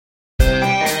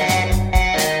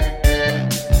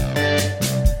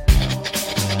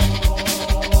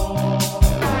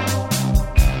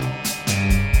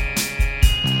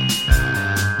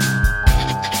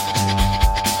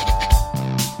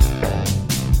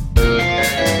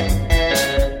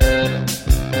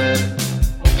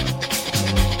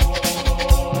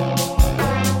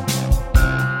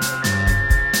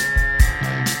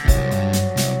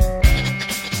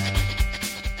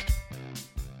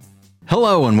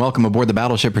Hello and welcome aboard the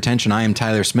Battleship Pretension. I am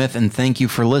Tyler Smith and thank you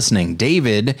for listening.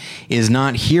 David is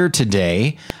not here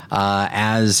today.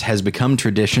 As has become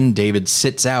tradition, David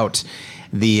sits out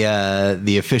the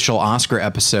official Oscar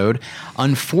episode.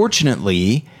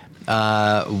 Unfortunately,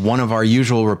 one of our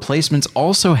usual replacements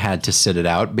also had to sit it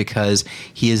out because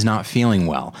he is not feeling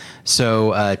well.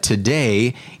 So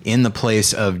today, in the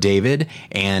place of David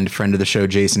and friend of the show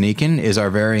Jason Eakin, is our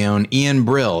very own Ian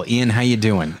Brill. Ian, how you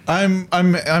doing? I'm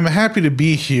happy to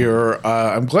be here.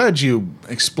 I'm glad you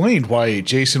explained why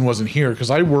Jason wasn't here because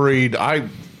I worried.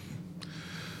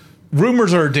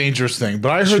 Rumors are a dangerous thing,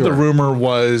 but I heard the rumor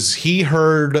was he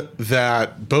heard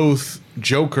that both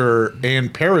Joker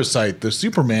and Parasite, the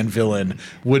Superman villain,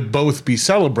 would both be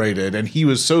celebrated, and he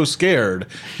was so scared.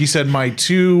 He said, my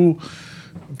two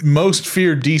most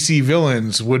feared DC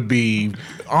villains would be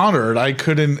honored. I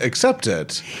couldn't accept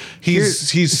it.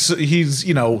 He's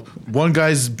you know, one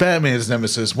guy's Batman's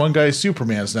nemesis, one guy's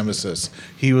Superman's nemesis.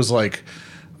 He was like,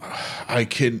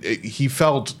 he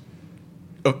felt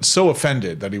so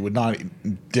offended that he would not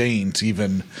deign to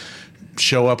even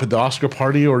show up at the Oscar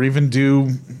party or even do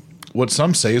what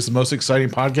some say is the most exciting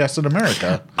podcast in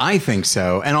America. I think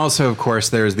so. And also, of course,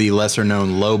 there's the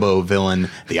lesser-known Lobo villain,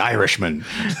 the Irishman.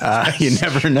 You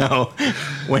never know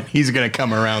when he's going to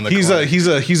come around the corner. He's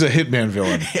a hitman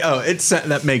villain. Oh,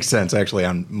 that makes sense, actually,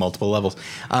 on multiple levels.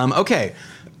 Okay.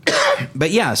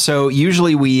 But yeah, so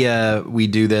usually we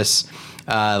do this.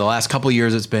 The last couple of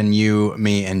years, it's been you,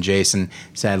 me, and Jason.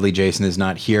 Sadly, Jason is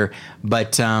not here.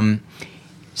 But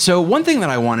so one thing that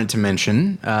I wanted to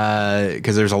mention,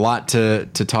 because there's a lot to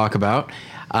talk about.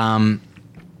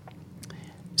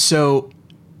 So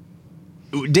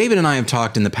David and I have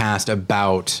talked in the past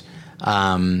about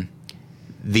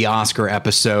the Oscar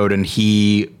episode, and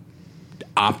he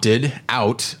opted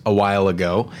out a while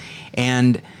ago.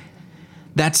 And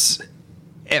that's...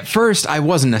 At first, I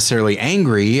wasn't necessarily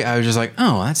angry. I was just like,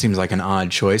 oh, that seems like an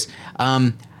odd choice.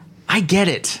 I get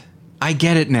it. I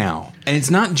get it now. And it's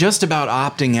not just about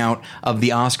opting out of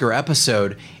the Oscar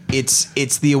episode.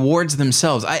 It's the awards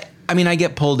themselves. I mean, I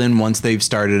get pulled in once they've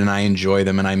started and I enjoy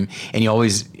them. And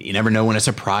you never know when a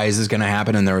surprise is going to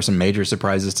happen. And there were some major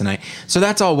surprises tonight. So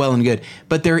that's all well and good.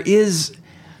 But there is,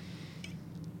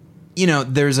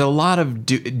 there's a lot of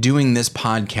doing this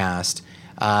podcast.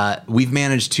 We've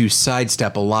managed to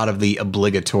sidestep a lot of the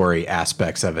obligatory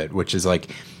aspects of it, which is like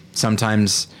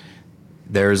sometimes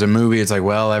there's a movie, it's like,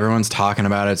 well, everyone's talking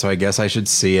about it, so I guess I should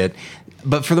see it.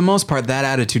 But for the most part, that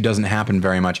attitude doesn't happen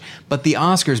very much. But the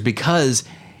Oscars, because,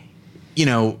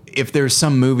 if there's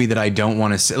some movie that I don't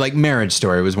want to see, like Marriage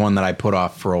Story was one that I put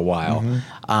off for a while.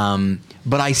 Mm-hmm.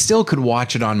 But I still could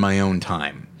watch it on my own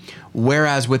time.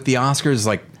 Whereas with the Oscars,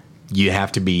 like, you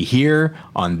have to be here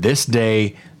on this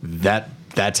day,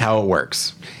 that's how it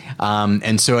works.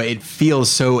 And so it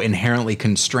feels so inherently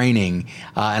constraining.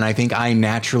 And I think I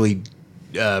naturally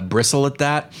bristle at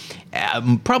that,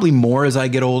 probably more as I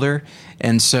get older.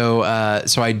 And so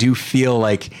I do feel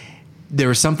like there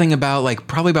was something about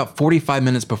probably about 45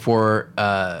 minutes before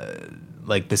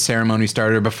the ceremony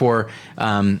started, before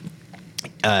Ian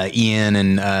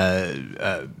and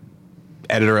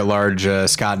editor-at-large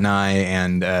Scott Nye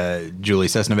and Julie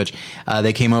Sesnovich,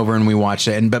 they came over and we watched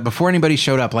it. But before anybody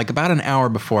showed up, about an hour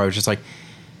before, I was just like,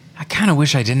 I kind of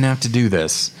wish I didn't have to do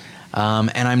this.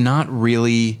 And I'm not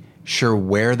really sure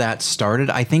where that started.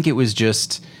 I think it was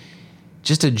just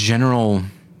a general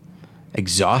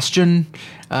exhaustion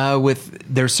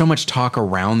there's so much talk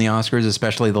around the Oscars,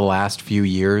 especially the last few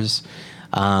years.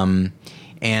 And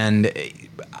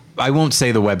I won't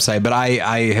say the website, but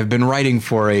I have been writing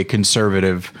for a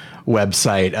conservative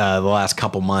website the last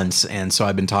couple months, and so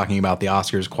I've been talking about the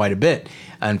Oscars quite a bit.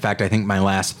 In fact, I think my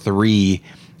last 3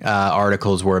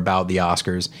 articles were about the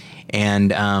Oscars.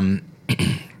 And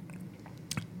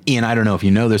Ian, I don't know if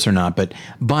you know this or not, but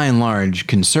by and large,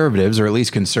 conservatives, or at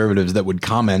least conservatives that would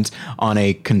comment on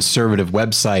a conservative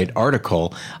website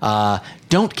article,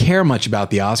 don't care much about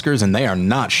the Oscars, and they are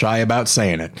not shy about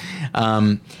saying it.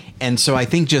 And so I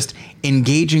think just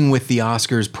engaging with the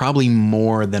Oscars probably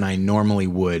more than I normally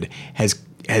would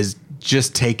has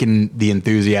just taken the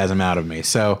enthusiasm out of me.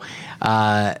 So,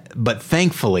 but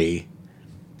thankfully,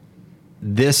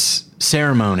 this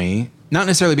ceremony, not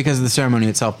necessarily because of the ceremony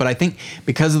itself, but I think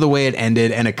because of the way it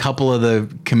ended and a couple of the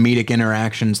comedic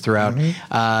interactions throughout,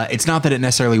 it's not that it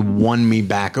necessarily won me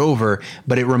back over,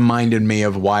 but it reminded me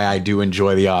of why I do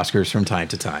enjoy the Oscars from time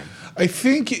to time. I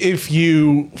think if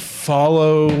you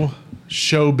follow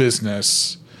show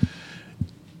business,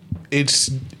 it's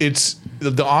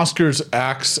the Oscars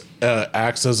acts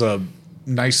as a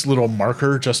nice little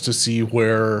marker just to see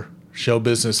where show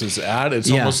business is at. It's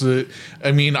Yeah. almost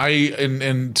I mean,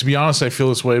 and to be honest, I feel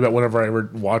this way about whenever I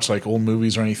watch like old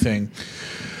movies or anything.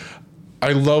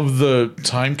 I love the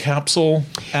time capsule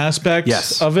aspect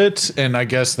Yes. of it, and I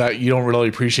guess that you don't really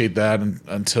appreciate that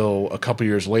until a couple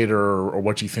years later, or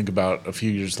what you think about a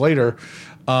few years later.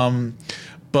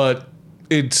 But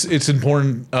it's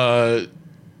important. I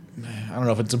don't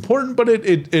know if it's important, but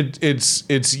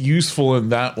it's useful in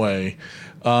that way,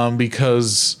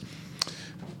 because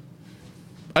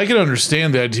I can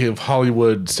understand the idea of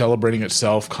Hollywood celebrating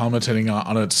itself, commenting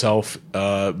on itself,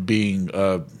 being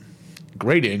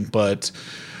grading, but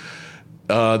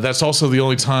that's also the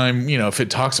only time, if it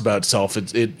talks about itself,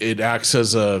 it acts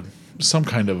as some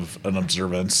kind of an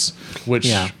observance,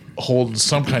 which holds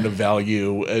some kind of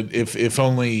value, if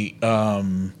only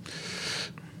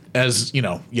as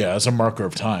as a marker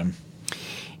of time.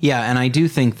 Yeah, and I do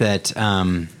think that.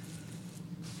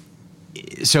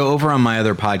 So over on my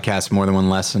other podcast, More Than One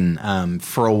Lesson,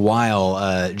 for a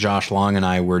while, Josh Long and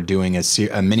I were doing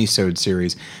a mini-sode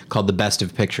series called The Best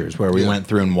of Pictures, where we went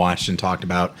through and watched and talked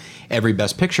about every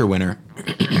Best Picture winner.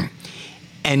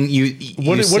 And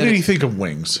what did you think of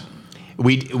Wings?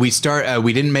 We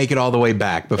didn't make it all the way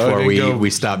back before we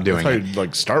stopped doing it.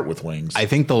 Like start with Wings. I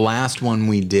think the last one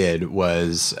we did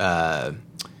was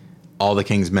All the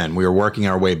King's Men. We were working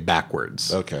our way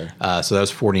backwards. Okay. So that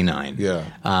was 49.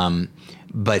 Yeah.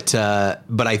 But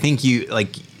I think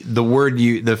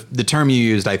the term you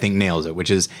used, I think nails it, which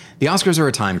is the Oscars are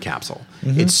a time capsule.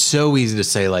 Mm-hmm. It's so easy to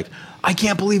say, like, I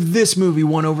can't believe this movie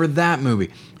won over that movie.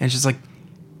 And it's just like,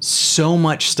 so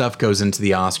much stuff goes into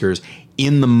the Oscars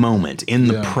in the moment, in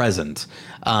the present.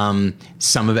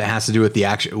 Some of it has to do with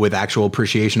with actual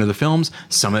appreciation of the films.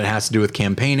 Some of it has to do with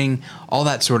campaigning, all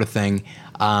that sort of thing.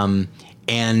 And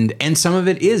some of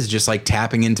it is just like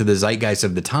tapping into the zeitgeist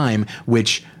of the time,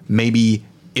 which maybe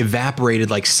evaporated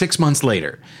like 6 months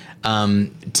later, to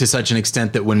such an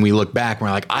extent that when we look back, we're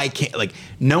like, I can't, like,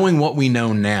 knowing what we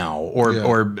know now,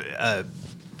 or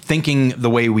thinking the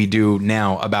way we do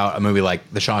now about a movie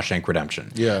like The Shawshank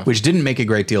Redemption, which didn't make a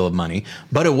great deal of money,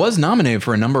 but it was nominated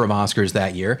for a number of Oscars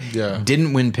that year.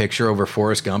 Didn't win picture over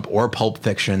Forrest Gump or Pulp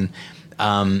Fiction,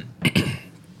 and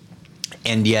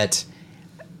yet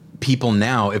people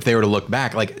now, if they were to look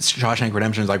back, like Shawshank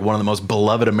Redemption is like one of the most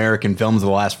beloved American films of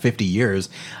the last 50 years.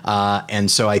 And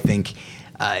so I think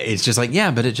it's just like,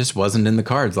 but it just wasn't in the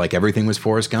cards. Like everything was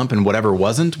Forrest Gump, and whatever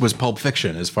wasn't was Pulp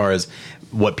Fiction as far as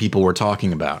what people were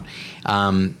talking about.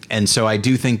 And so I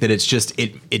do think that it's just,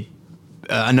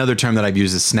 another term that I've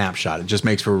used is snapshot. It just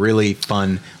makes for a really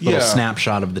fun little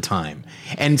snapshot of the time.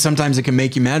 And sometimes it can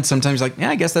make you mad. Sometimes like,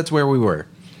 I guess that's where we were.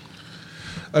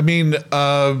 I mean,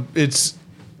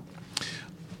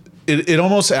 It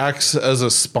almost acts as a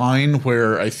spine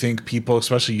where I think people,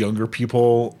 especially younger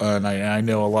people, and I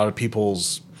know a lot of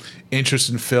people's interest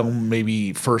in film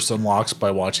maybe first unlocks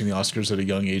by watching the Oscars at a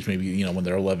young age, maybe, when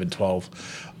they're 11, 12,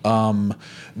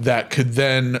 that could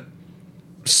then,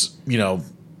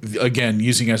 again,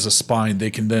 using as a spine,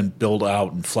 they can then build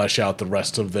out and flesh out the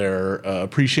rest of their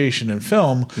appreciation in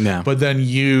film, but then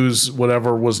use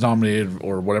whatever was nominated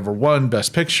or whatever won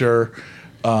Best Picture,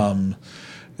 and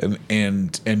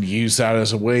use that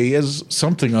as a way, as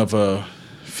something of a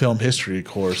film history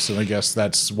course. And I guess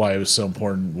that's why it was so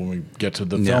important when we get to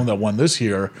the film that won this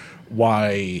year,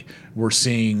 why we're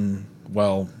seeing,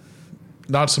 well,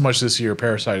 not so much this year,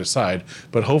 Parasite aside,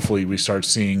 but hopefully we start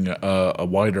seeing a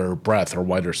wider breadth or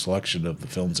wider selection of the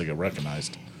films that get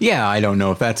recognized. Yeah, I don't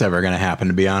know if that's ever going to happen,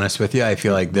 to be honest with you. I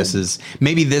feel like this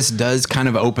does kind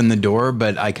of open the door,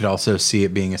 but I could also see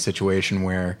it being a situation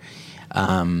where,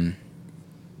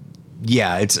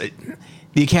 it's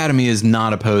the Academy is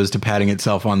not opposed to patting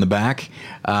itself on the back.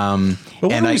 But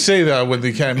when we say that with the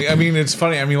Academy, I mean, it's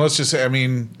funny. I mean, let's just say,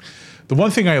 the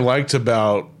one thing I liked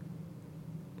about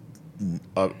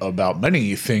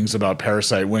many things about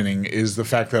Parasite winning is the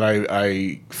fact that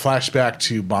I flash back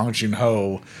to Bong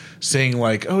Joon-ho saying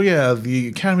like, oh yeah, the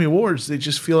Academy Awards, they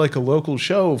just feel like a local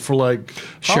show for like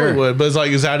Hollywood. But it's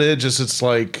like, is that it? Just, it's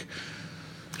like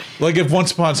if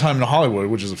Once Upon a Time in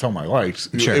Hollywood, which is a film I liked,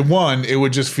 it won, it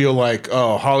would just feel like,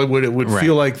 oh, Hollywood, it would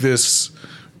feel like this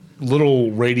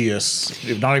little radius,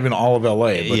 if not even all of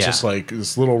LA, but just like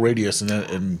this little radius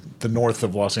in the north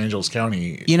of Los Angeles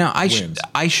County.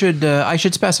 I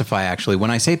should specify, actually,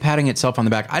 when I say patting itself on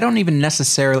the back, I don't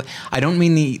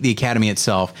mean the Academy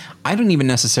itself. I don't even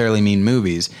necessarily mean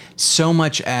movies so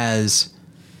much as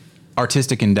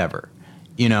artistic endeavor.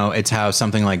 It's how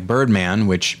something like Birdman,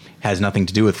 which has nothing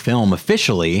to do with film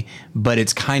officially, but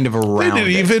it's kind of around. They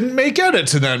didn't even make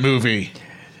edits in that movie.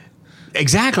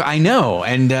 Exactly, I know,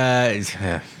 and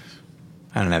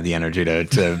I don't have the energy to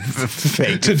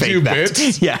fake To do that.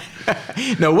 bits? Yeah.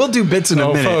 No, we'll do bits in a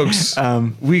minute. Folks,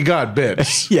 we got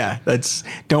bits. Yeah,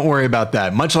 don't worry about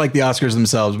that. Much like the Oscars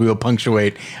themselves, we will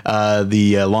punctuate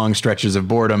the long stretches of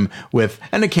boredom with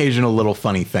an occasional little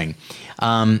funny thing.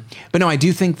 But no, I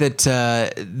do think that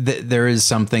there is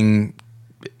something.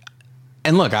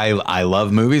 And look, I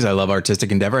love movies. I love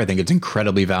artistic endeavor. I think it's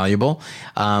incredibly valuable.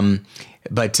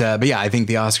 But yeah, I think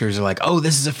the Oscars are like, oh,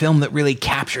 this is a film that really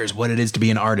captures what it is to be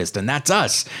an artist, and that's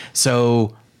us.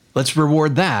 So let's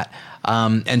reward that.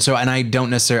 And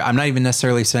I'm not even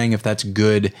necessarily saying if that's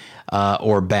good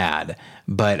or bad.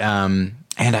 But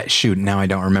now I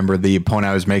don't remember the point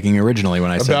I was making originally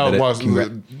when I said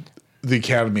that the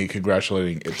Academy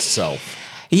congratulating itself.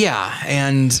 Yeah,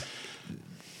 and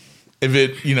if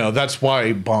it, that's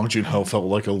why Bong Joon-ho felt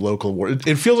like a local award.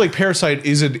 It feels like Parasite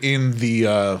isn't in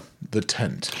the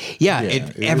tent. Yeah,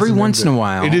 every once in a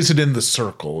while. It isn't in the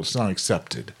circle. It's not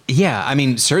accepted. Yeah, I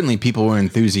mean, certainly people were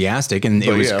enthusiastic, and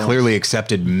it was clearly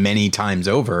accepted many times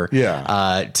over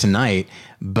tonight.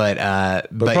 But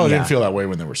probably didn't feel that way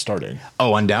when they were starting.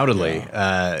 Oh, undoubtedly.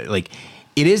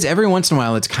 It is every once in a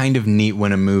while, it's kind of neat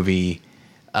when a movie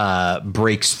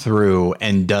breaks through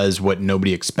and does what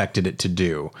nobody expected it to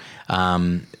do.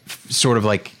 Sort of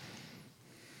like,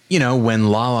 when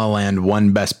La La Land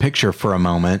won Best Picture for a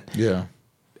moment. Yeah.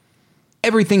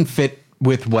 Everything fit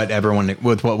with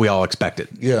what we all expected.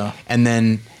 Yeah. And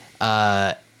then,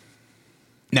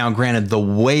 now granted, the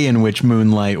way in which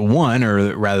Moonlight won,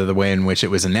 or rather the way in which it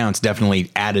was announced,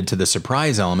 definitely added to the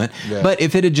surprise element. Yeah. But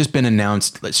if it had just been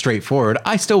announced straightforward,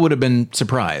 I still would have been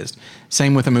surprised.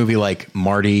 Same with a movie like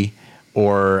Marty,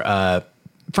 or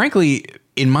frankly,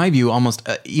 in my view, almost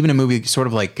even a movie sort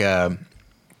of like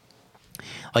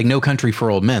No Country for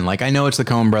Old Men. Like, I know it's the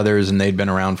Coen brothers and they'd been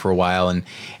around for a while, and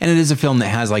it is a film that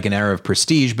has like an air of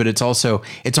prestige, but it's a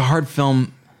hard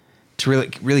film to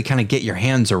really kind of get your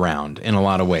hands around in a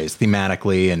lot of ways,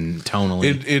 thematically and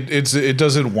tonally. It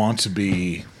doesn't want to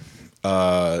be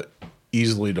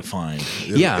easily defined.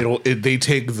 They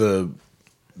take the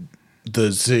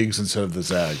zigs instead of the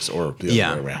zags, or the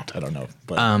other way around. I don't know.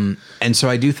 But. And so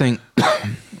I do think,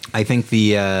 I think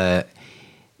the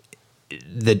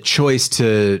choice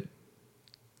to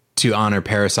honor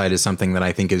Parasite is something that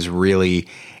I think is really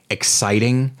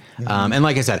exciting. Mm-hmm. And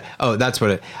like I said, that's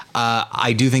what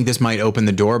I do think this might open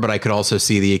the door, but I could also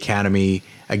see the Academy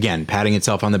again patting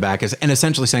itself on the back and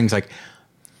essentially saying things like,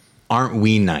 aren't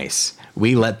we nice?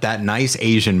 We let that nice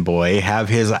Asian boy have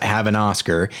an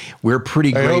Oscar. We're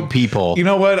pretty great people. You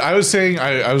know what? I was going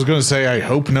to say, I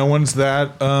hope no one's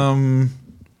that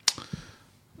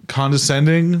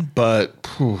condescending, but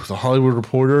the Hollywood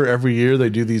Reporter, every year they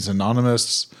do these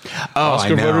anonymous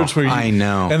Oscar voters. I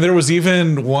know. And there was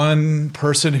even one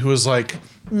person who was like,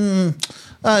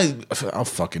 I'll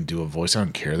fucking do a voice. I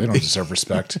don't care. They don't deserve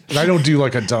respect. And I don't do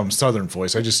like a dumb Southern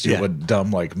voice. I just do a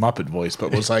dumb like Muppet voice,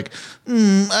 but was like,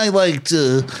 I liked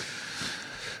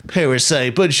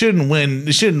Parasite, but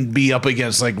it shouldn't be up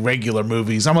against like regular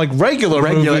movies. I'm like, regular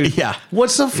movie? Yeah.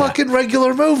 What's a fucking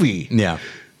regular movie? Yeah.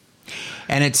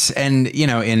 And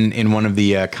in one of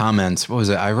the comments, what was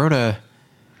it?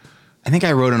 I think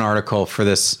I wrote an article for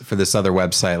this other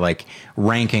website, like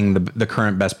ranking the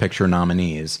current Best Picture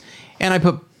nominees, and I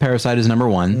put Parasite as number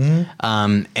one.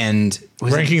 Mm-hmm. And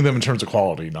ranking them in terms of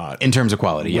quality, not in terms of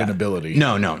quality, winnability.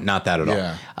 No, not that at all.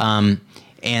 Yeah.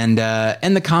 And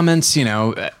the comments,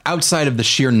 outside of the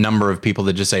sheer number of people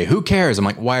that just say, "Who cares?" I'm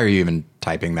like, why are you even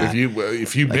typing that?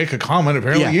 If you make a comment,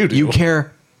 apparently you do. You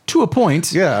care to a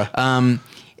point. Yeah.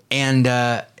 And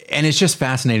it's just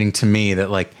fascinating to me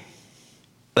that like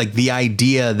the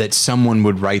idea that someone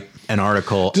would write an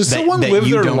article. Does someone live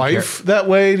their life that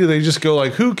way? Do they just go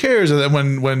like, who cares? And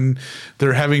then when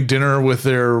they're having dinner with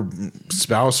their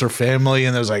spouse or family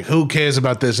and there's like, who cares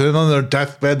about this? And then on their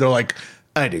deathbed, they're like,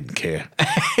 I didn't care.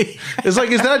 It's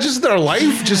like, is that just their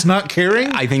life, just not caring?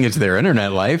 I think it's their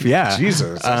internet life. Yeah.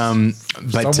 Jesus.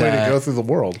 But some way to go through the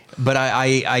world. But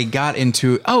I got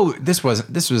into, this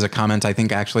was a comment, I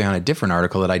think actually on a different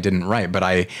article that I didn't write, but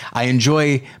I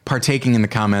enjoy partaking in the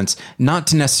comments, not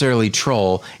to necessarily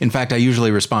troll. In fact, I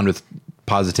usually respond with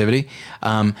positivity.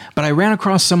 But I ran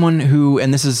across someone who,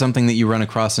 and this is something that you run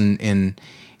across in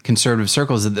conservative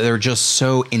circles, that they're just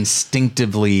so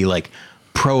instinctively like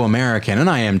pro-American, and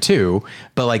I am too,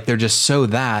 but like they're just so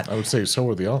that. I would say so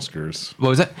are the Oscars. What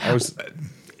was that?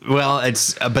 Well,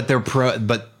 it's but they're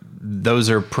those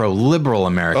are pro-liberal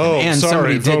American. Oh, and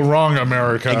sorry, the wrong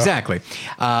America. Exactly.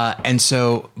 And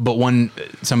so, but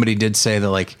somebody did say that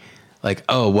like,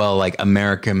 oh well, like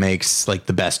America makes like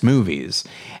the best movies,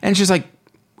 and she's like,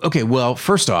 okay, well,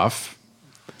 first off,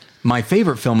 my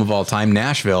favorite film of all time,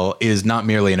 Nashville, is not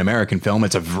merely an American film.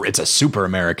 It's a super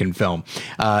American film.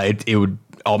 It would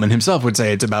Altman himself would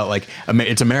say it's about like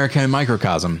it's America in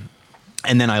microcosm.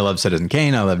 And then I love Citizen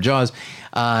Kane. I love Jaws.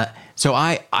 So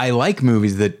I like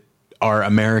movies that are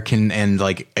American and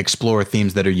like explore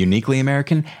themes that are uniquely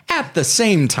American. At the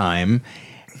same time,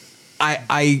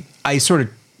 I sort of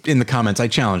in the comments I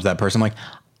challenge that person. I'm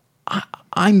like,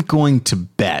 I'm going to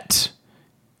bet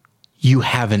you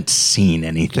haven't seen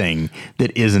anything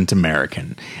that isn't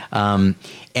American.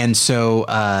 And so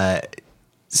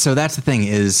that's the thing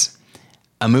is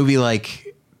a movie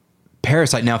like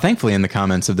Parasite. Now, thankfully, in the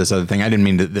comments of this other thing, I didn't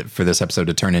mean for this episode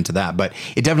to turn into that, but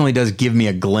it definitely does give me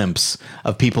a glimpse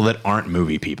of people that aren't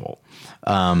movie people,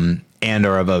 and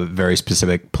are of a very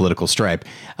specific political stripe,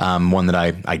 one that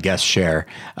I guess share.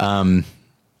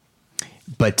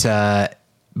 But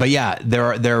yeah,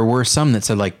 there were some that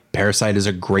said like Parasite is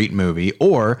a great movie,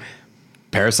 or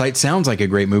Parasite sounds like a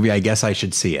great movie. I guess I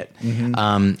should see it.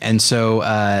 Mm-hmm. And so,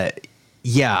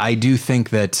 yeah, I do think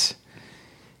that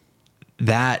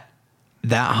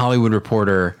Hollywood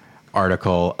Reporter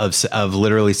article of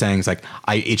literally saying it's like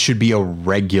it should be a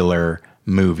regular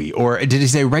movie, or did he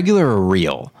say regular or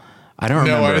real? I don't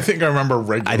remember. No, I think I remember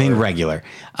regular. I think regular.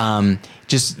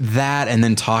 Just that, and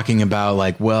then talking about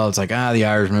like, well, it's like The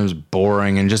Irishman was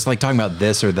boring, and just like talking about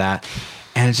this or that,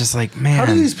 and it's just like, man, how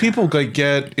do these people like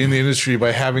get in the industry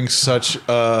by having such?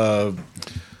 I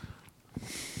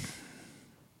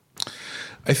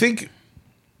think.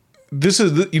 This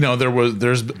is,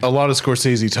 there's a lot of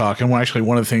Scorsese talk, and actually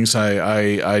one of the things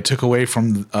I took away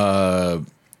from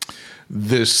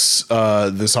this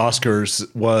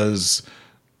Oscars was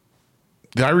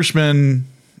The Irishman.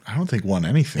 I don't think won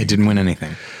anything. It didn't win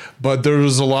anything, but there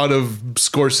was a lot of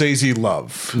Scorsese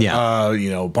love.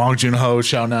 Yeah, Bong Joon-ho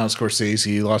shouting out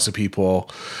Scorsese. Lots of people.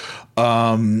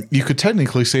 You could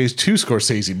technically say 2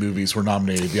 Scorsese movies were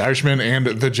nominated: The Irishman and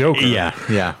The Joker.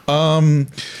 Yeah.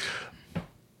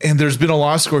 And there's been a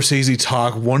lot of Scorsese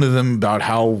talk, one of them about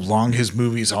how long his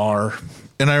movies are.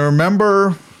 And I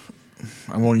remember,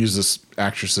 I won't use this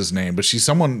actress's name, but she's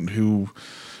someone who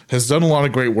has done a lot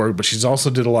of great work, but she's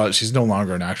also she's no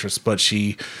longer an actress, but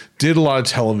she did a lot of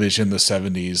television in the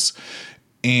 70s.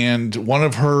 And one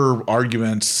of her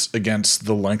arguments against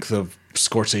the length of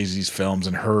Scorsese's films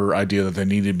and her idea that they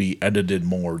need to be edited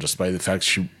more, despite the fact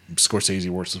Scorsese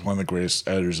works as one of the greatest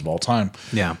editors of all time.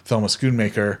 Yeah, Thelma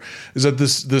Schoonmaker, is that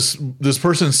this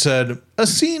person said a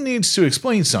scene needs to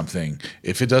explain something.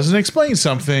 If it doesn't explain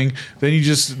something, then it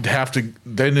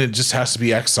just has to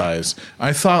be excised.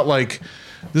 I thought like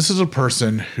this is a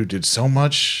person who did so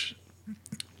much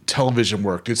television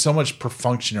work, did so much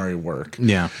perfunctory work.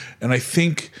 Yeah, and I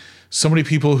think so many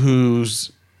people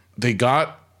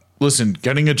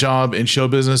getting a job in show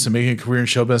business and making a career in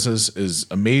show business is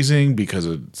amazing because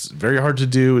it's very hard to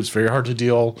do. It's very hard to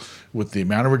deal with the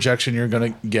amount of rejection you're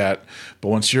going to get. But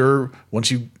once you're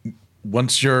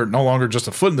no longer just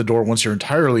a foot in the door, once you're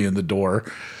entirely in the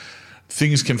door,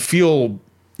 things can feel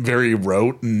very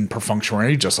rote and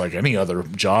perfunctory, just like any other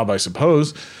job, I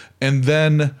suppose. And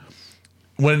then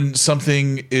when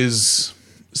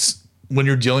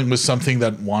you're dealing with something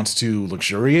that wants to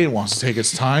luxuriate, wants to take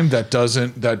its time, that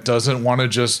doesn't want to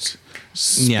just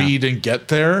speed and get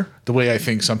there the way I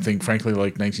think something, frankly,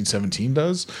 like 1917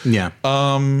 does. Yeah.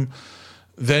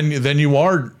 Then you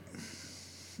are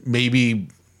maybe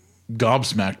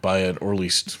gobsmacked by it, or at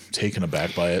least taken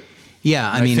aback by it.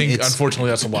 Yeah, I mean, think unfortunately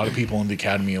that's a lot of people in the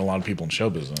Academy and a lot of people in show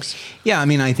business. Yeah, I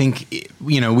mean, I think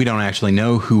we don't actually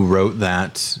know who wrote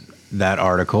that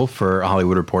article for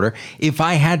Hollywood Reporter. If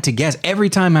I had to guess, every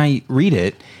time I read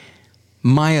it,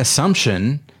 my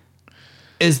assumption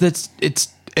is that it's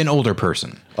an older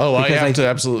person. Oh,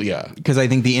 absolutely, yeah. Because I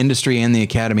think the industry and the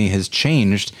Academy has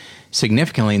changed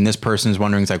significantly, and this person is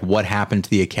wondering, it's like, what happened to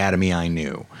the Academy I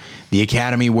knew? The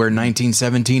Academy where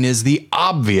 1917 is the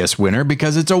obvious winner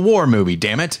because it's a war movie,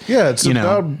 damn it. Yeah, it's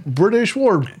about British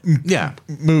war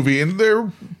movie, and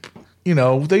they're...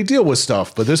 they deal with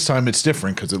stuff, but this time it's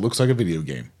different because it looks like a video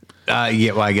game.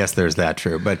 Yeah, well, I guess there's that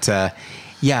true, but it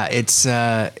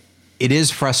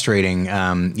is frustrating.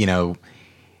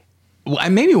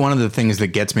 Maybe one of the things that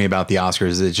gets me about the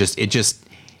Oscars is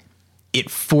it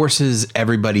forces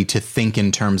everybody to think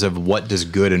in terms of what does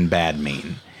good and bad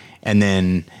mean, and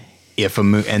then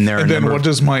what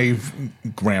does my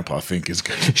grandpa think is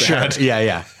good and bad? Sure,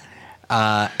 yeah.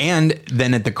 And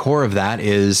then at the core of that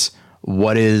is,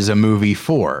 what is a movie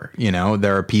for?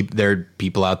 There are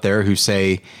people out there who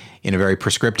say in a very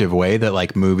prescriptive way that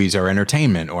like movies are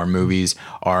entertainment or movies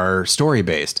are story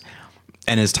based.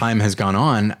 And as time has gone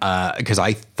on, because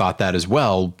I thought that as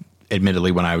well,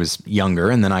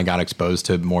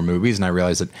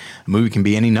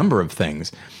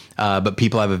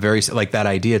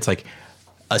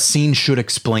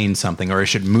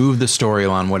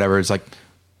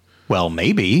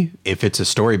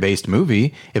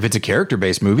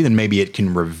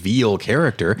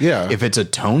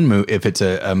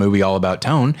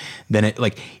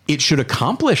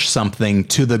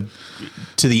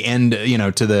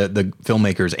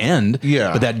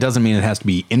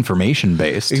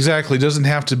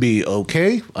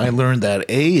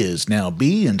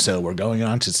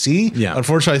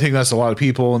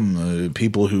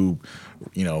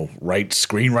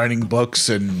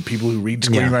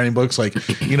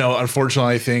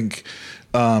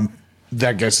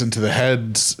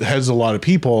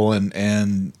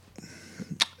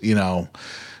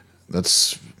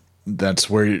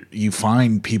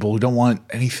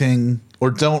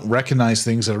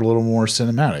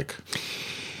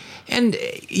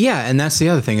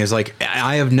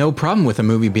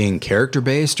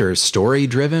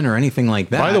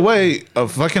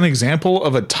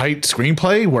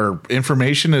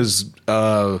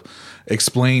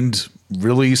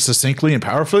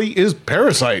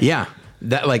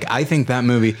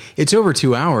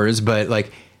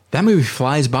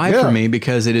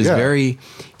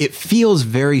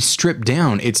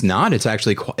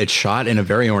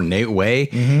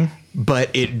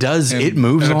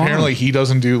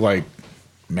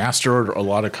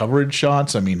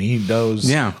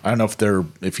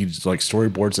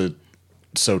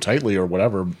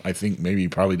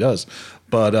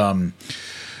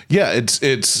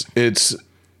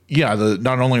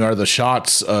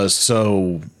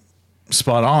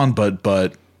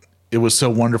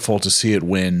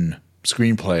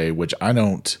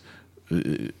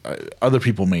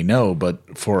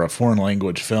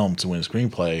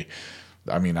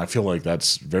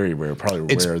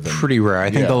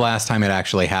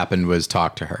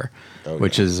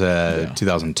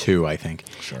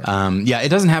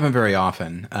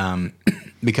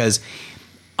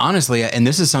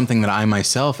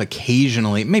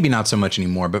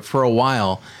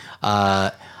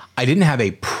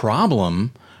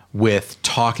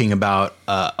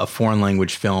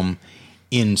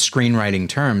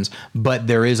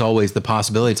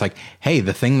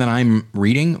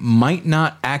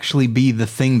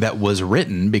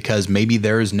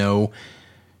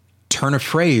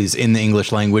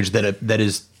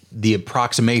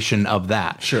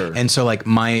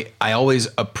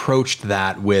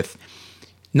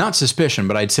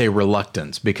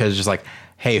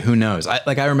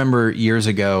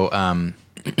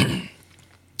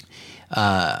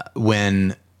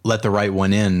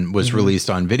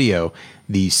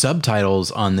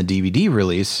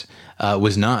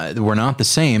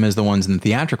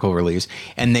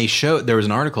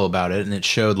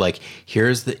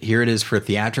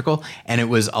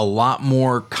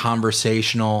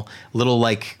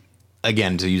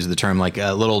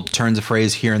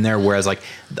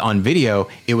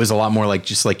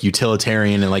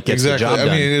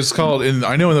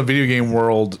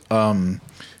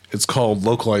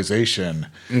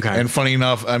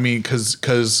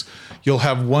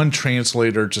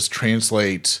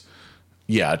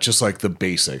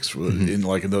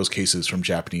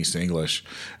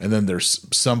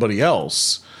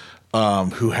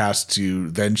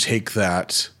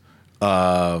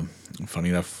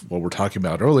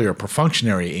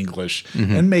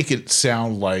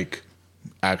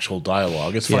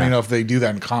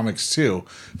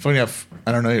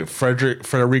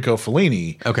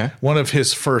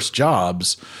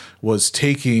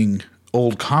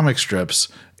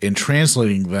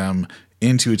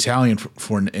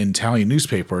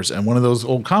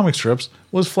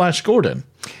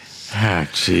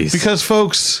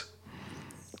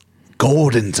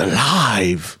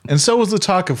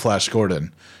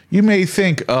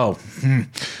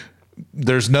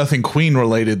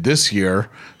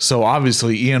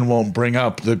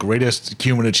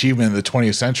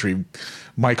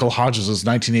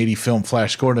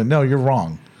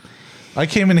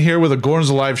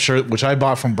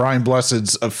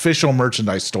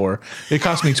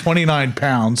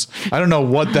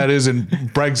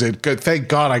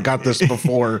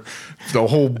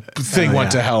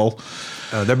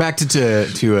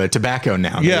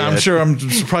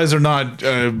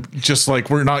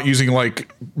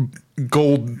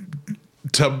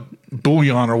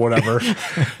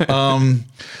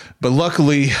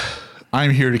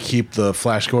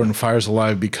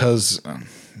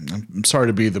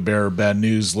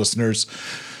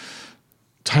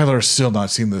 Tyler has still not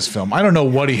seen this film. I don't know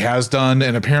what he has done,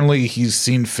 and apparently he's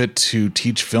seen fit to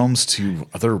teach films to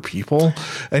other people,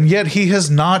 and yet he has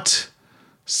not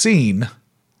seen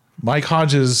Mike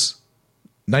Hodges'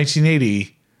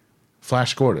 1980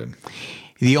 Flash Gordon.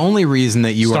 The only reason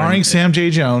that you starring Sam J.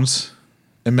 Jones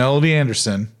and Melody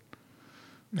Anderson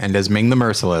and as Ming the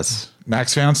Merciless,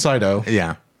 Max von Sydow.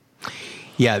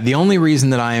 Yeah, the only reason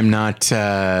that I am not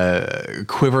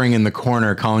quivering in the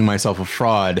corner calling myself a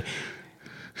fraud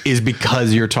is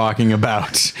because you're talking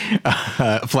about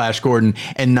Flash Gordon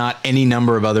and not any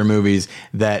number of other movies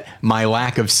that my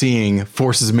lack of seeing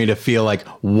forces me to feel like,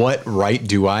 what right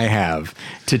do I have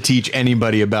to teach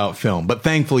anybody about film? But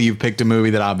thankfully, you've picked a movie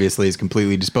that obviously is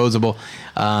completely disposable,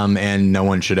 and no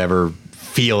one should ever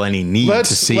feel any need to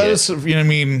see it. You know what I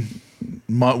mean?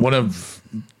 One of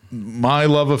my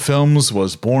love of films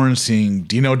was born seeing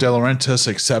Dino De Laurentiis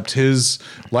accept his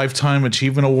Lifetime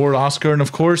Achievement Award Oscar, and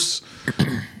of course,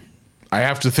 I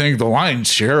have to think the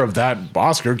lion's share of that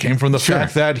Oscar came from the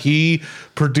fact that he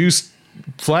produced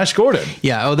Flash Gordon.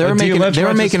 Yeah, oh, they were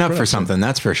making up for something,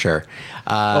 that's for sure.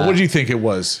 What did you think it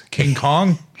was? King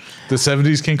Kong? The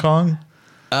 70s King Kong?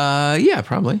 Yeah,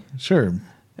 probably. Sure.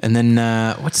 And then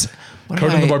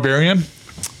Conan the Barbarian?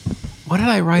 What did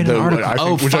I write an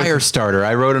article? Firestarter.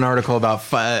 I wrote an article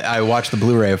about. I watched the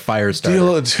Blu-ray of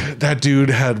Firestarter. That dude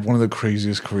had one of the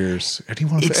craziest careers. And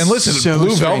listen, so Blue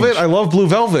strange. Velvet. I love Blue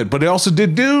Velvet, but it also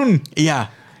did Dune. Yeah.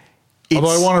 Although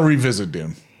I want to revisit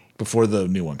Dune before the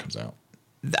new one comes out.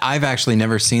 I've actually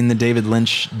never seen the David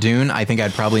Lynch Dune. I think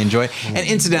I'd probably enjoy it. And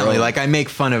incidentally, like I make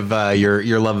fun of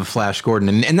your love of Flash Gordon,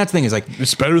 and that's the thing is like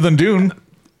it's better than Dune.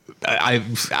 I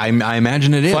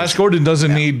imagine it is. Flash Gordon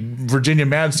doesn't need Virginia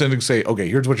Madsen to say, okay,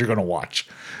 here's what you're going to watch.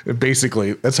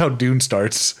 Basically, that's how Dune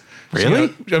starts.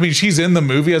 Really? I mean, she's in the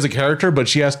movie as a character, but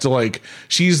she has to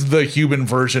she's the human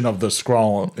version of the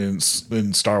Skrull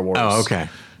in Star Wars. Oh, okay.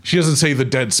 She doesn't say the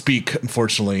dead speak,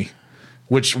 unfortunately,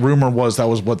 which rumor was that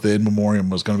was what the In Memoriam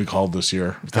was going to be called this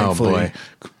year. Thankfully,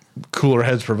 cooler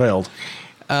heads prevailed.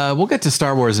 We'll get to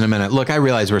Star Wars in a minute. Look, I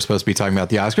realize we're supposed to be talking about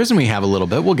the Oscars, and we have a little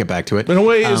bit. We'll get back to it. In a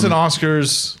way, isn't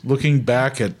Oscars looking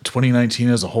back at 2019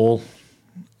 as a whole?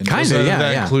 Kind of, yeah.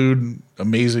 That include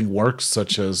amazing works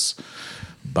such as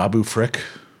Babu Frick.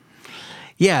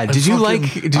 Yeah,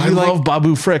 I love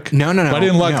Babu Frick. No. But I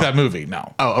didn't like that movie.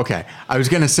 No. Oh, okay. I was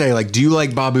gonna say, do you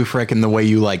like Babu Frick in the way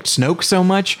you liked Snoke so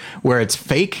much, where it's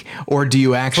fake, or do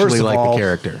you actually like the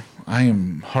character? I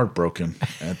am heartbroken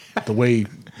at the way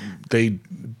they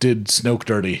did Snoke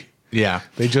dirty. Yeah,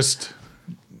 they just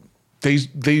they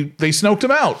Snoked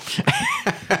him out.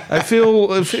 I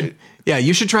feel. Yeah,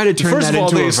 you should try to turn First that of all,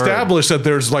 into they a established that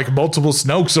there's multiple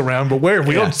Snokes around, but where?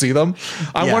 We don't see them.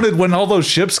 I wanted, when all those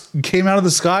ships came out of the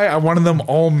sky, I wanted them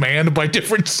all manned by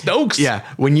different Snokes. Yeah,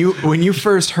 when you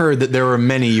first heard that there were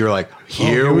many, you were like,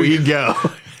 here we go.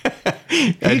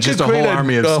 Just a whole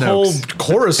army of Snokes. A whole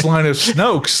chorus line of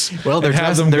Snokes. Well, they're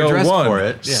dressed for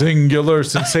it. Yeah. Singular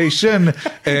sensation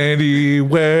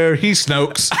anywhere he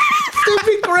Snokes. It'd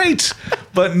be great.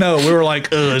 But no, we were like,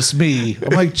 it's me. I'm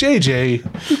like, JJ,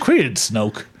 who created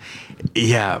Snoke?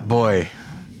 Yeah, boy.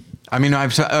 I mean,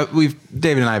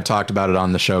 David and I have talked about it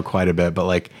on the show quite a bit,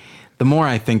 but the more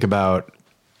I think about,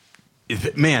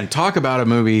 man, talk about a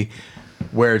movie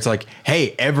where it's like,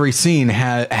 hey, every scene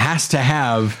has to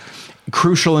have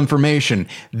crucial information.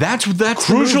 That's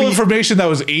crucial information that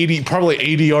was probably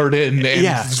 80 yard in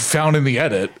and found in the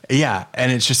edit. Yeah,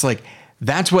 and it's just like,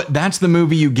 that's the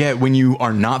movie you get when you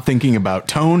are not thinking about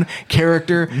tone,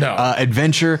 character,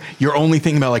 adventure. You're only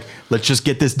thinking about let's just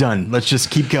get this done. Let's just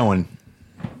keep going.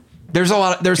 There's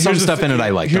some stuff in it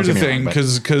I like. Here's the thing,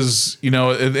 because in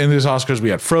these Oscars we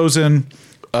had Frozen,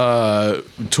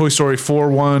 Toy Story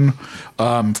 4 won.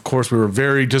 Of course, we were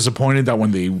very disappointed that when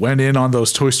they went in on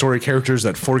those Toy Story characters,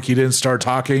 that Forky didn't start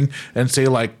talking and say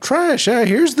trash.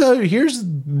 Here's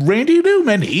Randy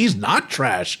Newman. He's not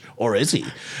trash, or is he?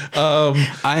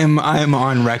 I am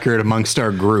on record amongst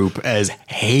our group as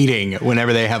hating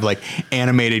whenever they have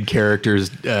animated characters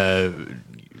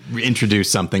introduce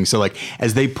something. So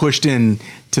as they pushed in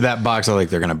to that box, I was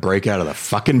they're gonna break out of the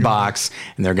fucking box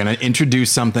and they're gonna introduce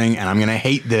something, and I'm gonna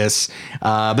hate this.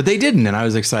 But they didn't, and I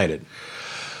was excited.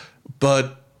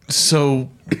 But so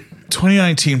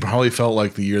 2019 probably felt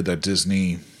like the year that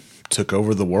Disney took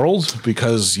over the world,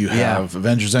 because you have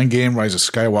Avengers Endgame, Rise of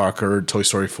Skywalker, Toy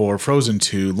Story 4, Frozen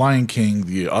 2, Lion King,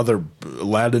 the other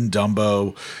Aladdin,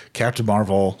 Dumbo, Captain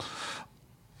Marvel,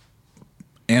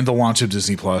 and the launch of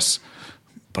Disney Plus.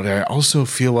 But I also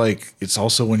feel like it's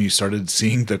also when you started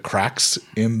seeing the cracks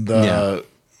in the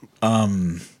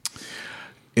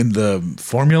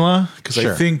formula, because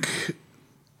I think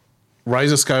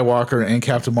Rise of Skywalker and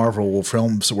Captain Marvel were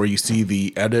films where you see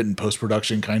the edit and post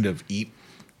production kind of eat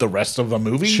the rest of the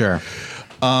movie. Sure.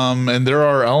 And there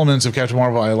are elements of Captain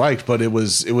Marvel I liked, but it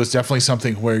was definitely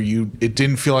something where it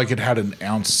didn't feel like it had an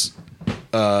ounce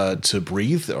to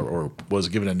breathe, or was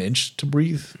given an inch to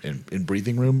breathe in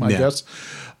breathing room, I guess.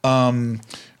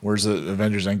 Whereas the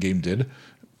Avengers Endgame did.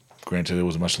 Granted, it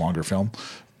was a much longer film.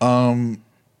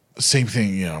 Same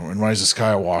thing, and Rise of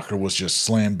Skywalker was just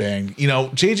slam bang.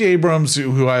 J.J. Abrams,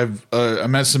 who I have an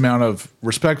immense amount of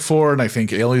respect for, and I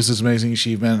think Alias is an amazing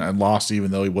achievement, and Lost,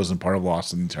 even though he wasn't part of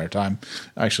Lost the entire time.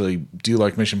 I actually do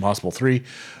like Mission Impossible 3.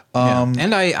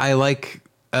 And I like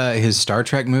his Star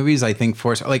Trek movies. I think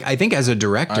I think as a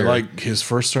director, I like his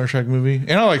first Star Trek movie,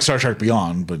 and I like Star Trek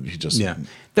Beyond, but he just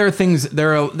There are things.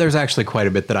 There's actually quite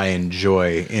a bit that I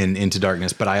enjoy in Into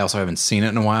Darkness, but I also haven't seen it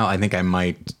in a while. I think I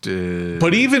might.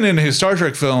 But even in his Star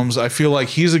Trek films, I feel like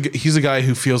he's a guy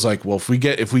who feels like, well,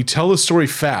 if we tell the story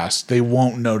fast, they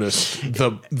won't notice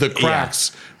the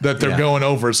cracks that they're going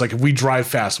over. It's like if we drive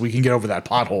fast, we can get over that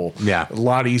pothole. A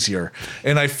lot easier.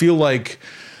 And I feel like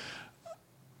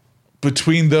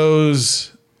between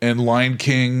those and Lion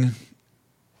King,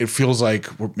 it feels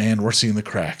like we're seeing the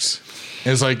cracks.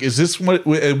 And it's like, is this what,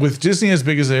 with Disney as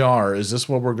big as they are, is this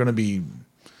what we're going to be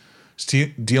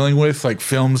dealing with? Like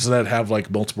films that have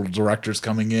like multiple directors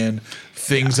coming in,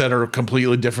 things that are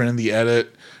completely different in the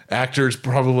edit, actors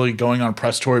probably going on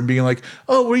press tour and being like,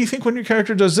 oh, what do you think when your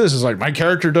character does this? It's like, my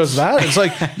character does that? It's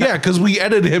like, yeah, because we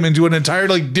edited him into an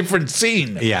entirely different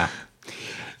scene. Yeah.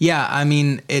 I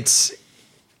mean,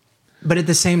 but at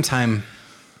the same time,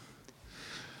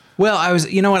 well, I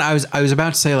was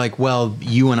about to say, like, well,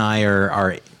 you and I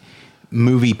are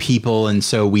movie people, and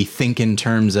so we think in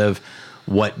terms of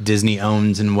what Disney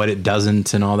owns and what it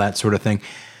doesn't and all that sort of thing.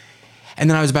 And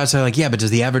then I was about to say, like, yeah, but does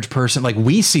the average person, like,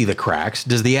 we see the cracks.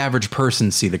 Does the average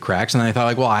person see the cracks? And then I thought,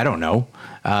 like, well, I don't know.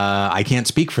 I can't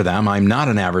speak for them. I'm not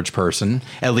an average person,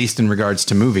 at least in regards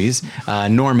to movies.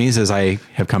 Normies, as I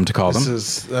have come to call them.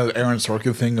 This is Aaron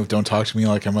Sorkin thing of don't talk to me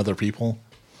like I'm other people.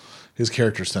 His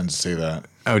characters tend to say that.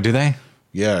 Oh, do they?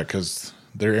 Yeah, because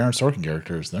they're Aaron Sorkin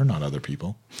characters. They're not other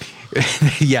people.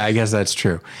 Yeah, I guess that's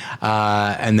true.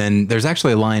 And then there's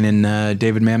actually a line in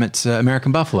David Mamet's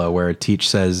American Buffalo where Teach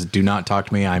says, do not talk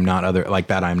to me. I'm not other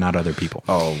people.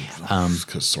 Oh,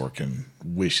 because Sorkin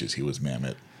wishes he was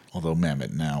Mamet. Although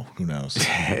Mamet now, who knows?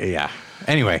 Yeah.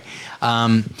 Anyway,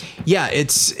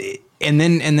 it's... And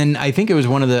then I think it was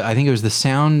the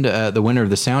sound, the winner of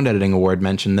the sound editing award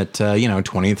mentioned that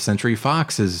 20th Century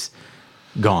Fox is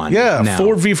gone. Yeah, now.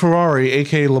 Ford v Ferrari,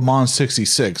 aka Le Mans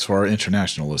 66 for our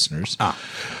international listeners,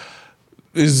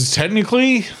 is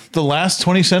technically the last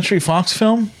 20th Century Fox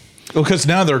film. Because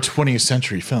now they're 20th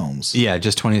Century films. Yeah,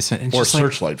 just 20th Century or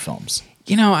Searchlight films.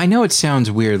 I know it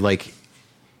sounds weird, like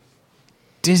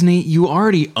Disney, you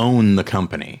already own the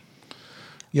company.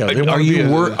 Yeah, are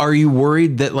you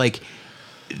worried that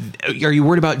are you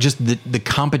worried about just the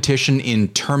competition in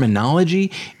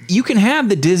terminology? You can have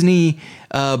the Disney,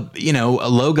 a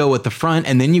logo at the front,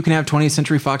 and then you can have 20th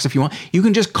Century Fox if you want. You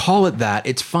can just call it that.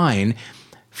 It's fine.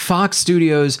 Fox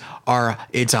Studios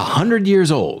it's 100 years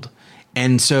old.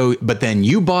 And so, but then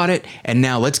you bought it, and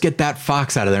now let's get that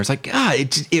Fox out of there. It's like,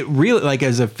 it really, like,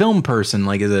 as a film person,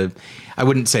 like I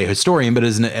wouldn't say historian, but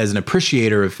as an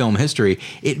appreciator of film history,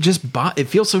 it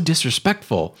feels so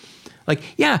disrespectful. Like,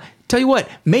 yeah, tell you what,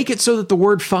 make it so that the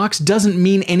word Fox doesn't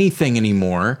mean anything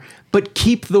anymore, but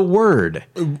keep the word.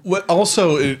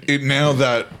 Also,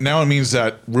 now it means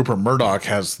that Rupert Murdoch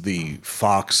has the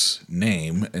Fox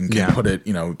name and can put it,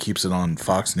 keeps it on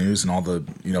Fox News and all the,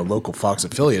 local Fox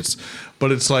affiliates.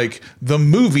 But it's like the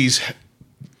movies,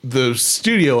 the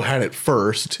studio had it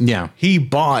first. Yeah. He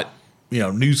bought,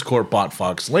 News Corp bought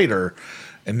Fox later,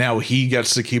 and now he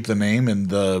gets to keep the name, and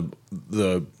the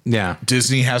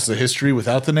Disney has the history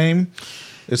without the name.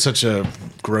 It's such a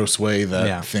gross way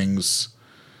that things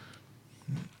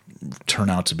turn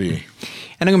out to be.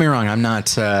 And don't get me wrong, I'm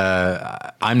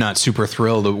not super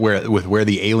thrilled with where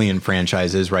the Alien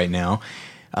franchise is right now.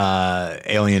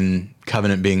 Alien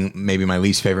Covenant being maybe my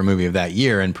least favorite movie of that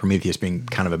year, and Prometheus being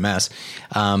kind of a mess.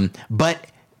 But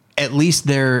at least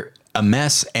they're a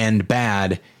mess and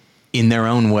bad in their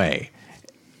own way.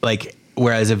 Like,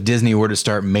 whereas if Disney were to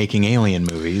start making Alien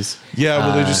movies, would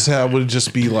it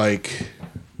just be like,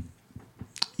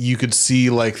 you could see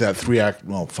like that 3-act.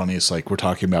 Well, funny, it's like we're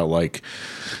talking about like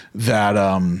that.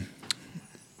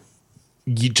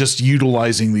 Just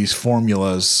utilizing these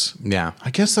formulas. Yeah,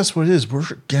 I guess that's what it is.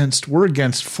 We're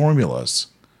against formulas.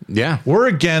 Yeah. We're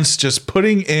against just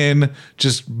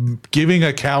just giving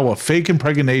a cow a fake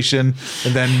impregnation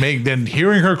and then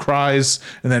hearing her cries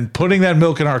and then putting that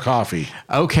milk in our coffee.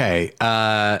 Okay.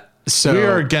 So We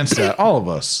are against that, all of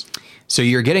us. So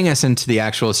you're getting us into the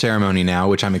actual ceremony now,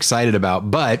 which I'm excited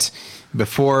about. But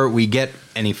before we get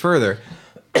any further,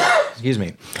 excuse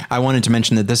me, I wanted to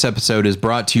mention that this episode is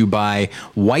brought to you by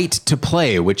White to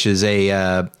Play, which is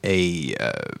a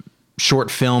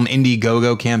short film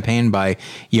Indiegogo campaign by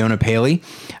Yona Paley.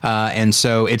 And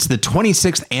so it's the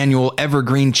 26th annual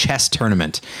Evergreen Chess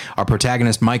Tournament. Our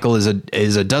protagonist, Michael, is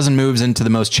a dozen moves into the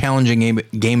most challenging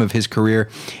game of his career,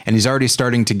 and he's already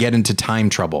starting to get into time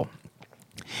trouble.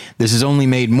 This is only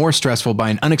made more stressful by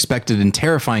an unexpected and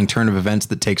terrifying turn of events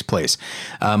that takes place.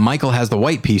 Michael has the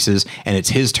white pieces, and it's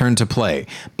his turn to play.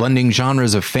 Blending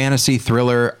genres of fantasy,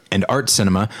 thriller, and art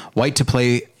cinema, White to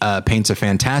Play paints a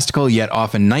fantastical yet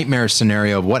often nightmarish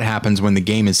scenario of what happens when the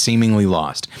game is seemingly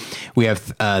lost. We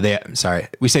have,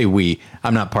 we say we.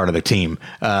 I'm not part of the team,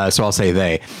 so I'll say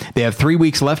they. They have 3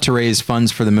 weeks left to raise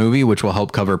funds for the movie, which will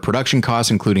help cover production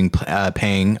costs, including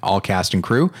paying all cast and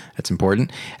crew. That's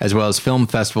important, as well as film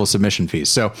festival submission fees.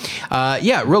 So,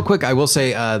 real quick, I will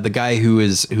say the guy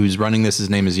who's running this, his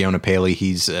name is Yona Paley.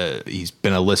 He's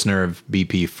been a listener of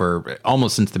BP for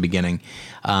almost since the beginning.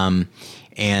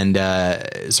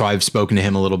 So I've spoken to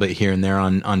him a little bit here and there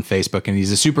on Facebook, and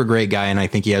he's a super great guy, and I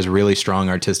think he has really strong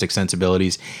artistic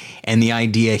sensibilities. And the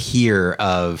idea here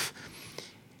of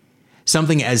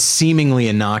something as seemingly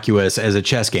innocuous as a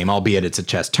chess game, albeit it's a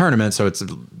chess tournament, so its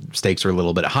stakes are a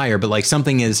little bit higher, but like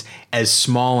something is as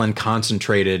small and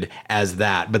concentrated as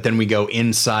that. But then we go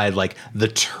inside like the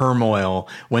turmoil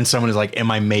when someone is like, am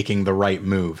I making the right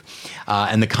move?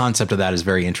 And the concept of that is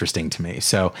very interesting to me.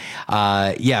 So we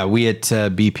at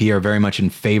BP are very much in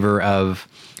favor of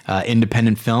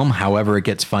independent film, however it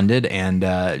gets funded, and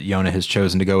Yona has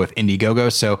chosen to go with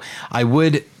Indiegogo. So I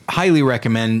would highly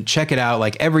recommend, check it out.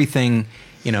 Like everything,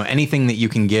 anything that you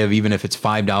can give, even if it's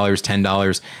 $5,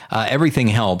 $10, everything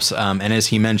helps. And as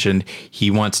he mentioned, he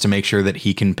wants to make sure that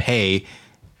he can pay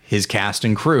his cast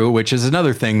and crew, which is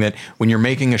another thing that when you're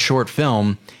making a short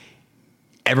film,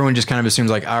 everyone just kind of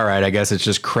assumes like, all right, I guess it's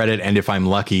just credit, and if I'm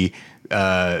lucky,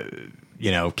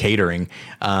 catering.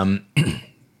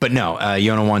 But no,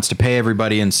 Yona wants to pay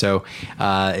everybody, and so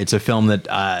it's a film that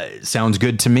sounds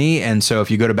good to me. And so if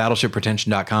you go to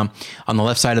battleshippretension.com, on the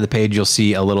left side of the page, you'll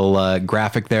see a little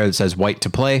graphic there that says White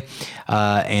to Play,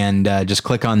 and just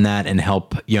click on that and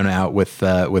help Yona out with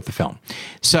the film.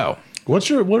 So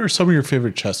what are some of your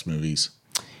favorite chess movies?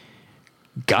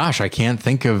 Gosh, I can't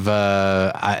think of.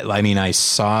 I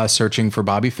saw Searching for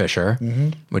Bobby Fischer,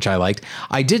 which I liked.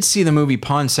 I did see the movie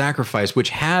Pawn Sacrifice, which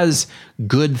has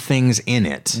good things in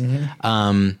it.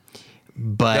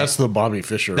 But that's the Bobby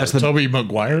Fischer. That's the Tobey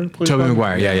Maguire. Tobey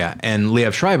Maguire, yeah. And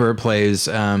Liev Schreiber plays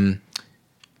the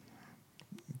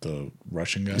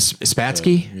Russian guy,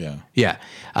 Spassky. Yeah.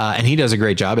 And he does a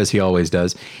great job, as he always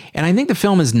does. And I think the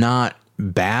film is not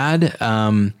bad.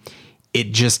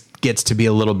 It just gets to be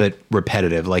a little bit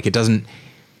repetitive. Like it doesn't,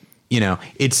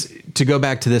 it's to go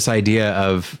back to this idea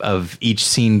of each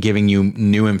scene giving you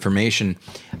new information.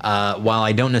 While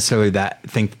I don't necessarily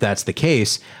think that's the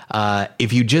case,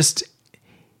 if you just,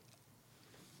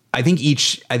 I think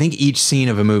each scene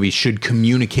of a movie should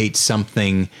communicate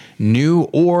something new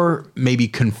or maybe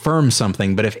confirm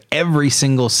something. But if every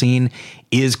single scene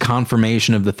is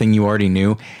confirmation of the thing you already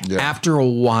knew, after a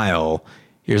while,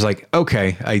 you're just like,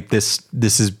 okay, this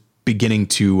is beginning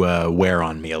to wear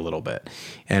on me a little bit.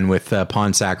 And with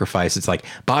Pawn Sacrifice, it's like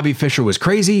Bobby Fischer was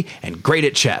crazy and great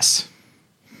at chess.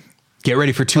 Get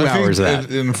ready for 2 hours of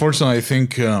that. Unfortunately, I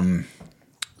think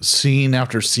scene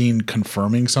after scene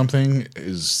confirming something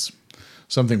is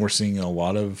something we're seeing in a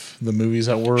lot of the movies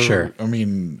that were. Sure. I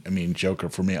mean, Joker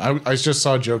for me. I just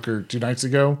saw Joker 2 nights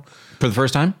ago. For the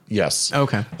first time? Yes.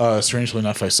 Okay. Strangely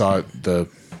enough, I saw it the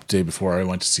day before I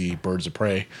went to see Birds of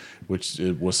Prey, which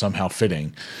it was somehow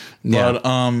fitting. Yeah. But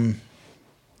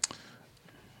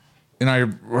and I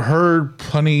heard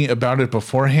plenty about it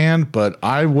beforehand, but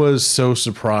I was so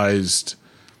surprised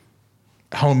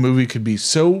how a movie could be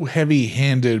so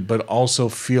heavy-handed, but also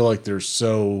feel like there's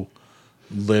so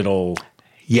little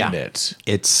in it.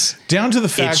 It's down to the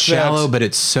fact it's shallow, but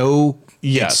it's so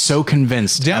it's so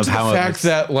convinced down of to how the fact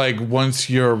that like once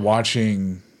you're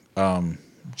watching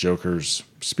Joker's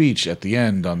speech at the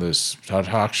end on this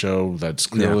talk show that's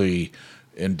clearly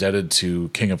indebted to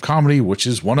King of Comedy, which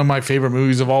is one of my favorite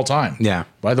movies of all time. Yeah.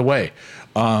 By the way,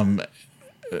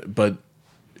 but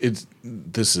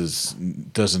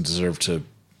doesn't deserve to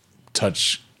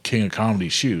touch King of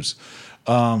Comedy's shoes.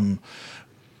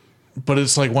 but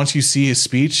it's like once you see his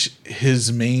speech,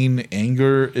 his main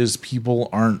anger is people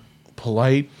aren't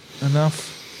polite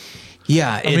enough.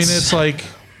 Yeah, I mean, it's like,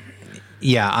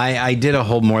 yeah, I did a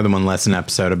whole More Than One Lesson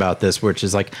episode about this, which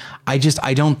is like, I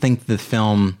don't think the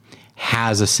film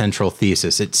has a central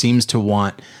thesis. It seems to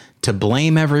want to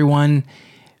blame everyone,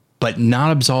 but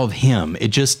not absolve him.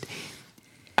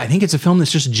 I think it's a film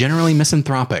that's just generally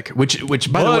misanthropic, which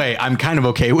by the way, I'm kind of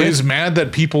okay with. Is mad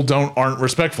that people aren't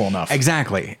respectful enough.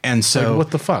 Exactly. And so like,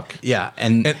 what the fuck? Yeah.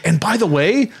 And by the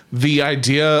way, the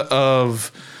idea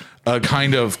of a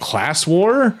kind of class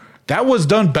war, that was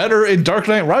done better in Dark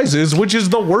Knight Rises, which is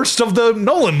the worst of the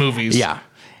Nolan movies. Yeah.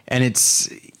 And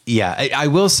I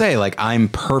will say, like, I'm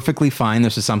perfectly fine.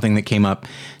 This is something that came up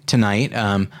tonight.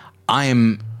 I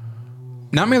am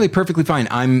not merely perfectly fine.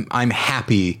 I'm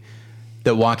happy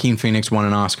that Joaquin Phoenix won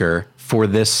an Oscar for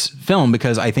this film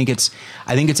because I think it's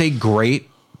a great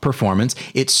performance.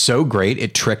 It's so great.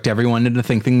 It tricked everyone into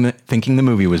thinking the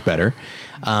movie was better.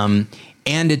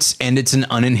 And it's an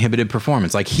uninhibited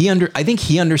performance. Like I think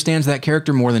he understands that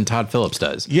character more than Todd Phillips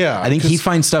does. Yeah. I think he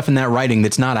finds stuff in that writing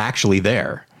that's not actually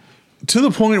there. To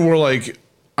the point where, like,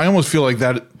 I almost feel like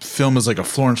that film is like a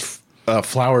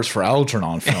Flowers for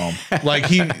Algernon film.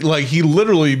 he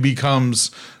literally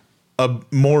becomes a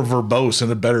more verbose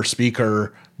and a better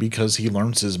speaker because he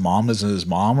learns his mom isn't his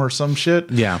mom or some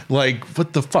shit. Yeah. Like,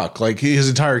 what the fuck? Like, his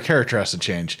entire character has to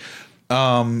change.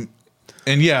 And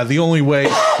yeah, the only way,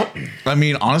 I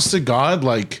mean, honest to God,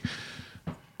 like,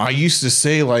 I used to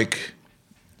say, like,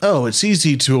 oh, it's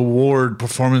easy to award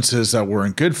performances that were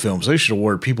in good films. They should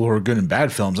award people who are good in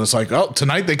bad films. It's like, oh,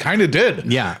 tonight they kind of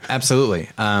did. Yeah, absolutely.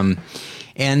 And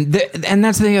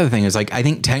that's the other thing is, like, I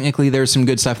think technically there's some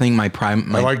good stuff. I think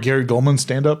I like Gary Goldman's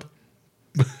stand up.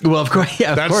 Well, of course,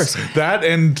 yeah, of course. That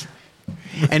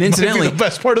and incidentally, the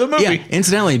best part of the movie. Yeah,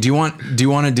 incidentally, do you want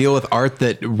to deal with art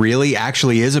that really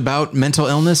actually is about mental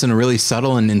illness in a really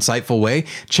subtle and insightful way?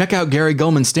 Check out Gary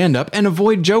Goldman's stand up and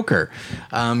avoid Joker,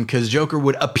 because Joker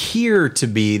would appear to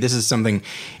be. This is something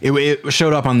it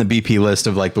showed up on the BP list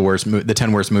of like the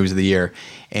 10 worst movies of the year,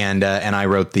 and I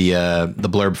wrote the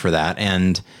blurb for that.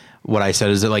 And what I said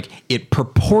is that, like, it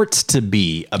purports to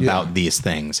be about these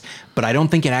things, but I don't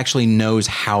think it actually knows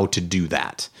how to do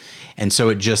that, and so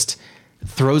it just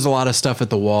throws a lot of stuff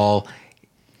at the wall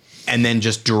and then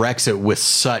just directs it with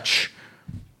such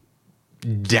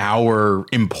dour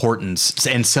importance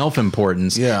and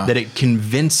self-importance that it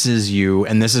convinces you,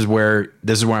 and this is where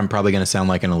I'm probably going to sound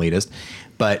like an elitist,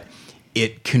 but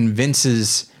it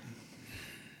convinces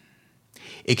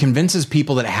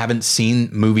people that haven't seen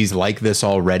movies like this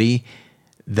already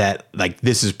that, like,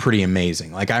 this is pretty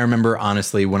amazing. Like, I remember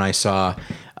honestly when I saw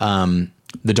The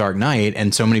Dark Knight,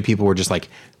 and so many people were just like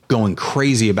going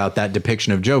crazy about that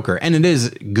depiction of Joker, and it is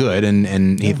good,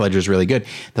 and Heath Ledger's really good.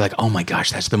 They're like, oh my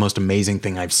gosh, that's the most amazing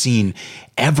thing I've seen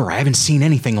ever. I haven't seen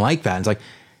anything like that. And it's like,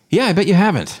 yeah, I bet you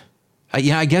haven't.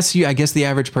 Yeah, I guess the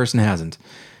average person hasn't.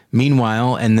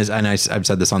 Meanwhile, I've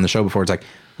said this on the show before, it's like,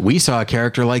 we saw a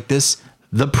character like this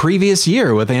the previous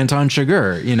year with Anton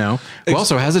Chigurh, who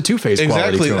also has a Two-Face quality to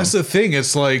him. Exactly, that's the thing.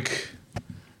 It's like,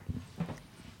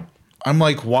 I'm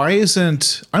like, why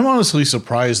isn't? I'm honestly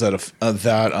surprised that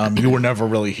that You Were Never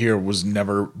Really Here was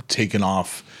never taken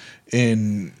off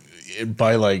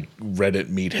by like Reddit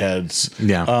meatheads.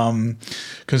 Yeah.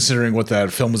 Considering what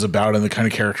that film is about and the kind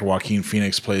of character Joaquin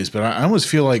Phoenix plays, but I almost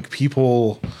feel like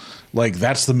people like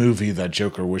that's the movie that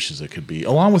Joker wishes it could be,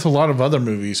 along with a lot of other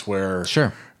movies where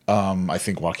I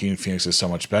think Joaquin Phoenix is so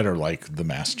much better, like The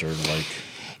Master, like.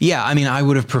 Yeah, I mean, I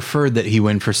would have preferred that he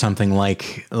went for something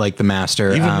like The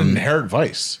Master, even Inherent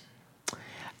Vice,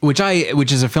 which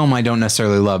is a film I don't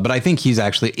necessarily love, but I think he's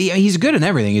good in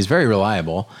everything. He's very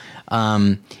reliable,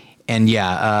 and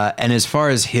as far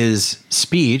as his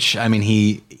speech, I mean,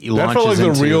 he launches that felt like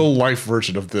into the real life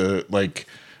version of the like.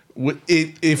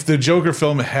 If the Joker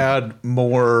film had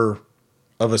more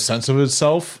of a sense of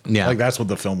itself, like that's what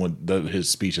the film his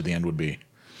speech at the end would be.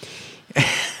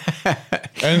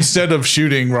 And instead of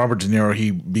shooting Robert De Niro,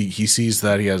 he sees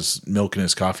that he has milk in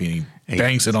his coffee and he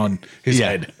bangs it on his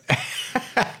head.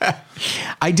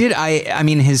 I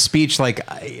mean, his speech, like,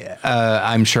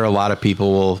 I'm sure a lot of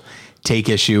people will take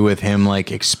issue with him,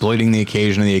 like, exploiting the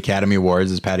occasion of the Academy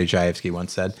Awards, as Patty Chayefsky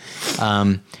once said.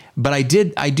 But I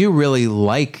do really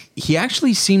like, he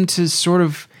actually seemed to sort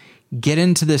of get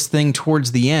into this thing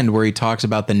towards the end where he talks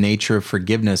about the nature of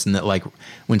forgiveness, and that, like,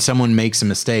 when someone makes a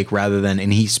mistake,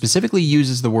 and he specifically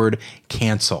uses the word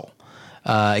cancel.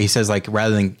 He says, like,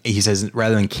 rather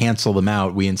than cancel them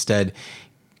out, we instead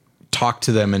talk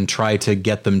to them and try to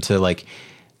get them to, like,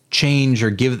 change or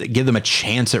give them a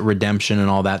chance at redemption and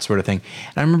all that sort of thing.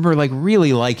 And I remember like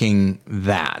really liking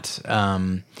that.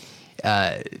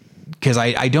 Because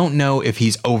I don't know if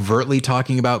he's overtly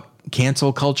talking about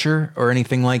cancel culture or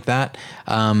anything like that.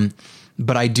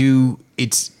 But I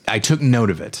took note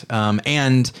of it.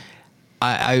 And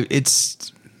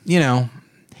it's, you know,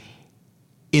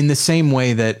 in the same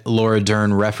way that Laura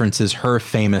Dern references her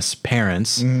famous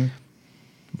parents,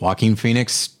 Joaquin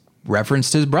Phoenix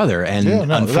referenced his brother.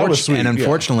 And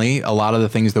unfortunately, a lot of the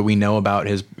things that we know about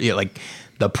his, like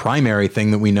the primary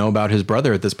thing that we know about his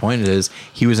brother at this point is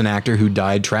he was an actor who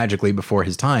died tragically before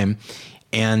his time.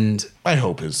 And I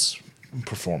hope his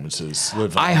performances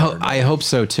live on. I hope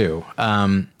so too.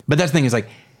 But that's the thing is like,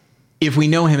 if we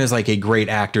know him as like a great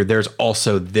actor, there's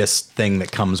also this thing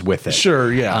that comes with it.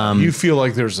 Sure, yeah. You feel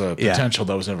like there's a potential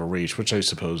that was never reached, which I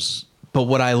suppose. But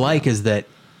what I like is that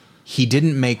he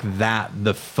didn't make that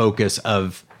the focus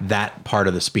of that part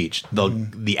of the speech,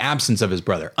 the absence of his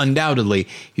brother. Undoubtedly,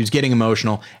 he was getting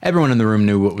emotional. Everyone in the room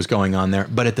knew what was going on there.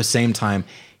 But at the same time,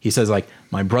 he says, like,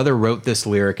 my brother wrote this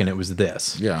lyric and it was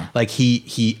this. Yeah. Like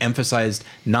he emphasized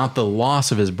not the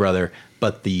loss of his brother,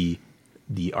 but the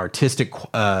artistic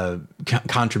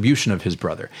contribution of his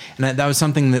brother. And that was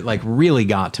something that like really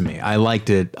got to me. I liked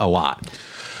it a lot.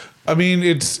 I mean,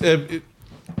 it's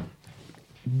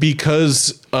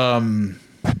because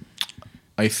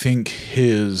I think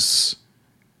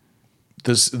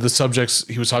the subjects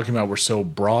he was talking about were so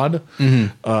broad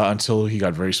until he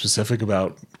got very specific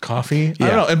about coffee. I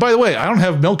don't know. And by the way, I don't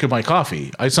have milk in my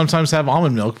coffee. I sometimes have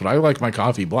almond milk, but I like my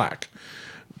coffee black.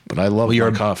 But I love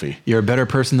my coffee. You're a better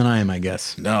person than I am, I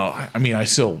guess. No, I mean, I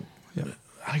still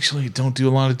actually don't do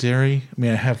a lot of dairy. I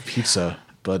mean, I have pizza,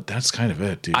 but that's kind of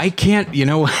it, dude. I can't, you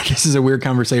know, this is a weird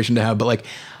conversation to have, but like,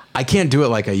 I can't do it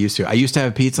like I used to. I used to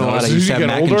have pizza a lot. I used to have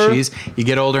mac and cheese. You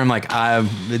get older, I'm like,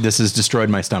 this has destroyed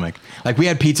my stomach. Like we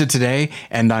had pizza today,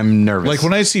 and I'm nervous. Like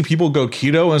when I see people go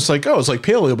keto, and it's like, oh, it's like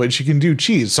paleo, but you can do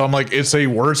cheese. So I'm like, it's a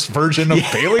worse version of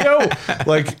paleo.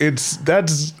 Like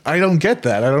I don't get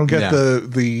that. I don't get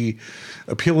the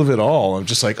appeal of it all. I'm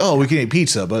just like, oh, we can eat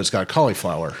pizza, but it's got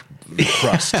cauliflower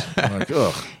crust. I'm like,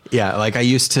 ugh. Yeah, like I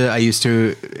used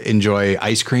to enjoy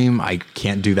ice cream. I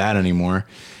can't do that anymore.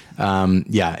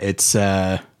 It's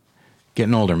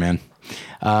getting older, man.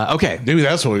 Okay. Maybe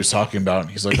that's what he was talking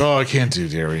about. He's like, oh, I can't do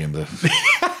dairy in the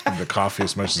coffee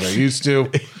as much as I used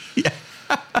to.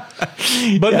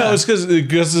 But no, it's because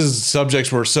his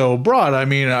subjects were so broad. I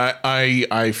mean,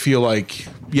 I feel like,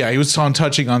 he was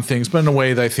touching on things, but in a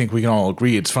way that I think we can all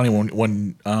agree. It's funny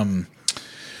when I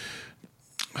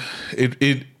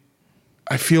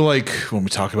feel like when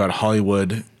we talk about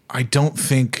Hollywood, I don't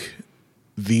think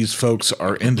these folks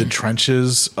are in the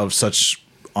trenches of such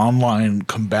online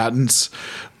combatants.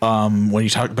 When you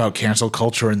talk about cancel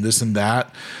culture and this and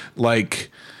that, like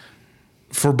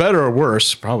for better or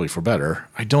worse, probably for better,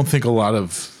 I don't think a lot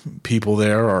of people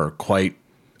there are quite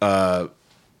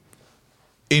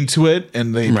into it,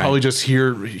 and they probably just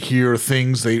hear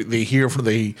things they hear from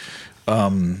as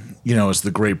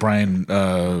the great Brian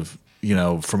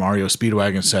from REO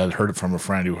Speedwagon said, heard it from a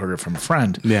friend who heard it from a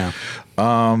friend. Yeah.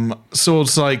 So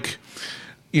it's like,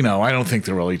 I don't think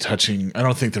they're really touching. I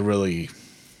don't think they're really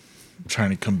trying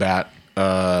to combat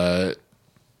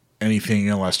anything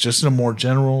unless just in a more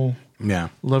general,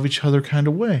 love each other kind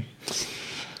of way.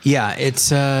 Yeah,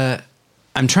 it's.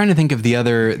 I'm trying to think of the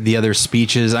other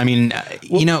speeches. I mean,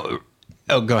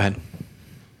 Oh, go ahead.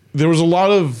 There was a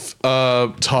lot of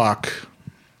talk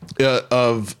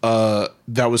of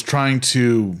that was trying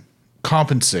to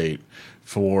compensate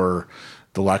for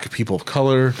the lack of people of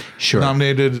color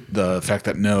nominated, the fact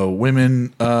that no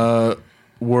women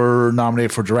were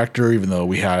nominated for director, even though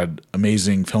we had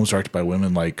amazing films directed by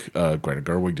women like Greta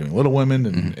Gerwig doing Little Women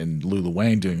and Lulu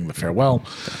Wang doing The Farewell.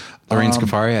 Lorraine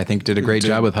Scafari, I think, did a great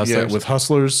job with Hustlers. Yeah, with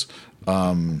Hustlers,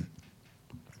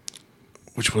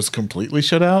 which was completely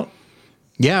shut out.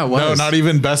 Yeah, it was. No, not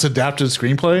even best adapted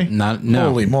screenplay. No.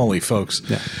 Holy moly, folks.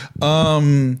 Yeah.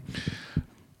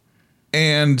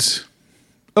 And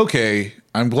okay,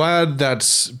 I'm glad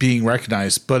that's being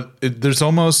recognized, but there's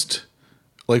almost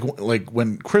like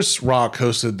when Chris Rock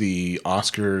hosted the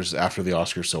Oscars after the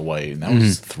Oscars So White, and that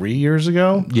was 3 years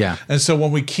ago. Yeah. And so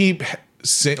when we keep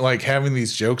having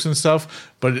these jokes and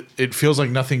stuff, but it feels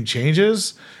like nothing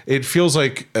changes. It feels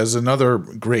like, as another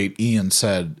great Ian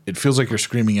said, it feels like you're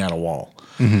screaming at a wall.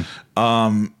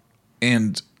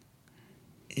 And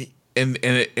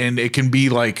it can be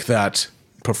like that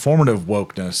performative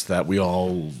wokeness that we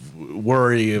all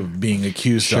worry of being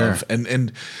accused of,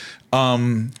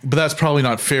 but that's probably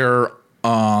not fair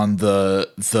on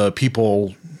the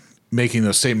people making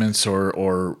those statements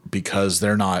or because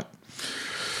they're not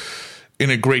in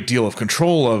a great deal of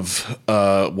control of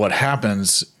what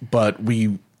happens, but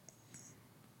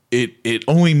it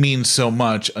only means so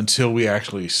much until we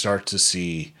actually start to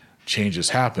see changes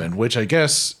happen, which I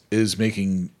guess is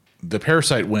making the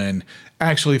Parasite win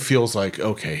actually feels like,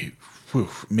 okay, whew,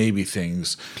 maybe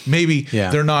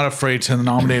they're not afraid to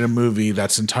nominate a movie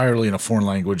that's entirely in a foreign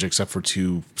language except for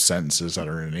 2 sentences that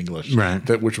are in English,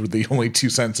 right? Which were the only 2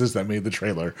 sentences that made the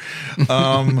trailer.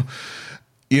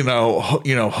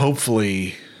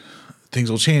 Hopefully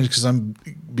things will change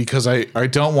because I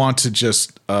don't want to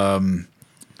just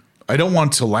I don't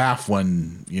want to laugh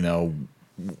when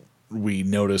we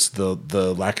notice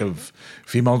the lack of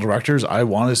female directors. I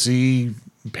want to see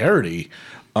parody.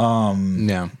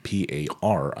 Pariti.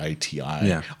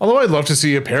 Yeah. Although I'd love to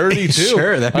see a parody too.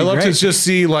 Sure, that'd be I'd love great. to just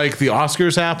see like the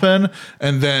Oscars happen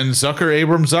and then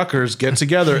Zuckers get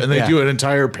together and they do an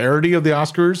entire parody of the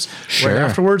Oscars right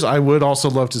afterwards. I would also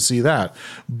love to see that.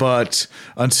 But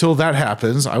until that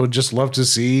happens, I would just love to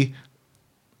see.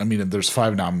 I mean, there's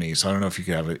 5 nominees. So I don't know if you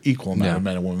could have an equal amount of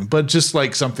men and women, but just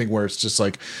like something where it's just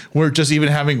like we're just even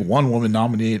having one woman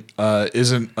nominate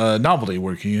isn't a novelty.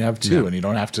 Where can you have 2 and you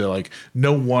don't have to like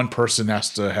no one person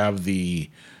has to have the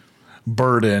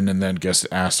burden and then gets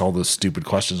asked all the stupid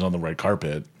questions on the red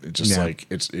carpet. It's just like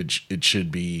it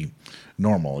should be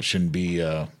normal. It shouldn't be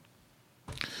shouldn't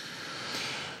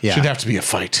have to be a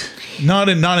fight. Not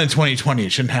in 2020. It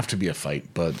shouldn't have to be a fight,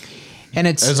 but. And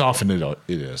it's as often it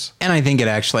is. And I think it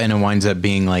winds up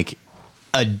being like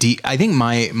I think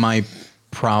my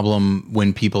problem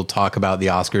when people talk about the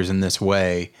Oscars in this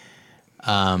way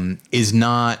is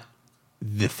not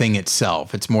the thing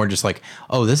itself. It's more just like,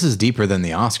 oh, this is deeper than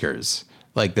the Oscars.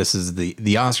 Like this is the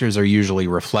Oscars are usually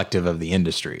reflective of the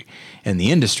industry. And the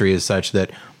industry is such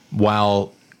that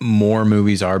while more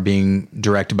movies are being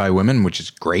directed by women, which is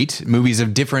great, movies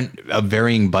of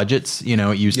varying budgets,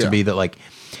 it used to be that like,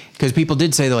 because people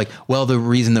did say that like, well, the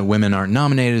reason that women aren't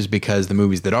nominated is because the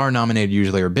movies that are nominated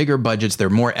usually are bigger budgets. They're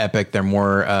more epic. They're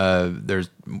more,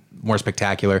 there's more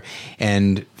spectacular,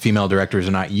 and female directors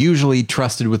are not usually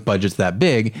trusted with budgets that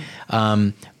big.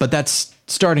 But that's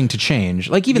starting to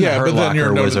change. Like even the Hurt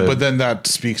Locker was but then that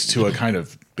speaks to a kind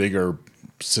of bigger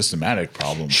systematic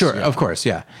problem. Sure, of course,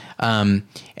 yeah.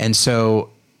 And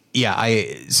so. Yeah,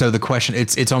 so the question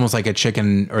it's almost like a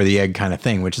chicken or the egg kind of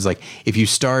thing, which is like if you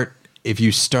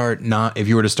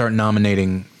were to start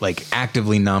nominating, like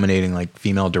actively nominating like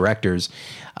female directors,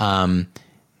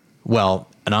 well,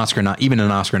 an Oscar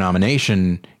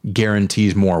nomination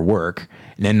guarantees more work,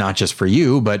 and then not just for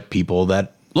you, but people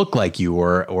that look like you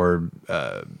or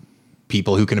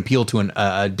people who can appeal to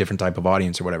a different type of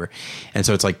audience or whatever. And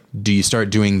so it's like, do you start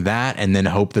doing that and then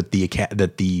hope that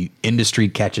the industry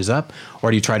catches up,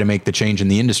 or do you try to make the change in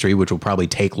the industry, which will probably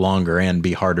take longer and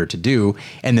be harder to do,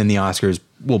 and then the Oscars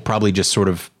will probably just sort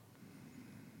of,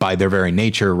 by their very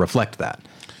nature, reflect that?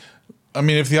 I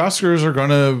mean, if the Oscars are going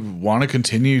to want to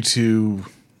continue to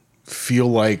feel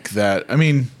like that, I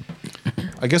mean,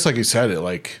 I guess like you said,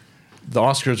 the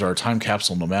Oscars are a time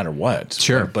capsule no matter what.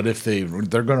 Sure. But if they're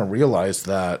going to realize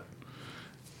that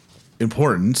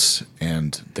importance,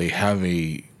 and they have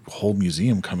a whole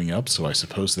museum coming up, so I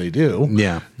suppose they do.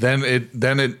 Yeah. Then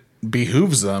it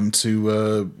behooves them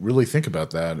to really think about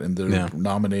that, and they're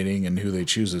nominating and who they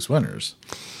choose as winners.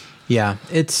 Yeah,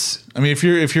 I mean, if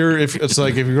it's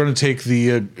like if you're going to take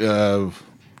the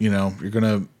you're going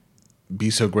to be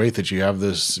so great that you have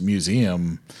this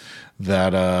museum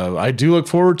that I do look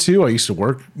forward to. I used to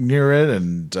work near it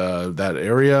and that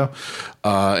area.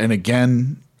 And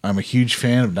again, I'm a huge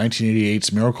fan of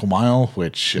 1988's Miracle Mile,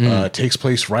 which takes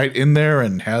place right in there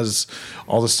and has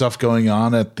all the stuff going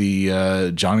on at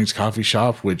the Johnny's Coffee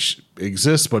Shop, which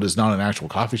exists but is not an actual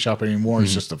coffee shop anymore.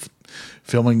 It's just a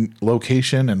filming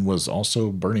location, and was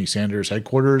also Bernie Sanders'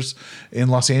 headquarters in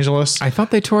Los Angeles. I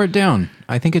thought they tore it down.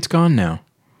 I think it's gone now.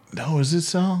 No, is it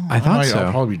so? I thought so.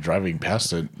 I'll probably be driving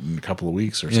past it in a couple of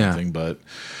weeks or something. But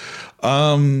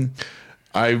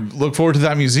I look forward to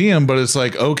that museum. But it's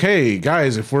like, okay,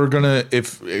 guys,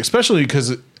 especially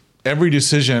because every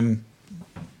decision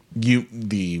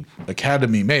the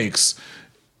Academy makes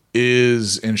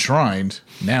is enshrined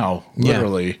now,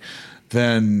 literally.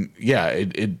 Then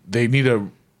they need to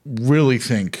really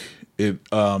think it.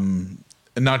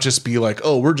 And not just be like,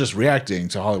 oh, we're just reacting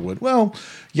to Hollywood. Well,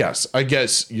 yes, I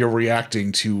guess you're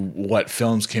reacting to what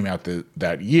films came out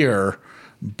that year,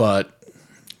 but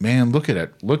man, look at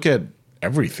it. Look at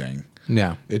everything.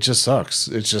 Yeah. It just sucks.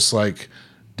 It's just like,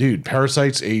 dude,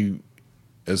 Parasite's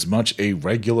as much a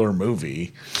regular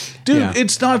movie. Dude,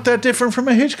 it's not that different from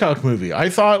a Hitchcock movie. I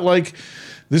thought like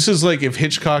This is like if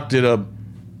Hitchcock did a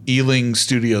Ealing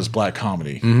Studios black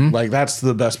comedy. Like that's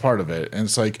the best part of it. And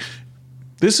it's like,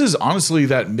 this is honestly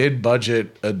that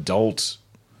mid-budget adult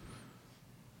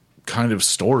kind of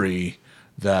story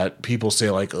that people say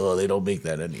like, oh, they don't make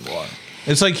that anymore.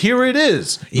 It's like, here it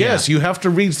is. Yeah. Yes, you have to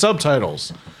read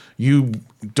subtitles. You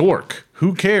dork.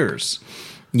 Who cares?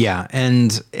 Yeah,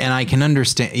 and I can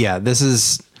understand. Yeah,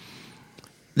 there's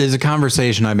a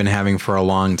conversation I've been having for a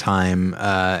long time,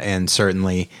 and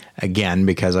certainly, again,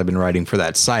 because I've been writing for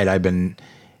that site, I've been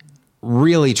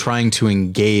really trying to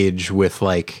engage with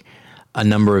like a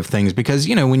number of things because,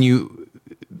 you know, when you,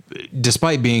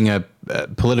 despite being a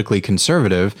politically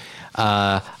conservative,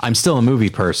 I'm still a movie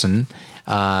person.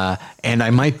 And I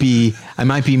might be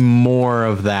more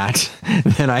of that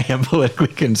than I am politically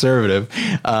conservative.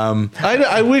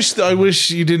 I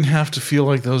wish you didn't have to feel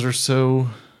like those are so.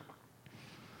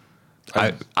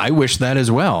 I wish that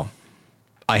as well.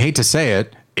 I hate to say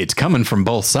it. It's coming from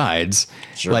both sides.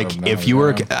 Sure, like no, if you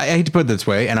were, I hate to put it this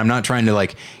way, and I'm not trying to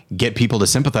like get people to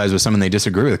sympathize with someone they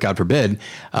disagree with, God forbid.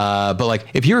 But like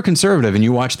if you're a conservative and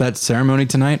you watched that ceremony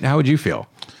tonight, how would you feel?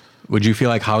 Would you feel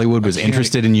like Hollywood was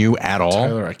interested in you at all?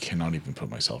 Tyler, I cannot even put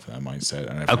myself in that mindset.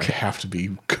 And I have to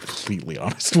be completely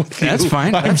honest with you. That's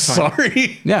fine. I'm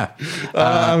sorry. Yeah.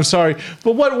 I'm sorry.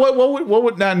 But what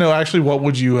would not know actually what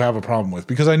would you have a problem with?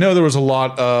 Because I know there was a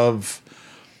lot of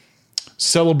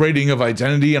celebrating of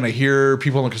identity, and I hear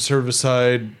people on the conservative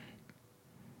side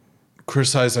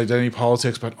criticize identity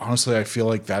politics, but honestly I feel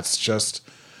like that's just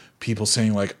people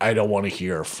saying like, I don't want to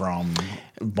hear from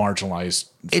marginalized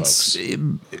folks. It's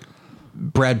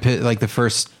Brad Pitt, like the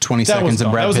first 20 seconds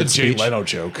of Brad Pitt's speech. That was a Jay Leno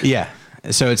joke. Yeah.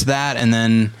 So it's that. And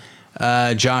then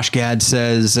Josh Gad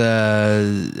says,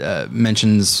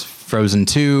 mentions Frozen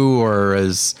 2 or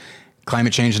as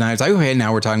climate change deniers. Like, okay,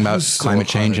 now we're talking about climate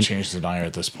change. Climate change denier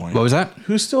at this point. What was that?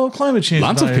 Who's still a climate change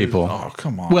Lots denier? of people. Oh,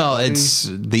 come on. Well, it's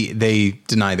they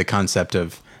deny the concept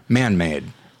of man-made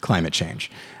climate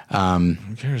change. Who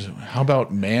cares? How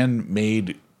about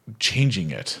man-made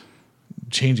changing it?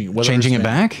 Changing it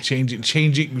back?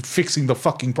 Changing, fixing the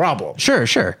fucking problem.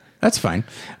 Sure. That's fine.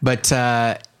 But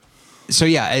so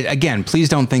yeah, again, please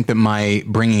don't think that my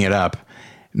bringing it up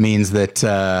means that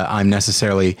I'm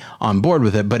necessarily on board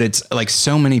with it. But it's like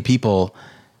so many people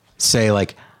say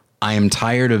like, I am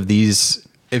tired of these,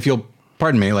 if you'll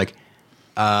pardon me, like,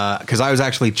 because I was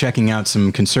actually checking out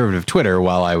some conservative Twitter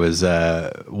while I was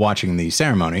watching the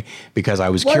ceremony because I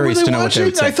was curious to know what they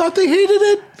would say. I thought they hated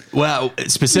it. Well,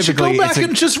 specifically, you should go back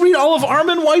and just read all of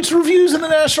Armin White's reviews in the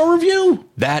National Review.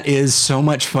 That is so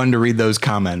much fun to read those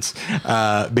comments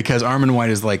because Armin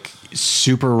White is like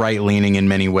super right leaning in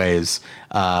many ways,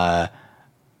 but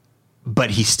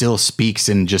he still speaks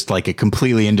in just like a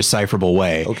completely indecipherable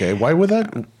way. Okay, why would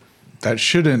that? That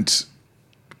shouldn't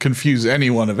confuse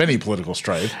anyone of any political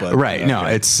stripe, but right. Okay. No,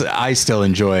 I still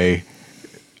enjoy.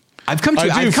 I've come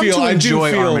to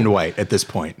enjoy Armin White at this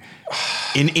point,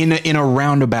 in a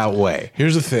roundabout way.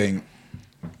 Here's the thing: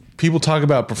 people talk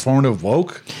about performative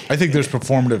woke. I think there's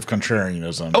performative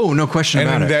contrarianism. Oh, no question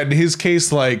about it. And that in his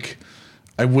case, like,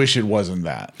 I wish it wasn't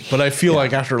that, but I feel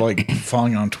like after like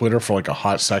following on Twitter for like a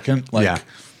hot second, like,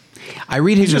 I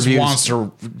read his reviews.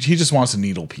 He just wants to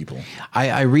needle people.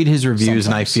 I read his reviews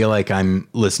and I feel like I'm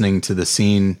listening to the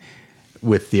scene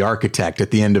with the architect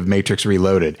at the end of Matrix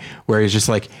Reloaded, where he's just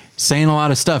like saying a lot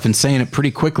of stuff and saying it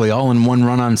pretty quickly, all in one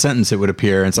run-on sentence, it would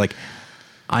appear. And it's like,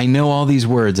 I know all these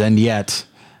words, and yet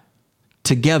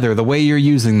together, the way you're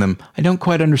using them, I don't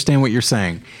quite understand what you're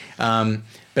saying. But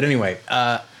anyway,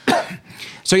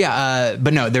 so yeah,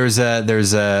 but no, there's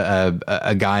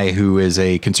a guy who is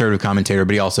a conservative commentator,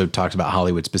 but he also talks about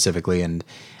Hollywood specifically, and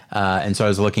so I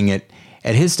was looking at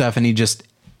his stuff, and he just.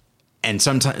 And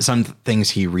some things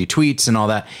he retweets and all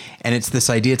that. And it's this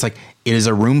idea. It's like, it is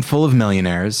a room full of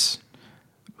millionaires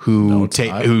who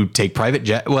take private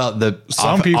jet. Well,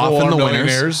 some people are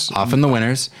millionaires. Often the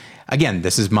winners. Again,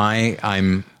 this is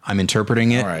I'm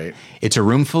interpreting it. All right. It's a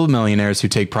room full of millionaires who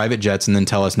take private jets and then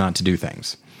tell us not to do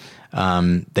things.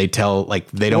 They tell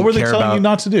like they don't care about. What were they telling you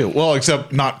not to do? Well,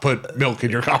 except not put milk in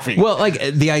your coffee. Well, like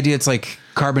the idea, it's like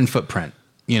carbon footprint.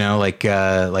 You know, like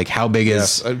how big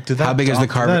is the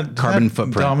carbon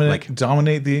footprint?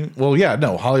 Dominate the? Well, yeah,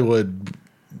 no, Hollywood,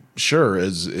 sure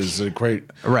is a great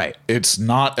right. It's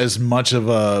not as much of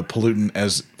a pollutant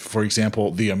as, for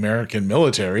example, the American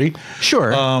military.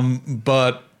 Sure,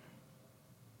 but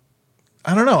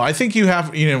I don't know. I think you have,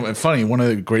 funny. One of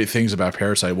the great things about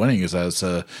Parasite winning is that it's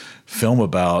a film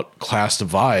about class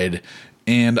divide,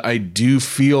 and I do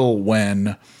feel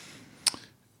when.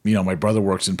 My brother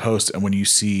works in post, and when you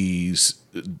see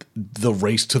the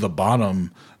race to the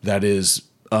bottom that is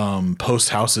post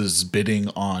houses bidding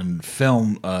on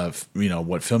film,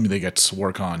 what film they get to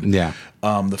work on. Yeah.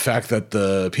 The fact that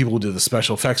the people who did the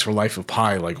special effects for Life of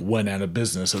Pi went out of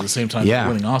business at the same time Yeah.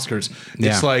 winning Oscars.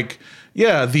 Yeah. It's like,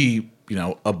 yeah, the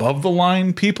above the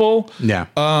line people. Yeah.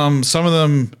 Some of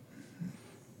them,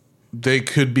 they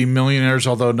could be millionaires,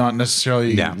 although not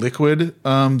necessarily liquid.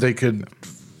 They could,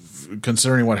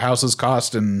 considering what houses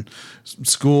cost and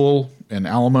school and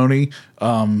alimony,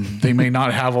 they may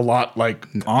not have a lot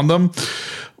on them.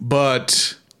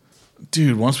 But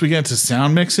dude, once we get into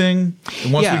sound mixing,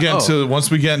 and once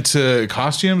we get into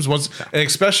costumes, and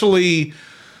especially,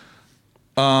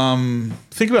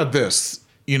 think about this.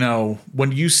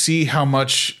 When you see how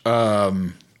much a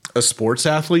sports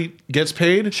athlete gets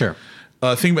paid, Sure.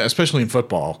 Think about, especially in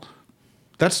football,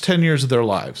 that's 10 years of their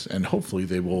lives, and hopefully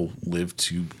they will live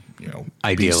to,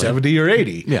 Ideally. be 70 or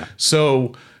 80. Yeah.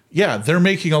 So, yeah, they're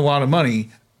making a lot of money,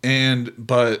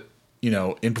 but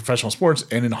in professional sports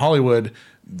and in Hollywood,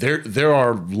 there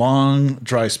are long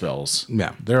dry spells.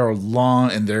 Yeah. There are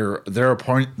long, and there are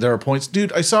points.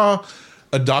 Dude, I saw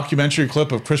a documentary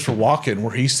clip of Christopher Walken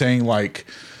where he's saying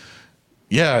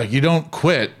yeah, you don't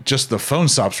quit, just the phone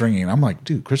stops ringing. I'm like,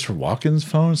 dude, Christopher Walken's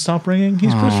phone stopped ringing?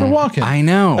 He's Christopher Walken. I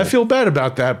know. I feel bad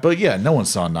about that, but yeah, no one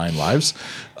saw 9 Lives.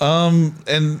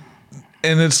 And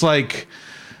it's like,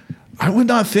 I would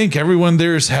not think everyone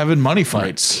there is having money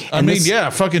fights. Right. I mean,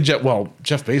 fucking Jeff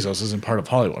Bezos isn't part of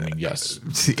Hollywood. I mean, yes,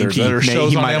 there's He other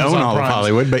shows on might Amazon own all of Prime.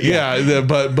 Hollywood, but yeah.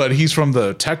 but he's from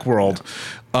the tech world.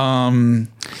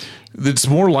 It's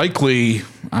more likely,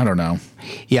 I don't know.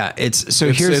 Yeah, here's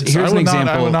an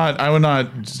example. I would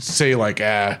not say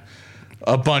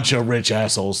a bunch of rich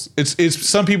assholes. It's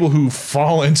some people who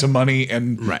fall into money,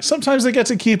 and sometimes they get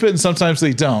to keep it and sometimes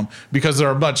they don't, because there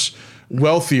are much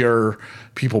wealthier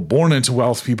people born into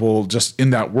wealth, people just in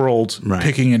that world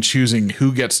picking and choosing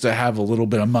who gets to have a little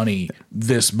bit of money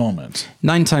this moment.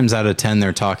 9 times out of 10,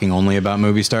 they're talking only about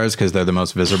movie stars because they're the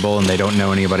most visible and they don't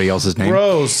know anybody else's name.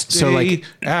 Bro, stay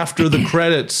after the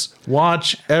credits.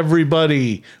 Watch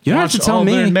everybody. You don't Watch have to tell all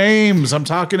me their names. I'm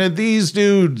talking to these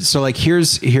dudes. So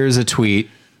here's a tweet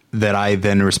that I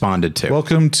then responded to.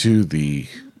 Welcome to the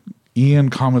Ian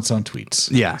comments on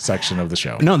tweets section of the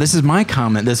show. No, this is my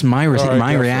comment. This is my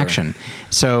right, reaction.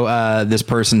 So this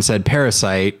person said,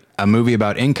 Parasite, a movie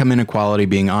about income inequality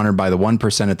being honored by the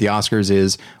 1% at the Oscars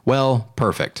is, well,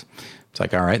 perfect. It's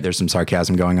like, all right, there's some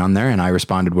sarcasm going on there. And I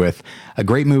responded with, a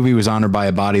great movie was honored by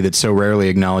a body that so rarely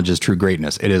acknowledges true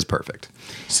greatness. It is perfect.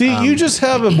 See, you just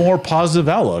have a more positive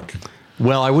outlook.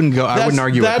 Well, I wouldn't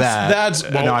argue with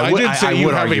that. I did say you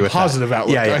have a positive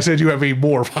outlook. Yeah. I said you have a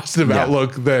more positive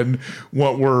outlook than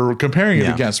what we're comparing it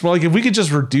against. Well, if we could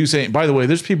just reduce it. By the way,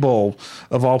 there's people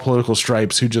of all political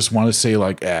stripes who just want to say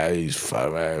he's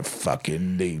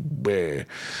fucking.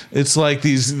 It's like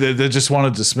they just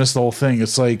want to dismiss the whole thing.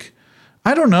 It's like,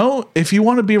 I don't know. If you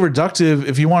want to be reductive,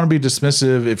 if you want to be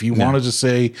dismissive, if you want to just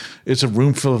say it's a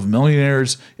room full of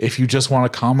millionaires, if you just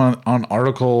want to comment on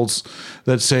articles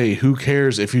that say who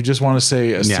cares, if you just want to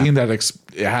say a scene that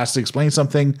it has to explain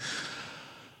something,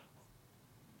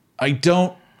 I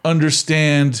don't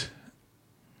understand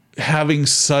having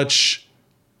such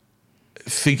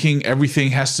thinking everything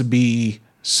has to be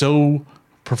so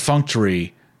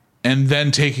perfunctory and then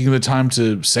taking the time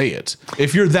to say it.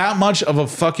 If you're that much of a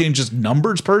fucking just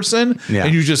numbers person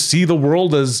and you just see the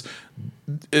world as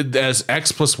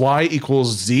X plus Y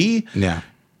equals Z,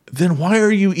 then why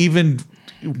are you even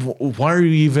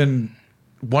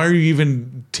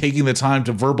taking the time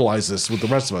to verbalize this with the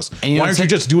rest of us? Why aren't you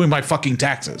just doing my fucking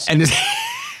taxes? And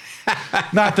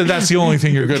not that that's the only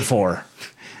thing you're good for.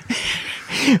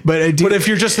 But if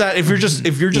you're just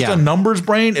a numbers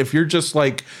brain, if you're just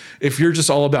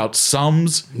all about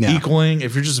sums equaling,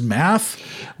 if you're just math,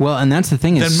 well, and that's the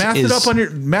thing then math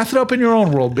it up in your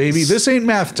own world, baby. This ain't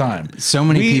math time. So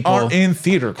many people are in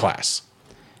theater class,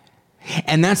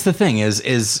 and that's the thing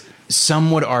is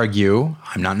some would argue,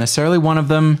 I'm not necessarily one of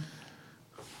them.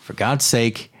 For God's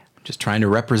sake, I'm just trying to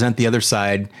represent the other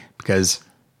side, because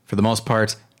for the most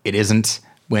part, it isn't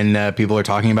when people are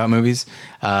talking about movies.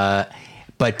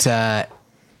 But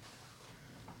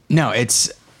no,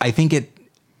 I think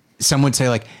some would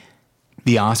say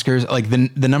the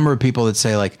Oscars, the number of people that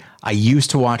say I used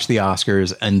to watch the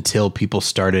Oscars until people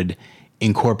started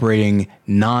incorporating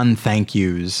non-thank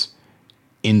yous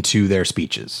into their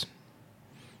speeches.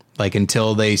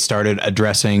 Until they started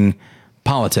addressing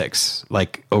politics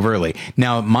overtly.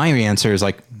 Now, my answer is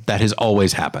that has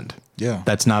always happened. Yeah.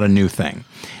 That's not a new thing.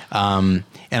 And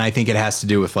I think it has to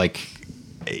do with so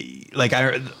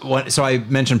I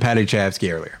mentioned Paddy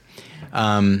Chayefsky earlier.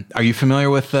 Are you familiar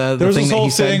with the There was thing this that whole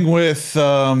he said? thing with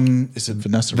is it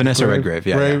Vanessa Redgrave,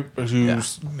 yeah.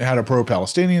 Who's had a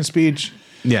pro-Palestinian speech.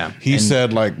 Yeah. He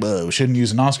said, like, we shouldn't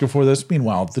use an Oscar for this.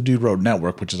 Meanwhile, the dude wrote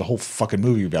Network, which is a whole fucking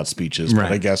movie about speeches. But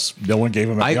Right. I guess no one gave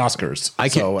him any Oscars.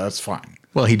 So that's fine.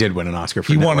 Well, he did win an Oscar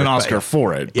for He won an Network, Oscar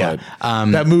for it. Yeah.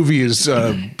 But that movie is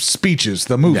Speeches,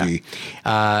 the movie.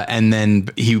 Yeah. And then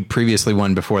he previously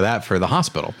won before that for The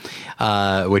Hospital,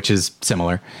 which is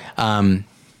similar.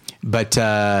 But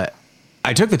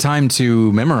I took the time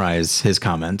to memorize his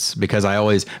comments because I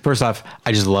always, first off,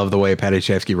 I just love the way Paddy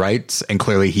Chayefsky writes, and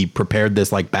clearly he prepared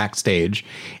this like backstage,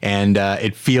 and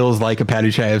it feels like a Paddy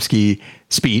Chayefsky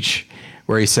speech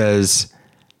where he says,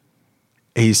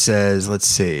 let's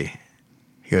see,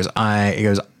 he goes,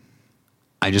 I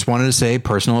just wanted to say,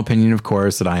 personal opinion, of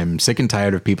course, that I am sick and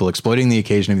tired of people exploiting the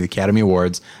occasion of the Academy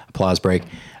Awards, applause break,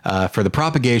 for the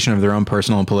propagation of their own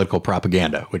personal and political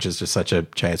propaganda, which is just such a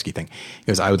Chayefsky thing. He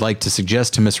goes, I would like to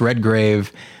suggest to Miss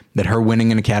Redgrave that her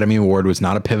winning an Academy Award was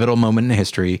not a pivotal moment in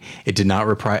history. It did not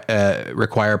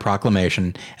require a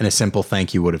proclamation, and a simple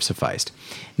thank you would have sufficed.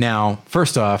 Now,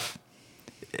 first off,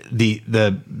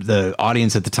 the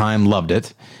audience at the time loved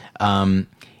it.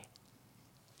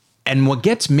 And what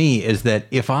gets me is that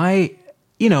if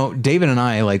David and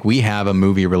I, like, we have a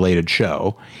movie related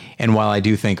show. And while I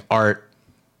do think art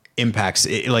impacts,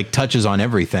 it like touches on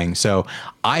everything. So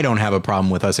I don't have a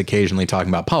problem with us occasionally talking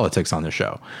about politics on the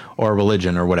show or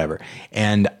religion or whatever.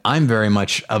 And I'm very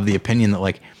much of the opinion that,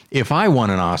 like, if I won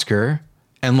an Oscar,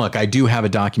 and look, I do have a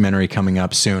documentary coming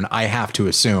up soon. I have to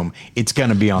assume it's going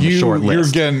to be on the short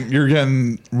list. You're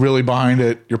getting really behind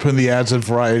it. You're putting the ads in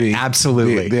Variety.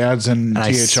 Absolutely. The ads in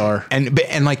THR.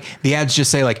 And like the ads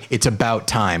just say, like, it's about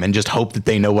time, and just hope that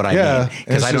they know what I mean,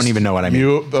 because I don't even know what I mean.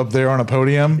 You up there on a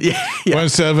podium. Yeah. When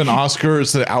instead of an Oscar,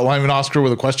 it's the outline of an Oscar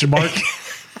with a question mark.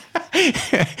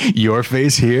 Your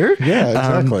face here. Yeah,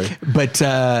 exactly.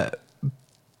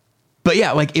 But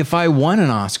yeah, like, if I won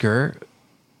an Oscar,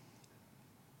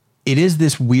 it is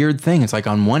this weird thing. It's like,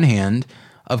 on one hand,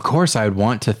 of course, I would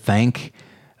want to thank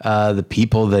the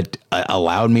people that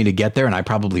allowed me to get there, and I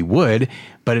probably would.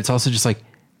 But it's also just like,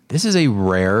 this is a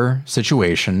rare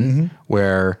situation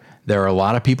where there are a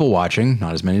lot of people watching,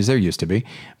 not as many as there used to be,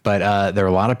 but there are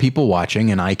a lot of people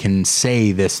watching, and I can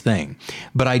say this thing.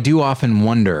 But I do often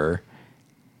wonder,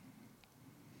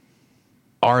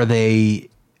 are they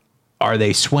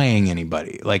swaying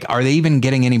anybody? Like, are they even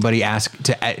getting anybody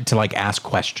to like ask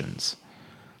questions?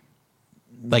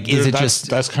 Like, is it just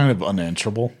that's kind of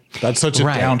unanswerable? That's such a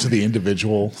down to the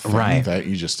individual thing that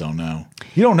you just don't know.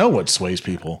 You don't know what sways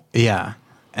people. Yeah,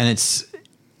 and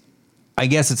I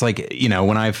guess it's like,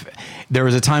 there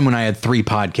was a time when I had 3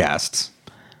 podcasts.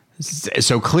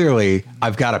 So clearly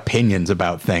I've got opinions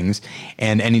about things,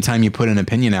 and anytime you put an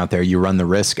opinion out there, you run the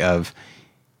risk of,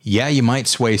 you might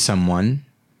sway someone.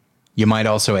 You might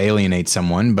also alienate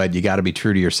someone, but you got to be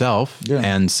true to yourself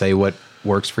and say what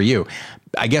works for you.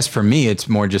 I guess for me, it's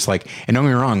more just like, and don't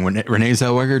get me wrong, when Renee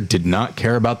Zellweger did not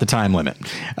care about the time limit,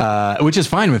 which is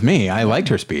fine with me. I liked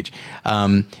her speech.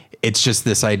 It's just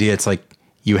this idea. It's like,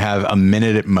 you have a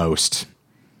minute at most.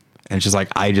 And it's just like,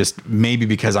 maybe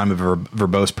because I'm a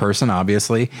verbose person,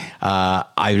 obviously,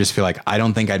 I just feel like I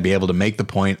don't think I'd be able to make the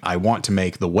point I want to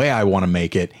make the way I want to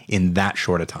make it in that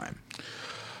short a time.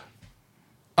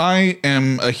 I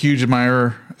am a huge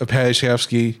admirer of Paddy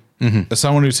Chayefsky. As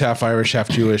someone who's half Irish, half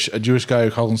Jewish, a Jewish guy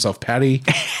who calls himself Paddy.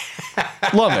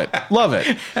 Love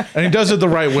it. And he does it the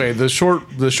right way. The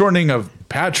shortening of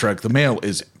Patrick, the male,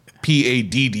 is Paddy.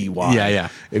 Yeah.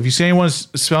 If you see anyone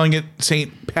spelling it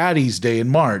St. Paddy's Day in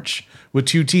March with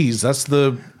 2 T's, that's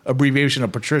the abbreviation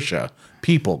of Patricia.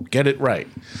 People, get it right.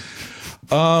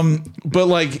 But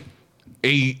like,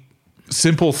 a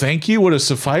simple thank you would have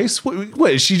sufficed.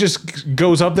 What? She just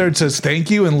goes up there and says thank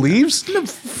you and leaves? No,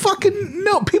 fucking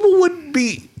no. People would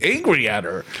be angry at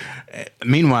her.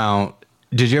 Meanwhile,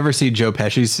 did you ever see Joe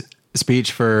Pesci's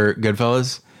speech for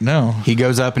Goodfellas? No. He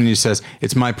goes up and he says,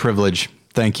 "It's my privilege.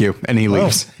 Thank you," and he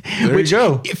leaves. There you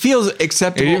go. It feels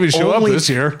acceptable. He didn't even show up this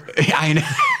year.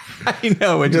 I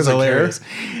know, which is hilarious.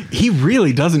 He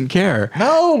really doesn't care.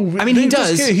 No, I mean, he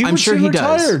does. I'm sure he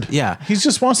does. Yeah, he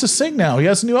just wants to sing now. He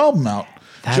has a new album out.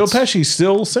 Joe Pesci's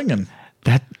still singing.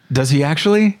 Does he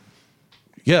actually?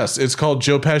 Yes, it's called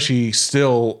Joe Pesci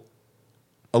Still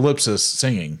ellipsis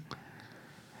Singing.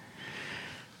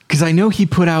 Because I know he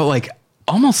put out like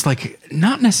almost like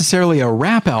not necessarily a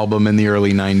rap album in the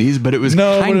early 90s, but it was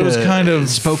kind of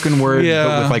spoken word,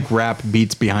 but with like rap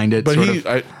beats behind it.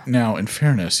 But now, in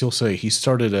fairness, you'll say he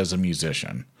started as a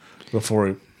musician before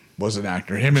he was an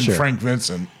actor. Him and Frank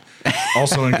Vincent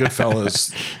Also in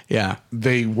Goodfellas, Yeah.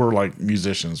 they were like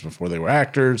musicians before they were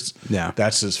actors. Yeah.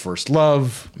 That's his first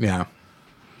love. Yeah.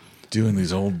 Doing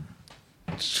these old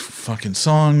fucking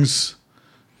songs.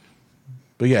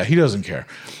 But yeah, he doesn't care.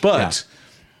 But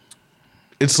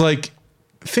it's like,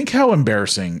 think how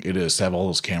embarrassing it is to have all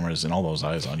those cameras and all those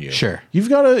eyes on you. Sure. You've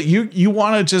got to, you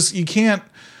want to just, you can't,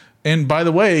 and by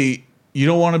the way, you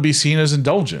don't want to be seen as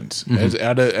indulgent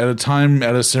at a time,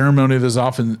 at a ceremony that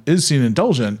often is seen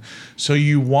indulgent. So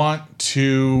you want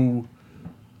to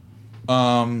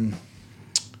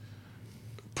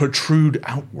protrude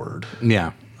outward.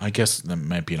 Yeah. I guess that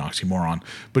might be an oxymoron,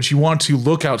 but you want to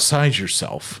look outside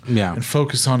yourself and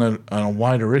focus on a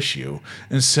wider issue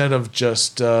instead of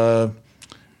just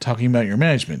talking about your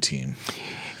management team.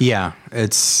 Yeah.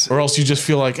 Or else you just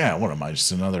feel like, what am I,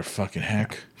 just another fucking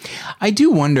hack? I do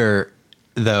wonder,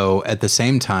 though, at the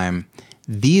same time,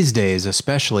 these days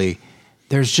especially,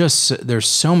 there's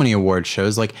so many award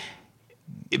shows. Like,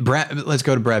 let's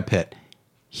go to Brad Pitt.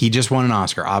 He just won an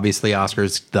Oscar. Obviously,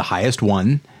 Oscar's the highest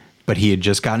one. But he had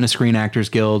just gotten a Screen Actors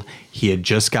Guild. He had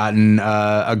just gotten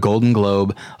a Golden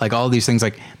Globe. Like all these things,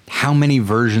 like how many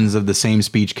versions of the same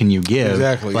speech can you give?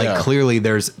 Exactly. Like clearly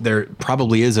there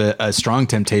probably is a strong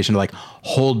temptation to like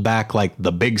hold back like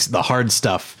the hard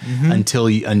stuff until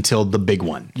the big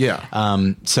one. Yeah.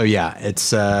 So yeah,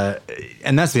 it's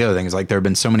and that's the other thing is like there's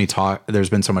been so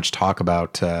much talk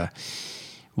about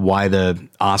why the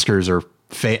Oscars are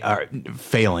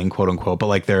failing, quote unquote, but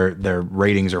like their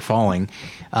ratings are falling.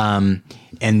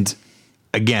 And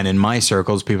again, in my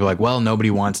circles, people are like, well,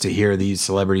 nobody wants to hear these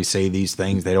celebrities say these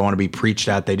things. They don't want to be preached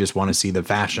at. They just want to see the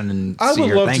fashion and I see would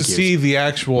your love thank to yous. see the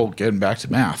actual, getting back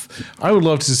to math, I would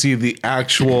love to see the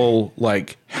actual,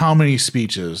 like, how many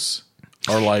speeches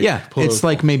are like, political. It's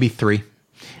like maybe 3,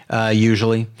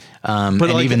 usually. But and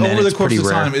like even then, over the it's course pretty of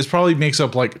rare. time, it probably makes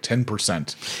up like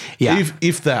 10%. Yeah.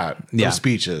 If that, of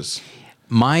speeches.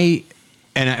 I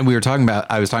was talking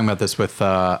about this with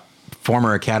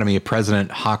former Academy President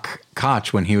Hawk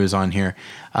Koch when he was on here.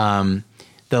 They're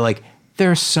like, there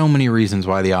are so many reasons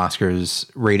why the Oscars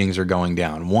ratings are going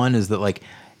down. One is that like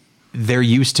it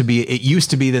used to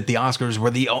be that the Oscars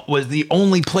was the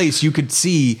only place you could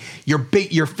see your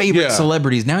favorite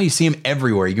celebrities. Now you see them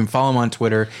everywhere. You can follow them on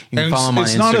Twitter. You can follow them on Instagram.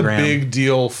 It's not a big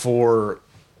deal for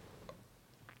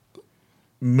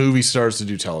movie stars to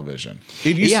do television.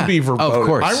 It used to be verboten. Of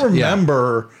course. I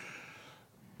remember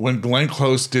when Glenn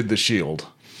Close did The Shield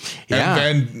and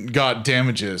then got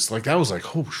damages. Like that was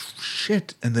like, oh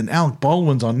shit. And then Alec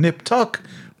Baldwin's on Nip Tuck.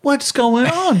 What's going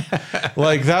on?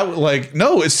 Like that, like,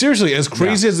 no, it's seriously as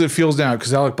crazy as it feels now,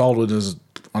 because Alec Baldwin is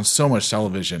on so much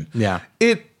television. Yeah.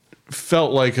 It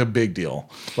felt like a big deal.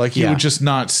 Like you would just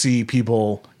not see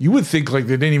people, you would think like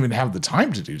they didn't even have the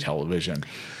time to do television.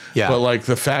 Yeah. But like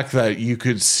the fact that you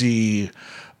could see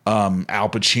Al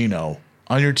Pacino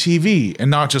on your TV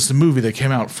and not just a movie that came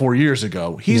out 4 years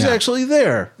ago. He's actually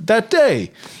there that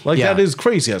day. Like that is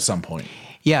crazy at some point.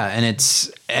 Yeah,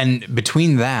 and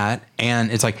between that and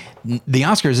it's like the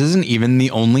Oscars isn't even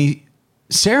the only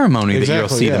ceremony that you'll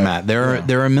see them at. There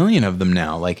are a million of them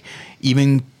now. Like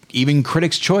even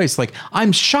Critics' Choice. Like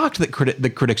I'm shocked that the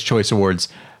Critics' Choice Awards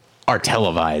are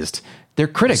televised. They're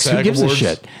critics. Who gives a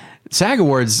shit? SAG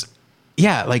Awards,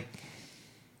 like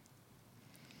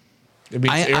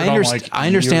I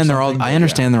understand they're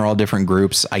all different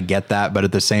groups. I get that, but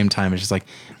at the same time, it's just like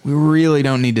we really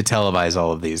don't need to televise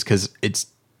all of these because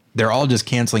they're all just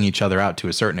canceling each other out to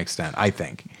a certain extent. I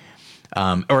think,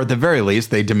 or at the very least,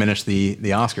 they diminish the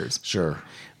Oscars. Sure,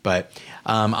 but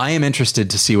I am interested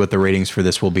to see what the ratings for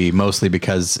this will be. Mostly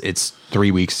because it's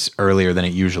 3 weeks earlier than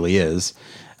it usually is.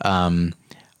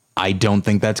 I don't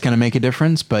think that's going to make a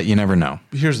difference, but you never know.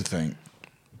 Here's the thing.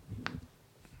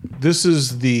 This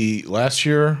is the last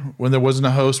year when there wasn't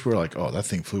a host. We were like, oh, that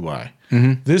thing flew by.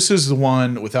 Mm-hmm. This is the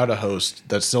one without a host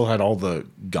that still had all the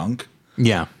gunk.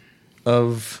 Yeah.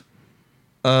 Of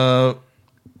that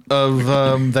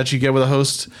you get with a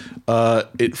host.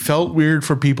 It felt weird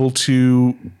for people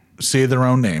to say their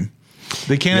own name.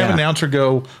 They can't have an announcer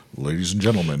go, ladies and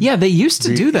gentlemen. Yeah, they used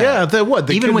to do that. Yeah,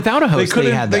 even without a host,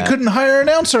 they had that. They couldn't hire an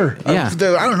announcer. Yeah.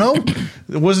 I don't know.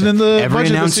 It wasn't in the Every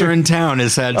budget announcer in town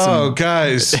has had some. Oh,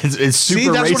 guys. It's super See,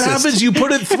 that's racist. what happens. You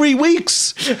put it 3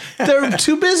 weeks. They're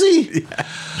too busy.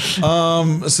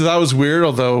 Yeah. So that was weird,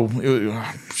 although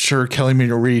I'm sure Kelly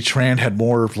Marie Tran had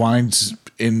more lines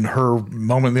in her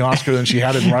moment in the Oscar than she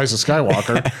had in Rise of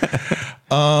Skywalker.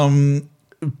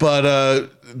 But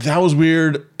that was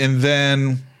weird. And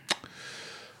then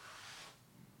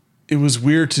it was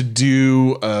weird to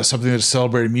do something that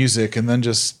celebrated music and then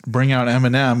just bring out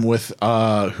Eminem with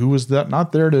who was that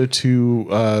not there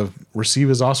to receive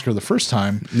his Oscar the first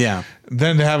time. Yeah.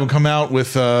 Then to have him come out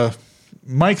with a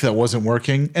mic that wasn't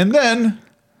working. And then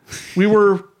we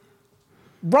were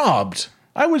robbed.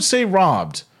 I would say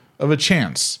robbed of a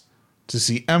chance to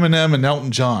see Eminem and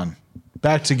Elton John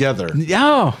back together.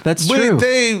 Oh, that's true.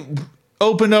 They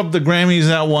opened up the Grammys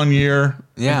that one year.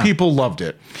 Yeah. And people loved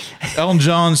it. Elton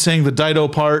John sang the Dido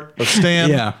part of Stan.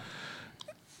 Yeah.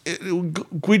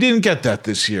 We didn't get that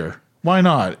this year. Why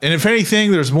not? And if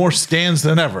anything, there's more Stans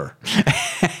than ever.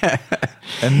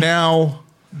 And now,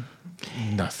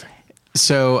 nothing.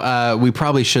 So we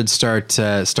probably should start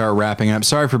wrapping up.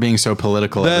 Sorry for being so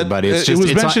political, everybody. It's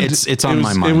just it's on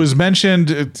my mind. It was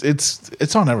mentioned.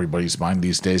 It's on everybody's mind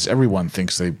these days. Everyone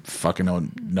thinks they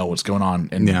fucking know what's going on,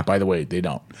 and by the way, they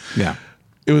don't. Yeah.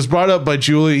 It was brought up by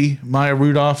Julie Maya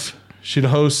Rudolph. She'd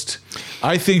host.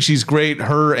 I think she's great.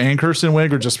 Her and Kirsten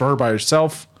Wiig, or just for her by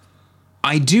herself.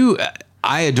 I do.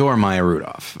 I adore Maya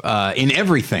Rudolph in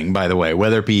everything, by the way,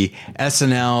 whether it be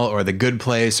SNL or The Good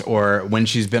Place or when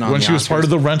she's been on. When she was part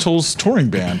of the Rentals touring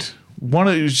band,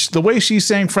 the way she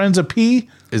sang "Friends of P."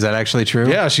 Is that actually true?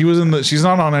 Yeah, she was in the. She's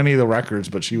not on any of the records,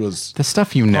 but she was. The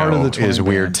stuff part of the is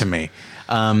weird to me.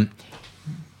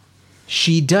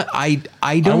 She does. I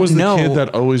don't know. I was the kid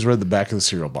that always read the back of the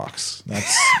cereal box.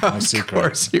 That's my secret. Of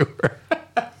course you were.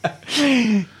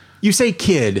 You say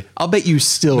kid. I'll bet you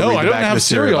still. No, read the I don't back of have the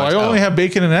cereal. I only have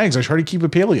bacon and eggs. I try to keep it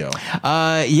paleo.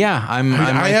 Yeah, I'm right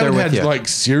I there haven't with had you. like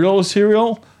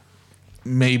cereal,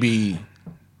 maybe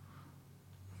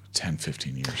 10,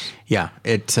 15 years. Yeah,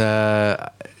 it.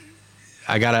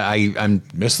 I'm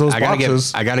miss those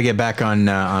boxes. I gotta get back on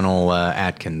old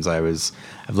Atkins. I've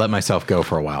let myself go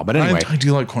for a while, but anyway, I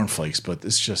do like cornflakes, but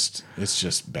it's just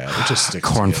bad. It just sticks.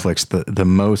 Cornflakes, the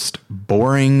most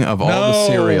boring of all the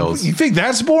cereals. You think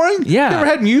that's boring? Yeah. You ever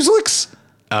had Mueslix?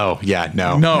 Oh yeah,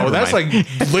 no, that's mind.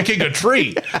 like licking a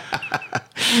tree.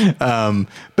 But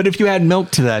if you add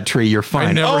milk to that tree, you're fine.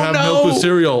 I never had milk with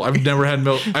cereal. I've never had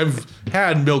milk. I've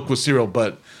had milk with cereal,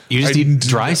 but you just eat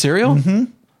dry cereal. Mm-hmm.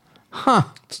 Huh.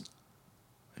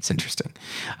 That's interesting.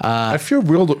 I feel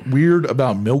weird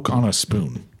about milk on a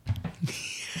spoon.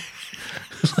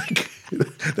 Like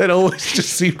that always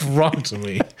just seemed wrong to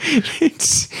me.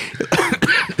 It's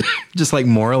just like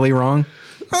morally wrong.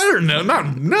 I don't know.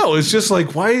 No, it's just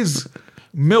like, why is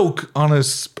milk on a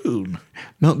spoon?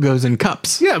 Milk goes in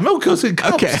cups. Yeah, milk goes in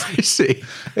cups. Okay, I see.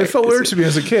 It felt weird to me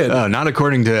as a kid. Oh, not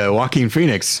according to Joaquin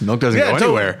Phoenix. Milk doesn't go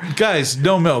anywhere. Guys,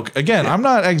 no milk. Again, I'm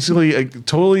not actually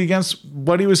totally against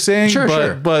what he was saying.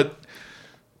 Sure. But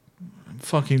I'm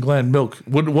fucking glad milk.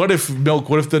 What if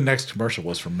the next commercial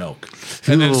was for milk?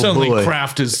 And then suddenly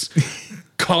Kraft is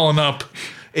calling up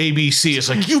ABC. It's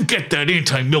like, you get that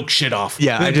anti-milk shit off.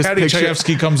 Yeah, then Patty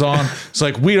Chayefsky comes on. It's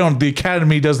like, the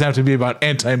Academy doesn't have to be about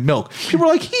anti-milk. People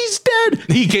are like, he's dead.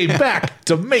 He came back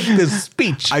to make this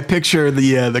speech. I picture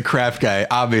the Kraft guy.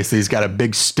 Obviously, he's got a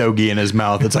big stogie in his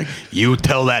mouth. It's like, you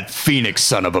tell that Phoenix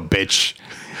son of a bitch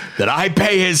that I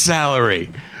pay his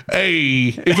salary. Hey,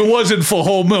 if it wasn't for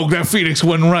whole milk, that Phoenix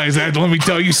wouldn't rise. Let me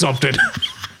tell you something.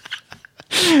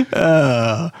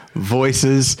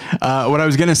 Voices. What I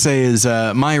was going to say is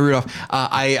Maya Rudolph,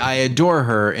 I adore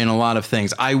her in a lot of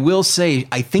things. I will say,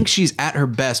 I think she's at her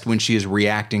best when she is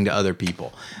reacting to other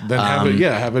people. Then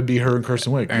have it be her and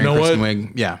Kirsten Wiig. You know what?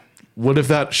 Wiig, yeah. What if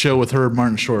that show with her and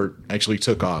Martin Short actually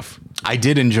took off? I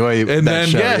did enjoy that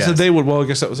show. So they would. Well, I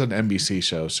guess that was an NBC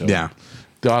show. So yeah,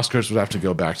 the Oscars would have to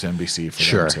go back to NBC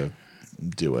for them to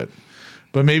do it.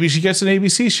 But maybe she gets an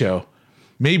ABC show.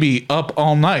 Maybe Up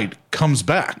All Night comes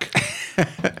back.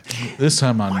 This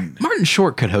time on Martin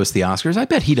Short could host the Oscars. I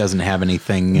bet he doesn't have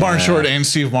anything. Martin Short and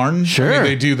Steve Martin. Sure, I mean,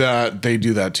 they do that. They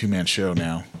do that 2-man show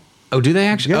now. Oh, do they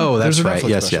actually? Yeah, oh, that's right.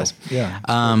 Yes, special. yes.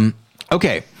 Yeah.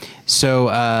 Okay,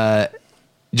 so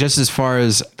just as far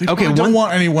as they don't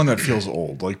want anyone that feels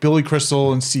old, like Billy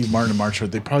Crystal and Steve Martin and Martin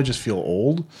Short. They probably just feel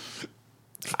old.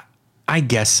 I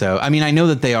guess so. I mean, I know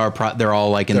that they are. They're all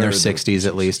like in their 60s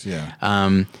at least.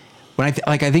 Yeah. When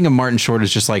I think of Martin Short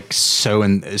as just like so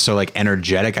like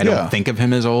energetic. I don't think of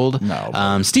him as old.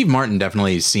 No. Steve Martin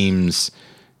definitely seems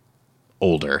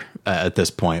older at this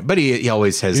point, but he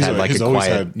always has had like a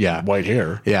quiet, white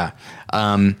hair. Yeah.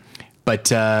 But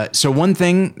so one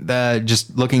thing,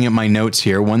 just looking at my notes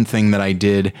here, one thing that I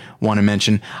did want to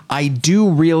mention, I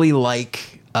do really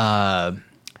like.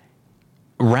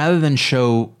 Rather than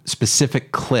show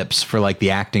specific clips for like the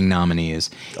acting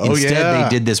nominees, instead they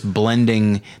did this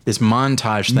blending, this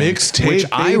montage thing, mixtape, which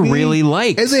I really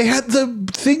liked. And they had the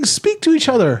things speak to each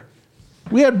other.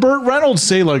 We had Burt Reynolds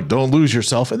say like, "Don't lose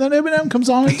yourself," and then Eminem comes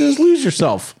on and does "Lose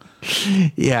Yourself."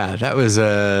 Yeah, that was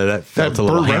that felt That a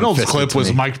little Burt Reynolds ham-fisted clip to was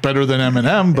me. mic'd better than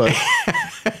Eminem, but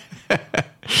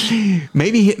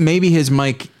Maybe his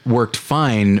mic worked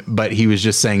fine, but he was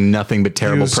just saying nothing but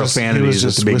terrible profanities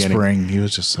at the beginning. whispering. He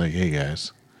was just like, "Hey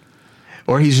guys,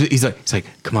 Or he's like,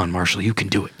 come on, Marshall, you can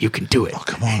do it. You can do it. oh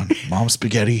come on, mom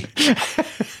spaghetti."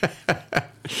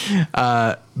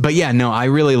 But yeah, no, I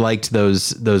really liked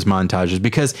those montages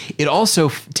because it also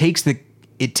takes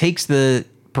the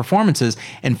performances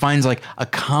and finds like a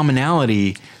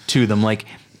commonality to them. Like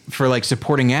for like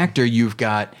supporting actor, you've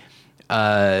got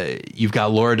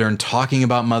Laura Dern talking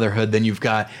about motherhood. Then you've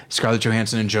got Scarlett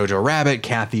Johansson and Jojo Rabbit,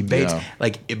 Kathy Bates. Yeah.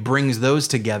 Like it brings those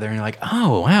together, and you're like,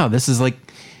 oh wow, this is like.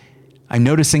 I'm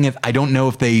noticing if I don't know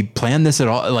if they planned this at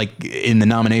all, like in the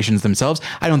nominations themselves.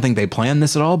 I don't think they planned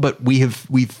this at all, but we've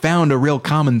found a real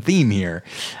common theme here.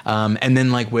 And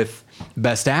then like with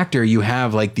Best Actor, you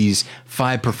have like these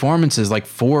 5 performances, like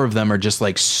 4 of them are just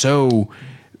like so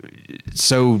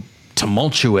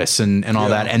tumultuous and all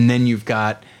that. And then you've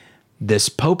got this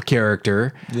Pope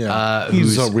character. Yeah,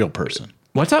 he's a real person.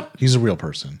 What's up? He's a real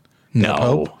person. No.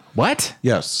 Pope? What?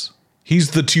 Yes,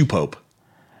 he's the 2 Pope.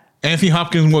 Anthony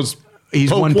Hopkins was He's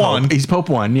Pope one 1. Pope. He's Pope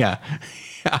 1. Yeah.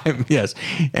 Yes.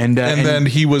 And then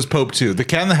he was Pope 2. The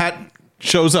Cat in the Hat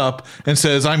shows up and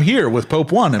says, "I'm here with Pope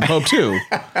 1 and Pope 2.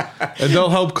 And they'll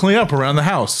help clean up around the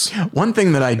house. one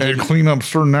thing that I did. And clean up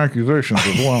certain accusations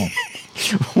as well."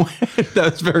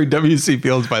 That was very W.C.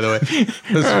 Fields, by the way.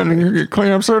 And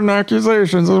clean up certain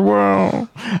accusations as well.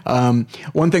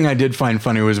 One thing I did find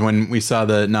funny was when we saw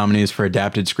the nominees for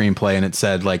adapted screenplay, and it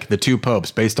said like the 2 popes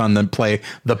based on the play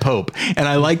The Pope. And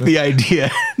I like the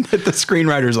idea that the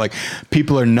screenwriter's like,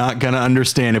 people are not going to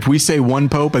understand if we say 1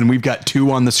 pope and we've got 2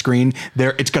 on the screen.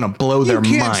 It's going to blow their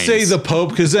You can't minds. say the Pope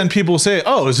because then people say,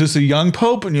 "Oh, is this a young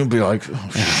Pope?" And you'll be like, "Oh,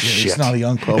 shit, it's not a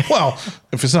young Pope." Well,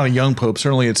 if it's not a young Pope,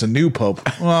 certainly it's a new Pope.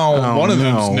 Well, one of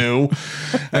them's new.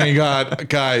 And you got,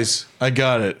 guys, I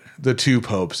got it. The 2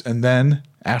 popes. And then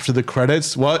after the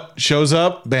credits, what shows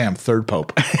up? Bam, 3rd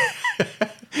Pope.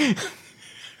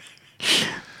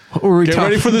 What were we Get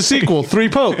ready for the sequel. 3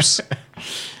 popes.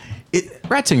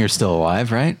 Ratzinger's still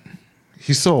alive, right?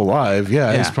 He's still alive.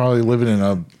 Yeah, he's Yeah. probably living in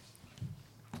a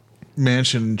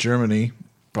mansion in Germany.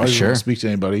 Probably Sure. won't speak to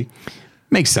anybody.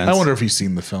 Makes sense. I wonder if he's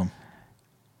seen the film.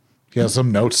 He has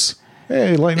some notes.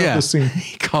 Hey, lighten up this scene.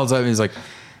 He calls up and he's like,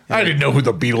 I didn't know who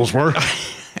the Beatles were.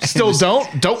 Still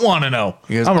don't want to know.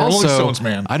 he goes, I'm a also, Rolling Stones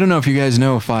man. I don't know if you guys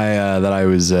know if I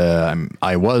was and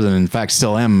in fact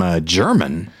still am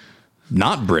German,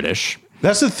 not British.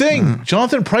 That's the thing.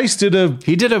 Jonathan Pryce did an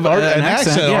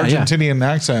accent, yeah, Argentinian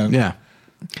accent. Yeah.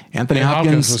 Anthony And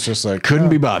Hopkins was just like, couldn't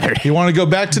be bothered. He wanted to go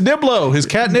back to Niblo, his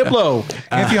cat Niblo.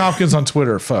 Anthony Hopkins on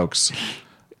Twitter, folks.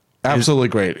 Absolutely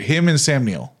great. Him and Sam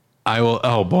Neill. I will.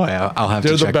 Oh boy, I'll have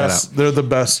They're to the check best. They're the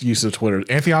best use of Twitter.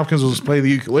 Anthony Hopkins will just play the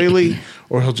ukulele,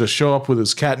 or he'll just show up with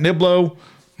his cat Niblo.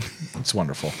 It's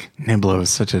wonderful. Niblo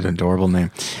is such an adorable name.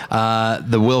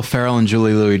 The Will Ferrell and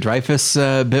Julie Louis-Dreyfus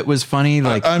bit was funny.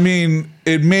 Like, I mean,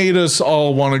 it made us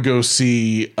all want to go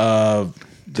see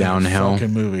Downhill.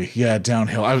 fucking movie. Yeah,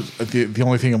 Downhill. The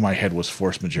only thing in my head was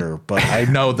Force Majeure, but I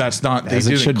know that's not. They As it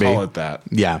didn't should call be. it that.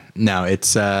 yeah, no,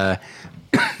 it's.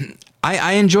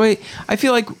 I enjoy. I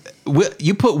feel like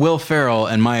you put Will Ferrell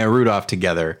and Maya Rudolph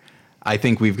together. I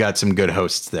think we've got some good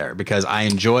hosts there because I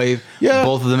enjoy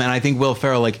both of them, and I think Will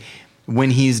Ferrell, like when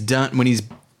he's gone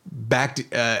back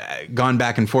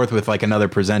and forth with like another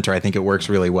presenter, I think it works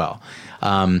really well.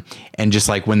 And just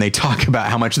like when they talk about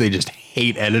how much they just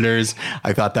hate editors,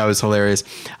 I thought that was hilarious.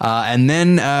 And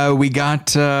then we got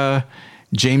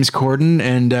James Corden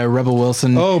and Rebel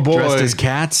Wilson dressed as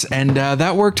cats, and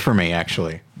that worked for me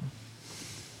actually.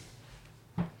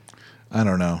 I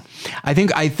don't know. I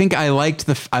think I liked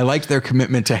their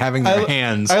commitment to having their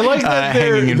hands. I like that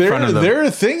hanging in front of them. Their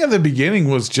thing at the beginning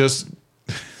was just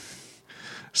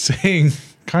saying,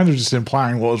 kind of just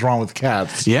implying what was wrong with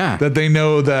cats. Yeah. That they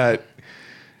know that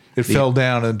it fell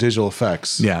down in digital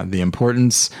effects. Yeah, the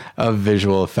importance of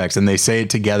visual effects, and they say it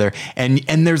together. And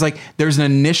there's an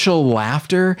initial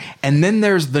laughter, and then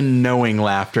there's the knowing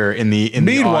laughter in the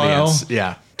audience.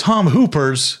 Yeah, Tom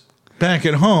Hooper's back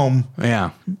at home,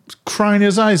 crying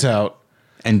his eyes out.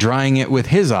 And drying it with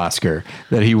his Oscar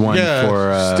that he won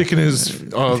for sticking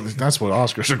his. Oh, that's what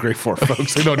Oscars are great for,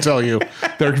 folks. They don't tell you.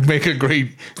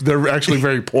 They're actually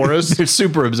very porous. They're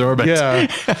super absorbent. Yeah,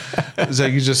 it's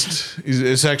like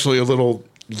it's actually a little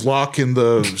lock in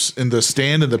the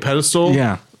stand in the pedestal.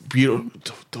 Yeah,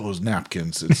 beautiful. Those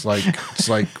napkins. It's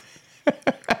like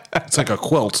It's like a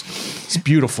quilt. It's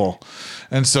beautiful.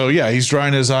 And so, yeah, he's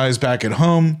drying his eyes back at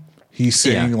home. He's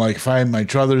singing like Find My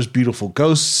Druthers, Beautiful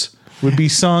Ghosts would be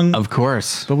sung. Of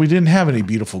course. But we didn't have any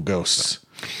beautiful ghosts.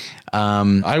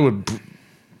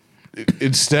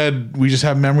 Instead, we just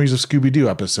have memories of Scooby-Doo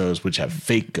episodes, which have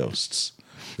fake ghosts.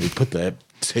 They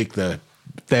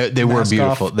They were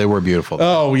beautiful. off. They were beautiful.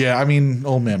 Oh, yeah. I mean,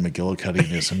 Old Man McGillicuddy in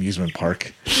his amusement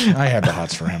park. I had the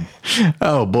hots for him.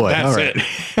 Oh boy. That's All right.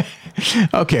 it.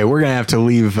 Okay, we're gonna have to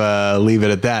leave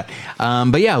it at that.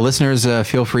 But yeah, listeners,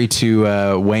 feel free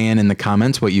to weigh in the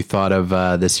comments what you thought of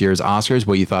this year's Oscars,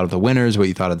 what you thought of the winners, what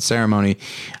you thought of the ceremony,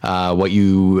 what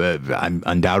you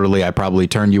undoubtedly I probably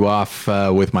turned you off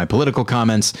with my political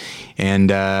comments,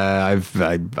 and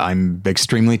I'm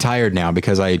extremely tired now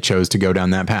because I chose to go down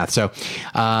that path. So,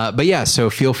 but yeah, so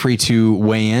feel free to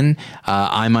weigh in.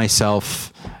 I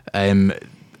myself am.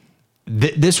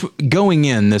 This going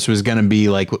in, this was going to be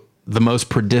like the most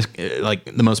predictable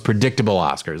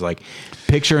Oscars. Like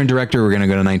picture and director, we're going to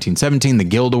go to 1917. The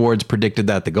Guild Awards predicted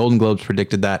that. The Golden Globes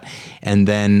predicted that. And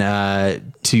then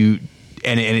and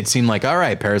it seemed like, all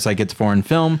right, Parasite gets foreign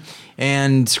film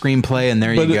and screenplay, and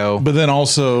there you go. But then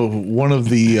also one of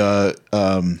the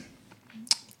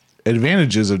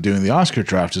advantages of doing the Oscar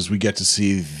draft is we get to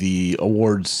see the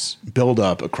awards build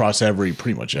up across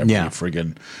pretty much every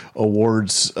friggin'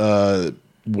 awards,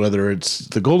 whether it's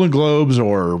the Golden Globes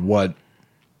or what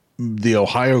the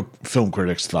Ohio film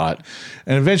critics thought.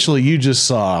 And eventually you just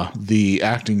saw the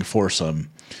acting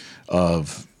foursome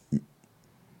of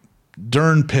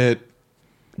Dern, Pitt,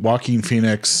 Joaquin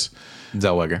Phoenix,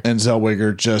 Zellweger, and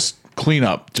Zellweger just clean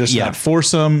up. Just that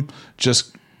foursome,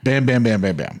 just bam, bam, bam,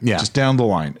 bam, bam. Yeah. Just down the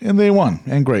line. And they won.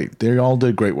 And great. They all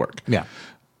did great work. Yeah.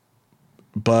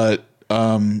 But,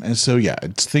 and so, yeah,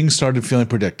 things started feeling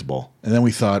predictable. And then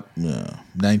we thought,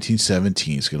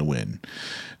 1917 is going to win.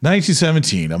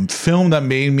 1917, a film that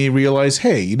made me realize,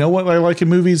 hey, you know what I like in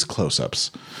movies?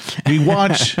 Close-ups. We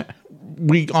watch,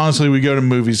 we go to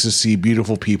movies to see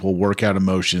beautiful people work out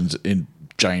emotions in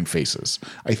giant faces.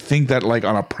 I think that like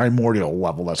on a primordial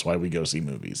level, that's why we go see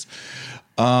movies.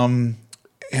 And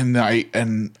I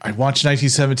watched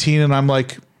 1917 and I'm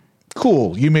like,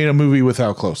 cool, you made a movie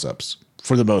without close-ups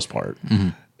for the most part. Mm-hmm.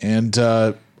 And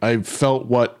I felt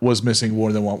what was missing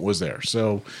more than what was there.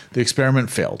 So the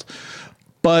experiment failed.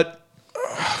 But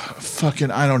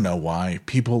I don't know why.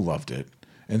 People loved it.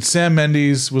 And Sam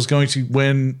Mendes was going to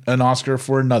win an Oscar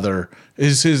for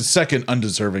is his second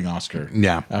undeserving Oscar.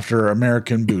 Yeah. After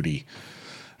American Booty.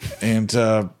 And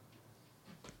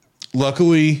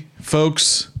luckily,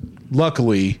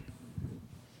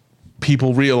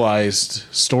 people realized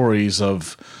stories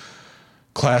of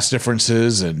class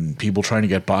differences and people trying to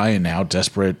get by and how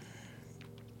desperate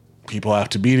people have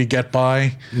to be to get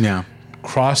by. Yeah.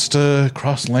 Crossed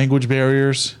language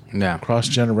barriers. Yeah.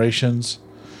 Crossed generations.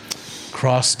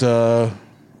 Crossed, by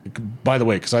the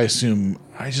way, because I assume,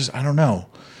 I don't know.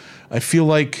 I feel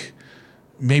like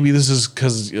maybe this is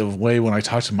because of the way when I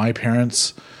talk to my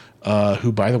parents,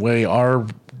 who, by the way, are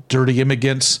dirty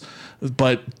immigrants,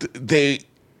 but they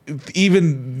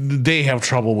have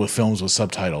trouble with films with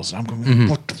subtitles. And I'm going,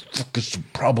 what the fuck is the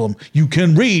problem? You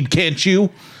can read, can't you?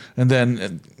 And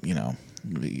then,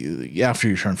 after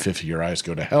you turn 50, your eyes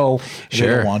go to hell. Sure.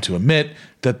 They don't want to admit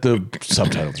that the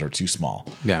subtitles are too small.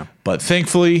 Yeah. But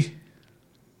thankfully,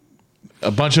 a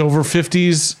bunch of over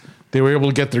 50s, they were able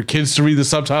to get their kids to read the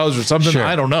subtitles or something. Sure.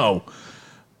 I don't know.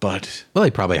 But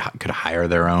they probably could hire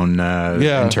their own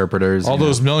interpreters. All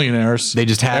those millionaires. They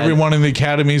just had everyone in the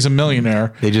academy is a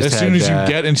millionaire. As soon as you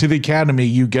get into the academy,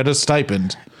 you get a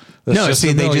stipend. They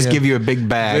just give you a big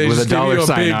bag with a dollar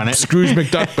sign on it. Scrooge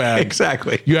McDuck bag.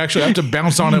 Exactly. You actually have to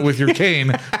bounce on it with your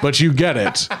cane, but you get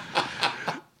it.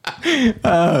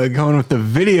 Going with the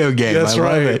video game. That's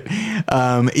right.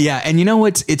 Love it. And you know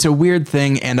what's? It's a weird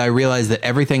thing, and I realize that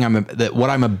what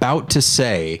I'm about to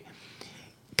say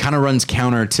kind of runs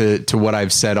counter to what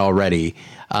I've said already.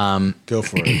 Go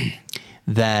for it.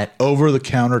 That over the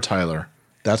counter, Tyler.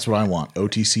 That's what I want.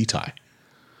 OTC tie.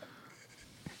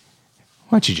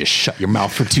 Why don't you just shut your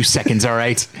mouth for 2 seconds, all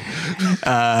right?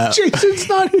 Jason's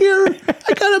not here.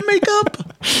 I gotta make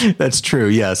up. That's true.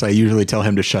 Yes, I usually tell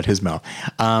him to shut his mouth.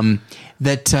 We've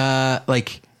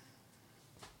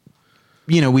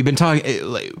been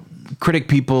talking, critic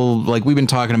people, we've been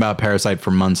talking about Parasite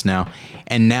for months now,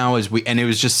 and now and it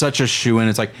was just such a shoo-in.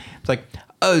 It's like,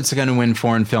 oh, it's going to win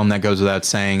foreign film. That goes without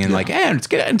saying, and it's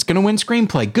going to win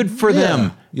screenplay. Good for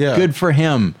them. Yeah. Good for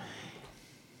him.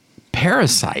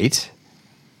 Parasite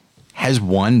has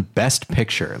won Best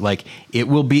Picture. It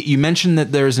will be. You mentioned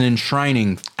that there's an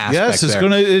enshrining aspect. Yes,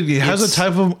 it has a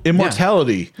type of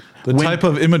immortality. The type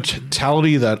of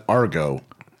immortality that Argo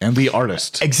and The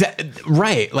Artist.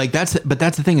 Right. Like that's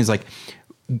the thing is like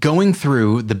going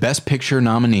through the best picture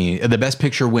the best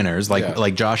picture winners,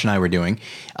 like Josh and I were doing,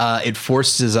 it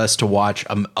forces us to watch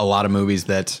a lot of movies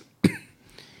that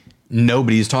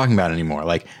nobody's talking about anymore.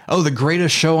 Like, oh, the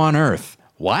greatest show on earth.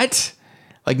 What?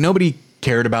 Like nobody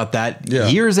cared about that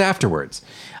years afterwards.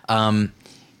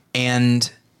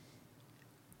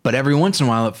 But every once in a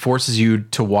while, it forces you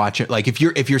to watch it. Like if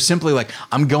you're simply like,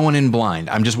 I'm going in blind,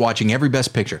 I'm just watching every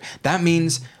best picture. That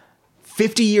means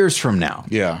 50 years from now,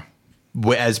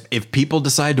 as if people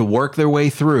decide to work their way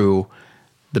through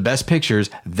the best pictures,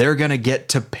 they're gonna get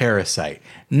to Parasite,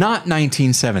 not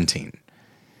 1917.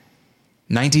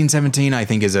 1917, I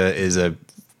think, is a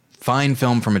fine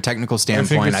film from a technical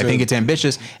standpoint. I think it's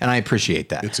ambitious, and I appreciate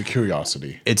that. It's a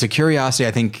curiosity.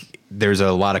 I think there's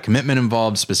a lot of commitment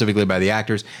involved, specifically by the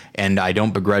actors, and I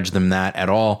don't begrudge them that at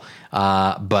all.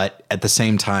 But at the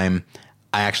same time,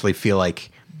 I actually feel like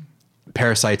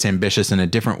Parasite's ambitious in a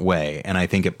different way, and I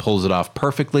think it pulls it off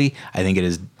perfectly. I think it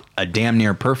is a damn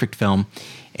near perfect film,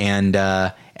 and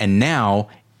now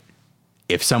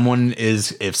if someone's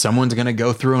going to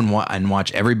go through and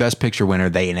watch every Best Picture winner,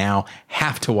 they now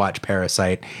have to watch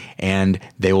Parasite, and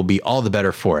they will be all the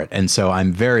better for it. And so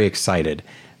I'm very excited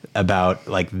about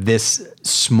like this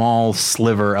small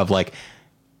sliver of like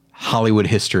Hollywood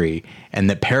history, and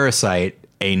that Parasite,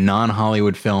 a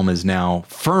non-Hollywood film, is now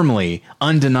firmly,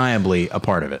 undeniably a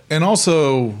part of it. And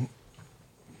also,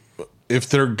 if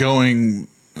they're going,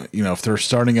 if they're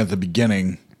starting at the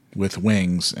beginning with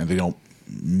Wings and they don't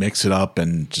mix it up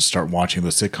and just start watching the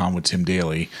sitcom with Tim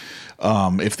Daly,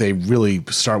 if they really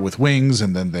start with Wings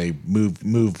and then they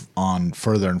move on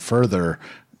further and further,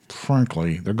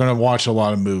 frankly, they're going to watch a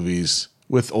lot of movies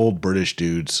with old British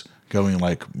dudes going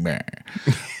like, meh.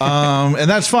 And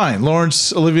that's fine.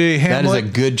 Laurence Olivier Hamlet. That is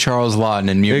a good Charles Lawton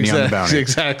in Mutiny on the Bounty.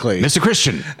 Exactly. Mr.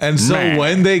 Christian. And so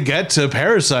when they get to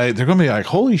Parasite, they're going to be like,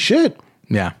 holy shit.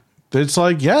 Yeah. It's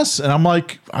like, yes. And I'm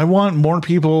like, I want more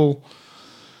people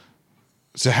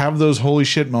to have those holy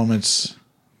shit moments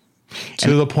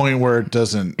to the point where it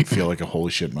doesn't feel like a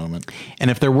holy shit moment.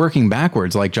 And if they're working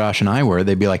backwards like Josh and I were,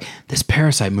 they'd be like, this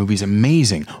Parasite movie's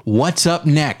amazing. What's up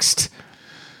next?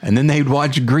 And then they'd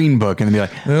watch Green Book and they'd be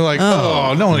like, they're like,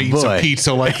 oh no one eats a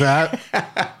pizza like that.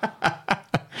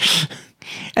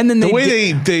 And then the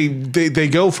way they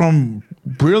go from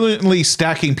brilliantly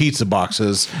stacking pizza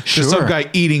boxes to some guy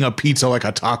eating a pizza like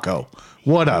a taco.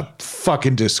 What a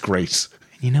fucking disgrace.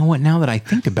 You know what? Now that I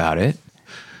think about it,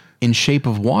 in Shape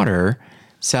of Water,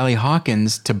 Sally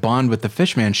Hawkins, to bond with the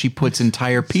fish man, she puts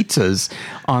entire pizzas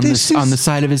on the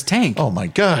side of his tank. Oh my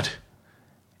God.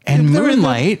 And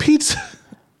Moonlight. Pizza.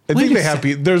 I think they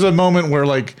have there's a moment where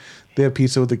like they have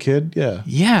pizza with the kid. Yeah.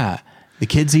 Yeah. The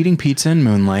kid's eating pizza in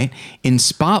Moonlight. In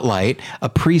Spotlight, a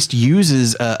priest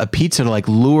uses a pizza to like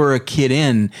lure a kid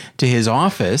in to his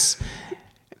office.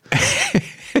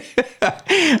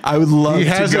 I would love to go. He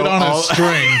has it on a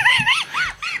string.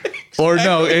 Or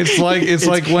no, it's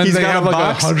like when they have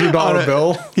like $100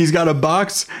 bill. He's got a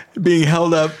box being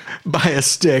held up by a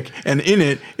stick, and in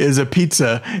it is a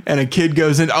pizza, and a kid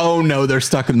goes in. Oh no, they're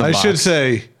stuck in the box. I should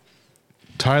say,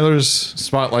 Tyler's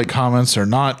Spotlight comments are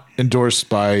not endorsed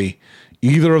by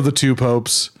either of the two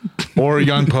popes, or a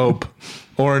young pope,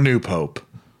 or a new pope.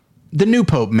 The new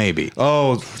pope, maybe.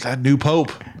 Oh, that new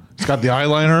pope. It's got the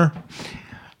eyeliner.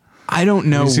 I don't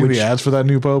know. Have you seen the ads for that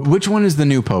new pope? Which one is the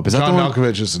new pope? Is John that the one?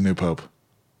 Malkovich is the new pope.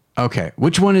 Okay.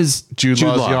 Which one is Jude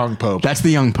Law's young pope? That's the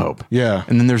young pope. Yeah.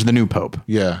 And then there's the new pope.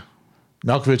 Yeah.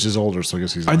 Malkovich is older, so I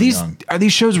guess he's not young. Are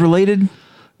these shows related?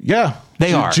 Yeah.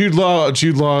 They are. Jude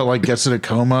Law like gets in a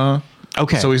coma.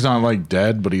 Okay. So he's not like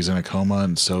dead, but he's in a coma,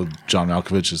 and so John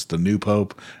Malkovich is the new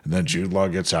pope, and then Jude Law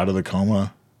gets out of the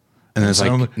coma. And it's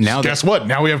like, now guess what?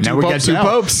 Now we have two popes. Got two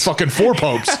popes. Fucking four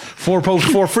popes. Four popes,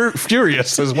 four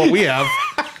furious is what we have.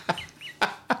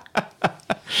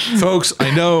 Folks,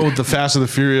 I know the Fast and the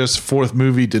Furious fourth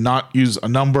movie did not use a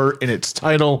number in its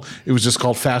title. It was just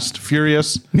called Fast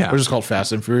Furious. Yeah. It was just called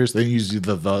Fast and Furious. They used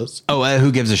the thes. Oh,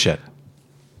 who gives a shit?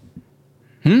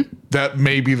 That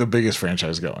may be the biggest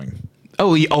franchise going.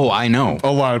 Oh, I know.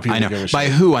 A lot of people give a shit. By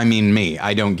who, I mean me.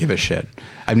 I don't give a shit.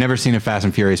 I've never seen a Fast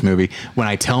and Furious movie. When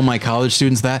I tell my college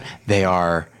students that, they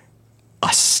are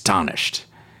astonished.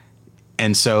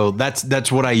 And so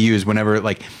that's what I use whenever,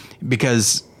 like,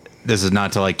 because this is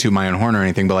not to like toot my own horn or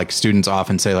anything, but like students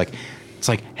often say like, it's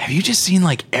like, have you just seen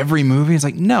like every movie? It's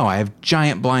like, no, I have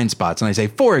giant blind spots. And I say,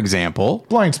 for example,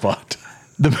 Blind Spot.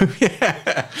 The movie.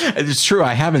 It's true.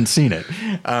 I haven't seen it.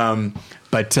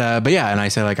 But yeah, and I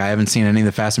say like I haven't seen any of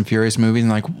the Fast and Furious movies,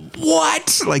 and like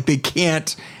what? Like they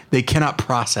cannot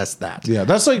process that. Yeah,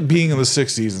 that's like being in the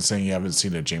 60s and saying you haven't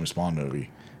seen a James Bond movie.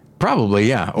 Probably,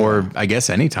 yeah, or I guess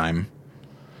anytime.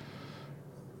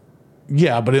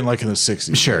 Yeah, but in the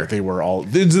 60s, Sure, like, they were all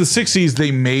in the 60s.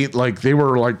 They made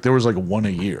there was like one a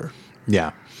year.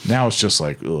 Yeah. Now it's just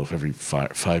like every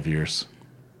 5 years.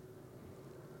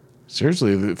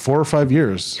 Seriously, 4 or 5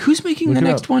 years. Who's making the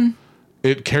next one?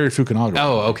 It Cary Fukunaga.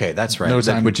 Oh, okay, that's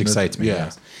right. Which excites me.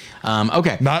 Yeah. Yes.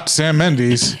 Okay. Not Sam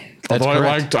Mendes. That's although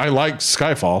correct. I liked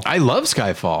Skyfall. I love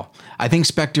Skyfall. I think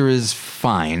Spectre is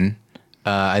fine.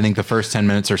 I think the first 10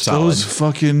 minutes are solid. Those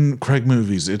fucking Craig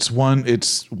movies.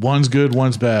 One's good,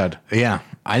 one's bad. Yeah,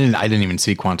 I didn't even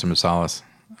see Quantum of Solace.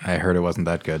 I heard it wasn't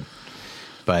that good.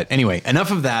 But anyway, enough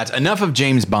of that. Enough of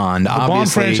James Bond. The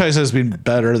Bond franchise has been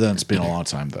better than it's been a long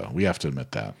time, though. We have to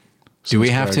admit that. Do we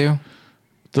have to?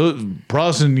 The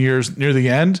Brosnan years near the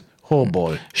end. Oh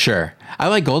boy. Sure. I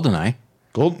like GoldenEye.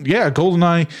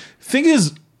 GoldenEye. Thing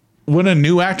is, when a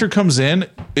new actor comes in,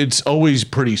 it's always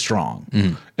pretty strong.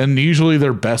 Mm. And usually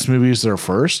their best movies are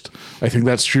first. I think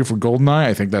that's true for GoldenEye.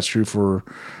 I think that's true for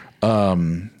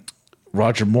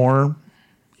Roger Moore,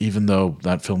 even though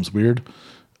that film's weird.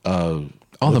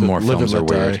 All the Moore films are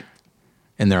weird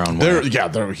in their own way.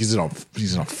 He's in a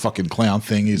fucking clown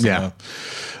thing. He's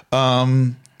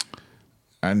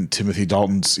and Timothy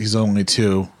Dalton's. He's only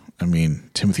 2. I mean,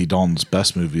 Timothy Dalton's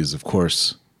best movie is, of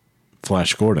course,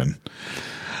 Flash Gordon.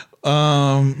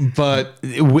 But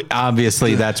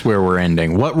obviously that's where we're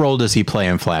ending. What role does he play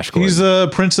in Flash Gordon? He's a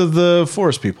prince of the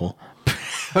forest people.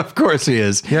 Of course he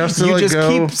is. You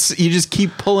just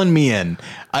keep pulling me in.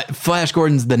 Flash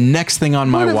Gordon's the next thing on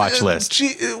my watch list.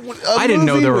 I didn't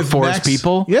know there were forest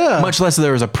people. Yeah. Much less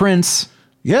there was a prince.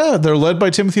 Yeah, they're led by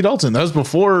Timothy Dalton. That was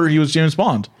before he was James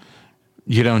Bond.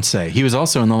 You don't say. He was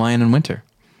also in The Lion in Winter.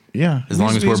 Yeah, as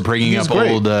long as we're bringing up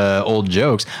old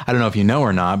jokes. I don't know if you know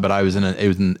or not, but I was in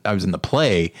the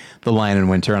play The Lion in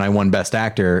Winter, and I won Best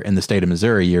Actor in the state of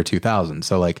Missouri, year 2000.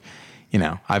 So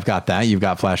I've got that. You've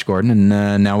got Flash Gordon,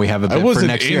 and now we have a bit for next year. I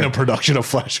wasn't in a production of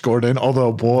Flash Gordon,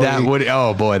 although that's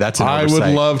an oversight. I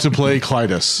would love to play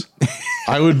Clytus.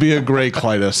 I would be a great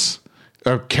Clytus.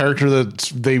 A character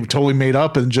that they totally made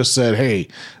up and just said, hey,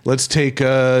 let's take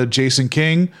Jason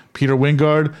King, Peter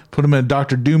Wingard, put him in a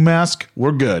Dr. Doom mask.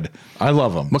 We're good. I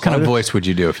love him. What kind of voice would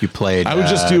you do if you played? I would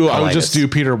just do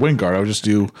Peter Wingard. I would just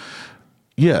do,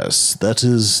 yes, that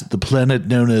is the planet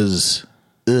known as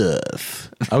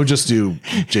Earth. I would just do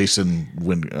Jason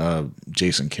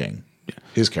King,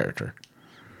 his character.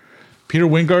 Peter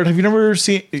Wingard, have you never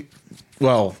seen,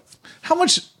 how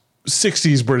much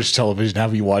 60s British television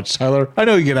have you watched, Tyler? I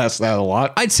know you get asked that a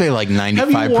lot. I'd say like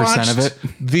 95% of it.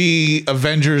 The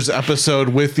Avengers episode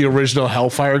with the original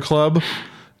Hellfire Club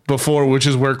before, which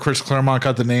is where Chris Claremont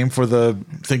got the name for the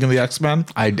thing of the X-Men.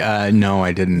 No,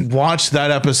 I didn't. Watch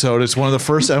that episode. It's one of the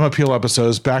first Emma Peel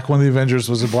episodes back when the Avengers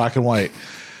was in black and white.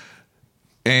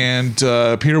 And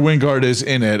Peter Wingard is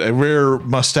in it. A rare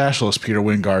mustacheless Peter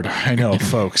Wingard. I know,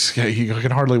 folks. You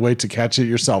can hardly wait to catch it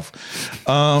yourself.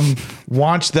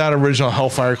 Watch that original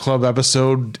Hellfire Club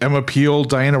episode. Emma Peel,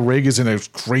 Diana Rigg is in a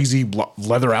crazy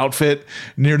leather outfit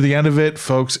near the end of it.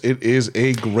 Folks, it is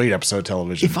a great episode of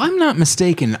television. If I'm not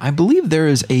mistaken, I believe there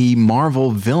is a Marvel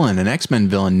villain, an X-Men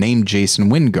villain named Jason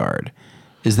Wingard.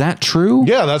 Is that true?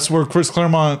 Yeah, that's where Chris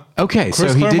Claremont. Okay,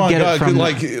 so he did get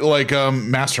it from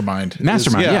Mastermind.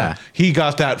 Mastermind, yeah. He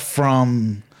got that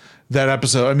from that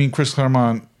episode. I mean, Chris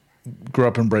Claremont grew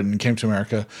up in Britain, came to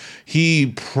America.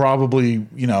 He probably,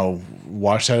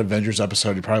 watched that Avengers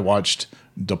episode. He probably watched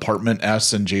Department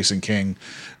S and Jason King,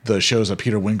 the shows that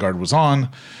Peter Wingard was on.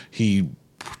 He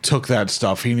took that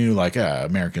stuff. He knew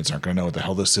Americans aren't going to know what the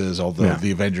hell this is, although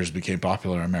the Avengers became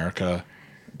popular in America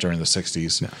during the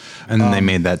 60s. And then they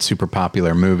made that super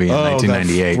popular movie in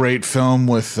 1998. That great film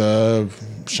with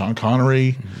Sean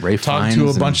Connery. Ray talking to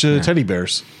a bunch of teddy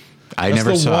bears. I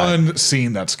never saw the one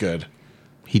scene that's good.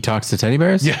 He talks to teddy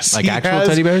bears? Yes. Like actual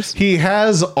teddy bears? He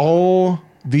has all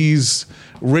these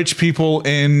rich people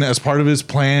in as part of his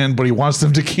plan, but he wants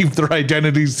them to keep their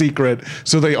identity secret,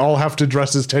 so they all have to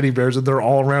dress as teddy bears, and they're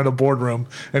all around a boardroom.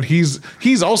 And he's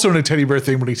also in a teddy bear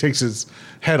thing when he takes his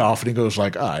head off and he goes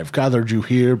like, I've gathered you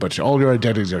here, but all your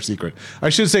identities are secret. I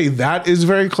should say that is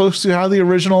very close to how the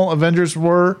original Avengers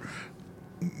were.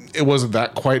 It wasn't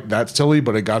quite that silly,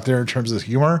 but it got there in terms of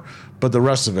humor. But the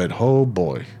rest of it, oh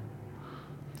boy.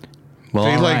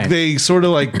 Well, they sort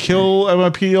of kill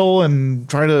Emma Peel and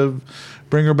try to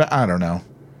bring her back. I don't know.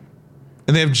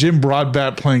 And they have Jim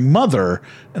Broadbent playing Mother.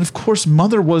 And of course,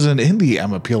 Mother wasn't in the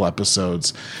Emma Peel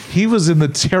episodes. He was in the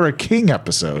Tara King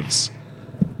episodes.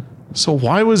 So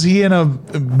why was he in a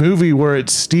movie where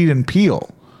it's Steed and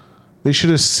Peele? They should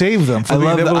have saved them for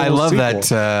I love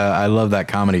that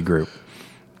comedy group.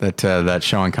 That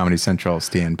show on Comedy Central,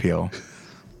 Steed and Peele.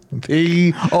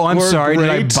 I'm sorry.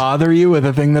 Great. Did I bother you with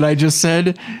a thing that I just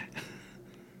said?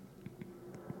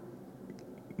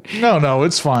 No,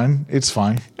 it's fine. It's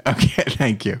fine. Okay,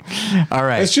 thank you. All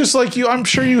right. It's just like you. I'm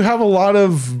sure you have a lot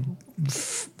of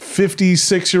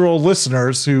 56-year-old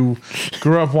listeners who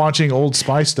grew up watching old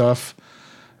spy stuff,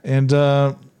 and they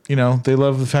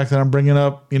love the fact that I'm bringing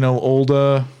up old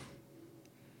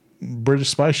British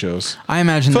spy shows. I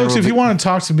imagine, folks, if you want to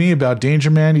talk to me about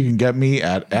Danger Man, you can get me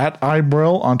at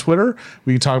iBrill on Twitter.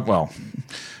 We can talk. Well,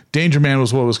 Danger Man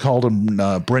was what it was called in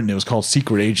Britain. It was called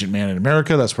Secret Agent Man in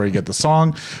America. That's where you get the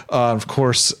song. Of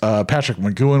course, Patrick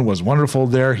McGoohan was wonderful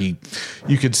there. You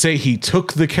could say he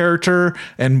took the character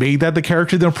and made that the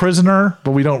character The Prisoner,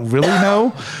 but we don't really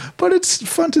know. But it's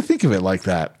fun to think of it like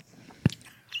that.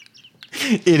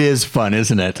 It is fun,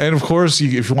 isn't it? And of course,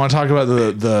 if you want to talk about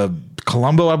the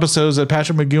Columbo episodes that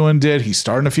Patrick McGoohan did, he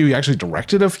starred in a few. He actually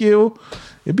directed a few.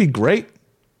 It'd be great.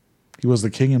 He was the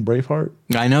king in Braveheart.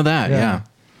 I know that, yeah.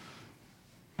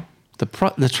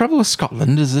 The trouble with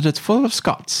Scotland is that it's full of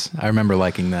Scots. I remember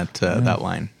liking that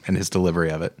line and his delivery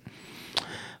of it.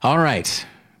 All right.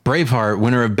 Braveheart,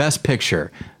 winner of Best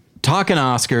Picture. Talking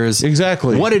Oscars.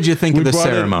 Exactly. What did you think of the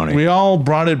ceremony? We all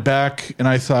brought it back, and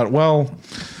I thought, well,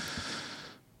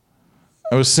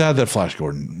 I was sad that Flash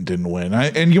Gordon didn't win.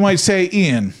 And you might say,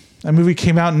 Ian, that movie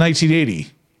came out in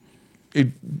 1980.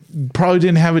 It probably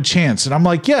didn't have a chance. And I'm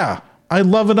like, yeah, I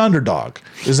love an underdog.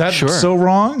 Is that so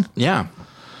wrong? Yeah.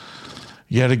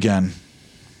 Yet again.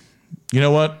 You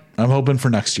know what? I'm hoping for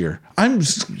next year.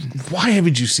 Why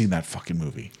haven't you seen that fucking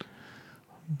movie?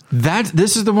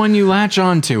 This is the one you latch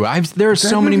on to. There are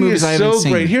so many movies I haven't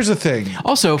seen. Great. Here's the thing.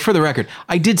 Also, for the record,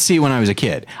 I did see it when I was a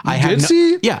kid. I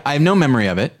have no memory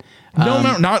of it.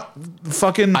 Not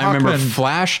fucking. I remember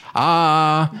Flash. Yes.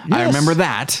 I remember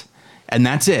that. And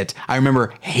that's it. I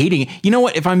remember hating it. You know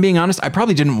what? If I'm being honest, I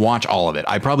probably didn't watch all of it.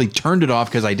 I probably turned it off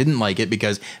because I didn't like it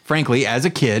because, frankly, as a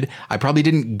kid, I probably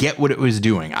didn't get what it was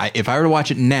doing. If I were to watch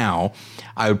it now,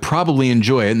 I would probably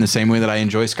enjoy it in the same way that I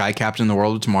enjoy Sky Captain, The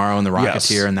World of Tomorrow, and The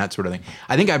Rocketeer, and that sort of thing.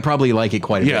 I think I'd probably like it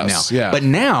quite a bit now. Yeah. But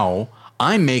now,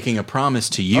 I'm making a promise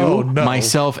to you,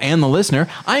 myself, and the listener,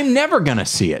 I'm never going to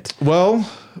see it. Well,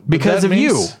 because of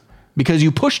you. Because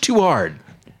you push too hard.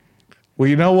 Well,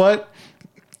 you know what?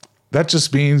 That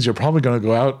just means you're probably going to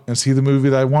go out and see the movie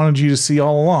that I wanted you to see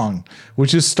all along,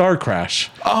 which is Star Crash.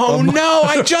 Oh, no,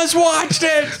 I just watched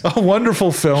it. A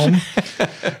wonderful film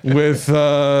with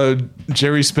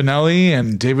Jerry Spinelli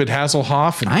and David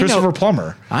Hasselhoff and Christopher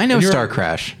Plummer. I know Star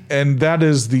Crash. And that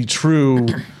is the true...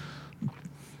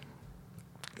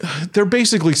 They're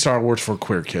basically Star Wars for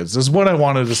queer kids, is what I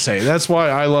wanted to say. That's why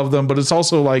I love them, but it's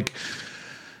also like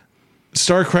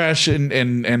Star Crash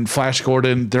and Flash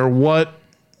Gordon,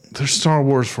 they're Star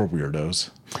Wars for weirdos.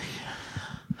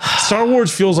 Star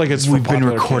Wars feels like it's for We've been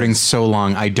recording so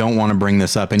long. I don't want to bring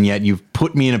this up, and yet you've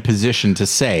put me in a position to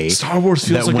say Star Wars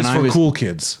feels like it's for cool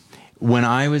kids. When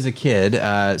I was a kid,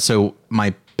 so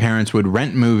my parents would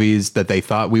rent movies that they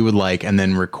thought we would like and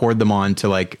then record them onto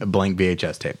like a blank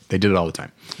VHS tape. They did it all the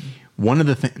time. One of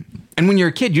the things, and when you're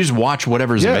a kid, you just watch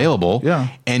whatever's available,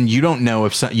 and you don't know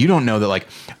you don't know that like,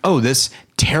 oh, this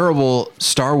terrible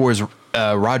Star Wars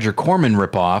Roger Corman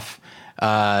ripoff,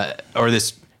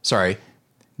 this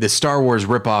Star Wars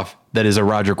ripoff that is a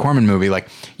Roger Corman movie. Like,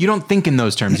 you don't think in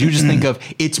those terms. You just think of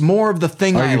it's more of the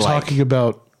thing. Are you talking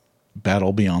about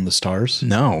Battle Beyond the Stars?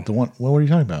 No, the one. What were you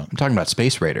talking about? I'm talking about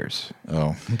Space Raiders.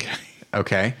 Oh, okay,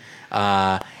 okay.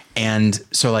 And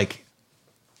so like,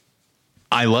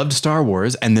 I loved Star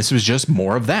Wars, and this was just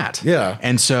more of that. Yeah.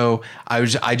 And so I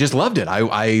just loved it.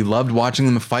 I loved watching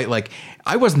them fight. Like,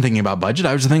 I wasn't thinking about budget.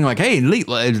 I was just thinking like, hey,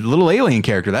 little alien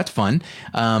character. That's fun.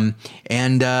 And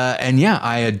yeah,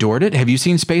 I adored it. Have you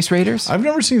seen Space Raiders? I've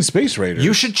never seen Space Raiders.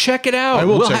 You should check it out. I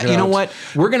will check it out. You know what?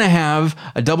 We're going to have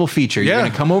a double feature. You're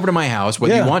going to come over to my house,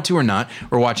 whether you want to or not.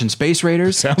 We're watching Space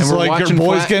Raiders. Sounds and we're like watching your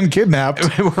boy's getting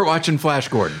kidnapped. We're watching Flash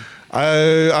Gordon.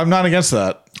 I'm not against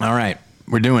that. All right.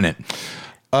 We're doing it.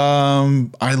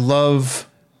 I love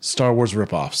Star Wars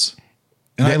ripoffs,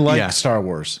 and I like Star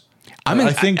Wars.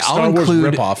 I think Star Wars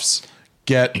ripoffs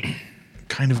get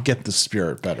the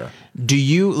spirit better.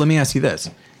 Let me ask you this: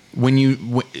 when you're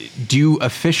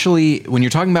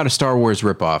talking about a Star Wars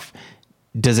ripoff,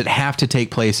 does it have to take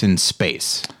place in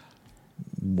space?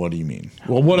 What do you mean?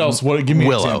 Well, what else? What? Give me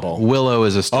an example. Willow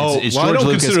is a. It's I don't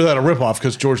Lucas, consider that a ripoff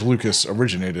because George Lucas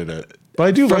originated it. But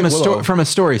I do from like Willow. from a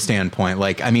story standpoint.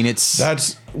 Like, I mean,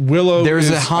 that's Willow. There's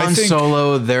a Han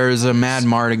Solo. There's a Mad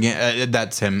Mardigan.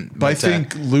 That's him. But I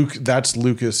think that's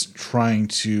Lucas trying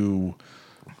to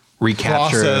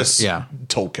recapture process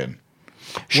Tolkien.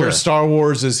 Sure. Where Star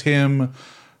Wars is him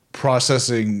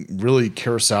processing really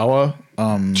Kurosawa,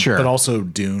 but also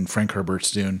Dune, Frank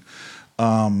Herbert's Dune.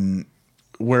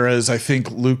 Whereas I think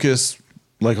Lucas,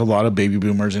 like a lot of baby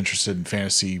boomers interested in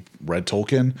fantasy, read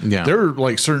Tolkien. Yeah. There are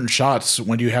like certain shots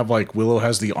when you have like Willow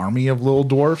has the army of little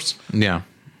dwarfs. Yeah.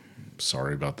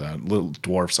 Sorry about that. Little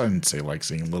dwarfs. I didn't say like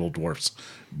seeing little dwarfs.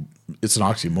 It's an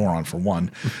oxymoron for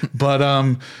one. But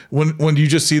when you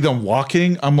just see them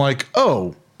walking, I'm like,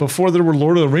 oh, before there were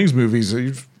Lord of the Rings movies,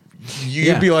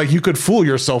 you'd be like, you could fool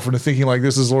yourself into thinking like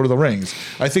this is Lord of the Rings.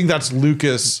 I think that's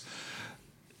Lucas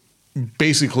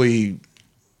basically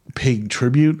paying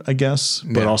tribute, I guess.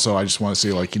 But also I just want to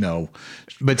say like,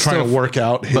 but trying to work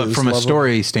out his But from level. a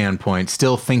story standpoint,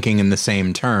 still thinking in the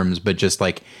same terms, but just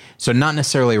like, so not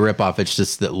necessarily a ripoff. It's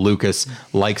just that Lucas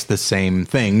likes the same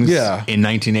things in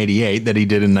 1988 that he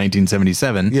did in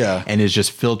 1977. Yeah. And is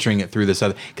just filtering it through this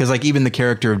other, because like even the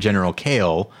character of General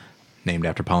Kale, named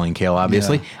after Pauline Kael,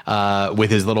 obviously,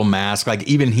 with his little mask, like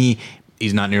even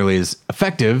he's not nearly as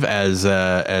effective as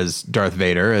Darth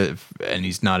Vader, and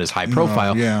he's not as high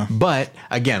profile. But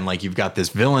again, like you've got this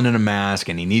villain in a mask,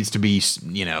 and he needs to be,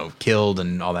 killed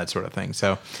and all that sort of thing.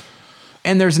 So,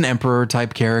 and there's an Emperor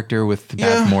type character with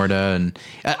Bath Morda, and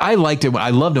I liked it. I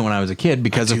loved it when I was a kid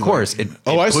because, of course, it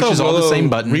pushes all the same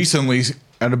buttons. Recently,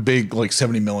 at a big like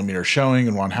 70mm showing,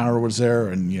 and Ron Howard was there,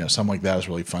 and something like that is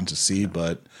really fun to see.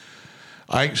 But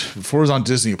before it was on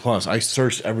Disney Plus, I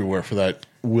searched everywhere for that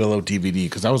Willow DVD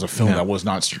because that was a film that was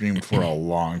not streamed for a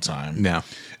long time. Yeah.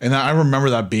 And I remember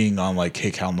that being on like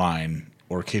KCAL 9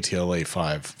 or KTLA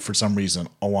 5 for some reason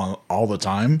all the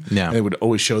time. Yeah. And it would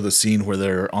always show the scene where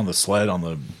they're on the sled on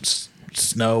the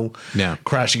snow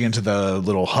crashing into the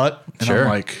little hut. And I'm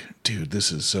like, dude,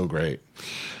 this is so great.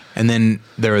 And then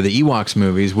there are the Ewoks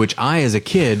movies, which I, as a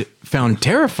kid, found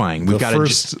terrifying.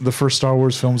 The first Star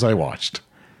Wars films I watched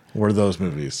were those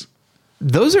movies.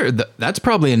 That's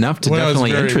probably enough to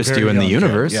definitely interest you in the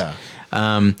universe. Yeah.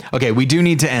 Okay, we do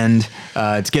need to end.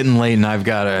 It's getting late, and I've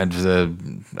got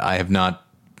I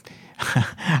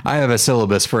have a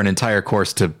syllabus for an entire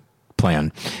course to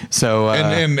plan. So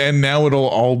and now it'll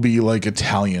all be like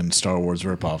Italian Star Wars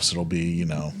ripoffs. It'll be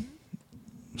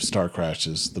Star Crash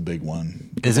is the big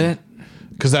one. Is it?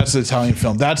 Because that's the Italian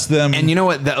film. That's them. And you know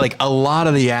what? Like a lot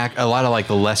of like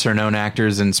the lesser known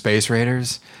actors in Space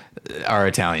Raiders are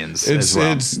Italians. It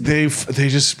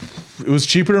was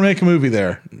cheaper to make a movie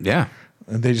there. Yeah.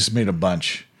 And they just made a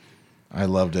bunch. I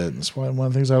loved it. That's one of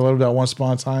the things I loved about Once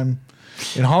Upon a Time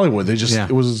in Hollywood.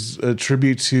 It was a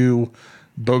tribute to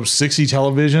both 60s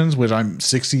television,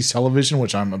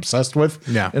 which I'm obsessed with.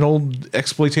 Yeah. And old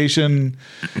exploitation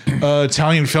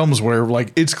Italian films where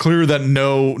like it's clear that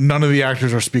none of the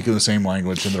actors are speaking the same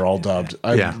language and they're all dubbed.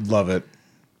 I love it.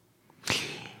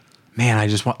 Man, I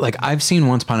just want, like, I've seen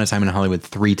Once Upon a Time in Hollywood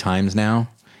 3 times now,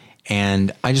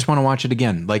 and I just want to watch it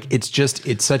again. Like,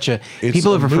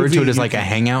 people have referred to it as like a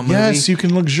hangout movie. Yes, you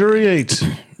can luxuriate.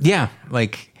 Yeah,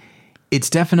 like, it's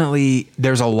definitely,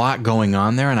 there's a lot going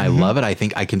on there, and I love it. I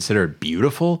think I consider it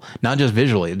beautiful, not just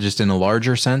visually, just in a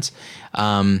larger sense.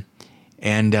 And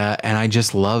I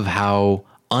just love how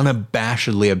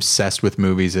unabashedly obsessed with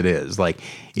movies it is. Like,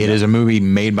 it is a movie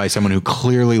made by someone who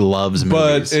clearly loves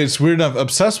movies. But it's weird enough,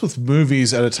 obsessed with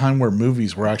movies at a time where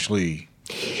movies were actually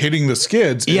hitting the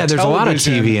skids. Yeah, there's a lot of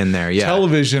TV in there. Yeah,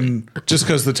 television, just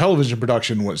because the television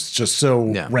production was just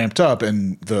so ramped up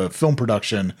and the film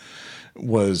production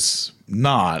was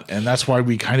not, and that's why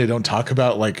we kind of don't talk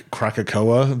about like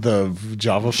Krakatoa, the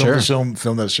Java film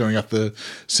that's showing at the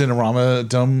Cinerama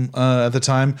Dome at the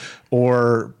time,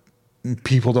 or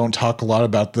people don't talk a lot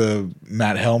about the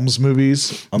Matt Helms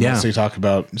movies unless they talk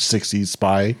about 60s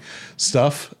spy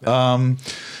stuff.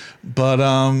 But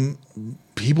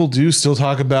people do still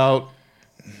talk about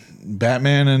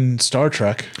Batman and Star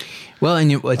Trek. Well,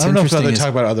 and what's I don't know if interesting they is,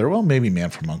 talk about maybe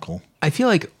Man from U.N.C.L.E. I feel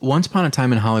like Once Upon a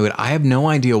Time in Hollywood, I have no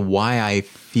idea why I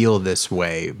feel this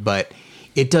way, but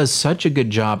it does such a good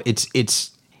job.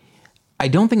 I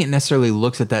don't think it necessarily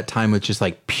looks at that time with just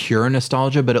like pure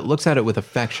nostalgia, but it looks at it with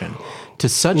affection to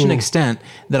such an extent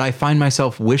that I find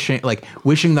myself wishing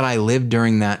that I lived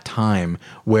during that time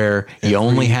where you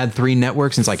only had 3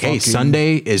 networks. And it's like, hey,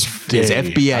 Sunday is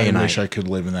FBI, and I wish I could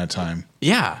live in that time.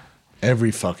 Yeah,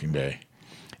 every fucking day.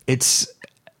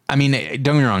 I mean,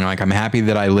 don't get me wrong. Like, I'm happy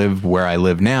that I live where I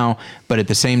live now, but at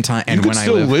the same time, and You when could I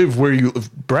still live where you.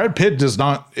 Brad Pitt does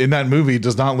not in that movie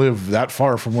does not live that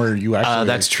far from where you actually.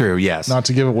 that's true. Yes, Not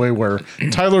to give away where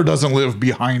Tyler doesn't live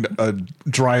behind a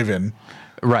drive-in.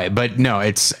 right. But no,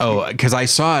 it's because I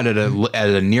saw it at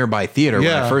a nearby theater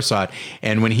when I first saw it,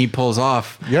 and when he pulls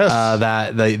off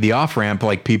that the off ramp,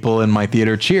 like people in my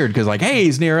theater cheered because like, hey,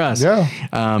 he's near us.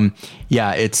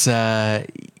 Yeah, it's a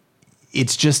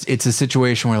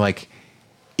situation where like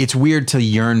it's weird to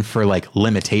yearn for like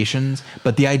limitations,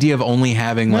 but the idea of only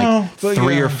having like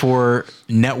 3 or 4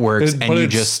 networks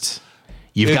and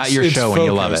you've got your show and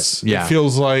you love it. Yeah. It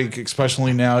feels like,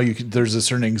 especially now, there's a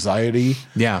certain anxiety.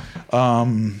 Yeah.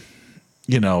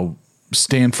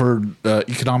 Stanford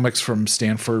economics from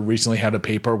Stanford recently had a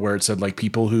paper where it said like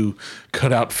people who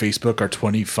cut out Facebook are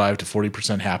 25 to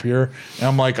 40% happier. And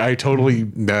I'm like, I totally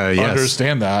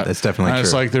understand that. That's definitely true.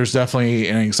 It's like there's definitely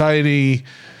an anxiety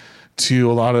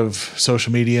to a lot of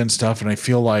social media and stuff. And I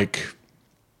feel like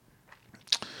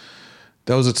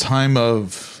that was a time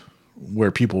of where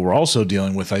people were also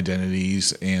dealing with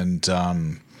identities and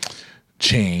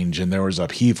change, and there was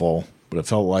upheaval, but it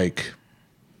felt like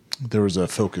there was a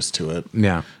focus to it.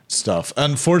 Yeah. Stuff.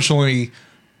 Unfortunately,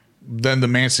 then the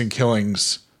Manson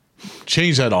killings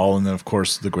changed that all. And then, of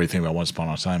course, the great thing about Once Upon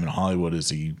a Time in Hollywood is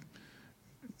he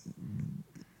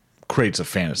creates a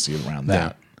fantasy around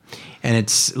that. Yeah. And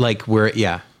it's like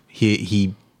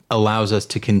he allows us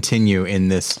to continue in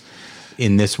this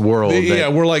world.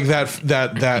 We're like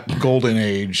that golden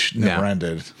age never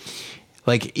ended.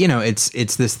 Like,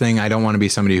 it's this thing. I don't want to be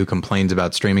somebody who complains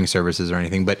about streaming services or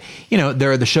anything, but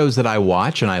there are the shows that I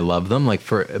watch and I love them.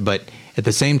 But at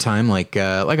the same time, like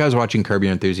I was watching Curb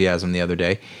Your Enthusiasm the other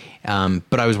day,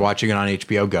 but I was watching it on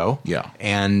HBO Go. Yeah,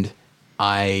 and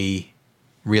I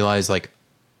realized like,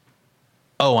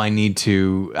 I need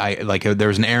to. There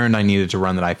was an errand I needed to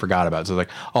run that I forgot about. So I was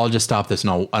like, I'll just stop this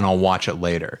and I'll watch it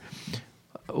later.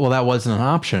 Well, that wasn't an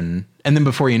option. And then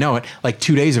before you know it, like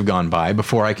 2 days have gone by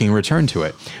before I can return to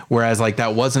it. Whereas like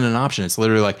that wasn't an option. It's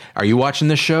literally like, are you watching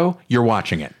this show? You're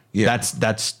watching it. Yeah.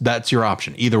 That's your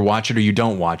option. Either watch it or you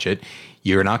don't watch it.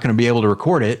 You're not going to be able to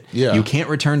record it. Yeah. You can't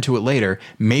return to it later.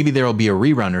 Maybe there'll be a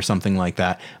rerun or something like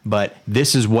that. But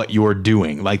this is what you're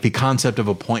doing. Like the concept of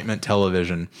appointment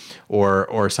television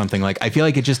or something like, I feel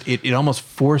like it almost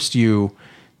forced you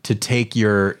to take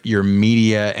your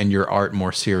media and your art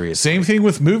more seriously. Same thing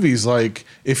with movies. Like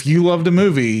if you loved a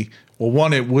movie, well,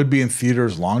 one, it would be in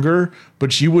theaters longer,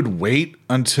 but you would wait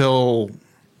until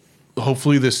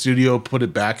hopefully the studio put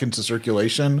it back into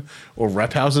circulation or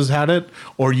rep houses had it,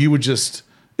 or you would just,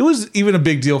 it was even a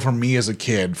big deal for me as a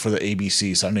kid for the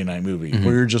ABC Sunday night movie,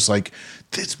 where you're just like,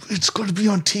 it's going to be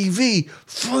on TV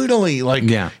finally. Like,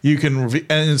 you can,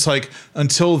 and it's like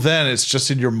until then, it's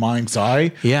just in your mind's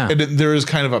eye. Yeah, and there is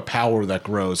kind of a power that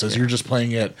grows as you're just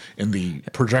playing it in the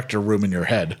projector room in your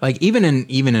head. Like even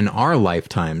in our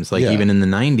lifetimes, like even in the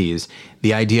 90s,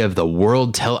 the idea of the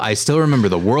I still remember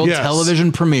the world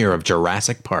television premiere of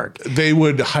Jurassic Park. They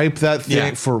would hype that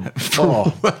thing for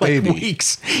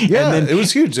weeks. Yeah, and then, it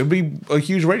was huge. It'd be a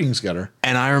huge ratings getter.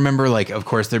 And I remember, like, of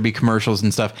course, there'd be commercials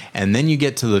and stuff, and then you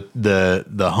get to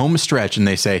the home stretch, and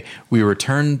they say we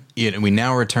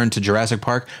now return to Jurassic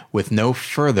Park with no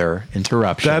further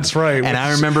interruption. That's right. And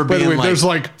I remember being like, there's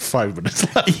like 5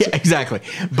 minutes left. Yeah, exactly.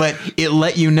 But it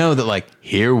let you know that, like,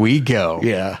 here we go.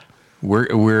 Yeah.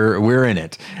 We're in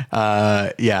it.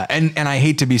 And I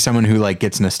hate to be someone who like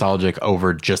gets nostalgic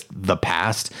over just the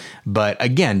past, but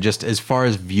again, just as far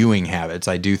as viewing habits,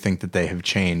 I do think that they have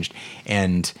changed,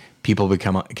 and people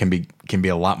can be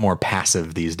a lot more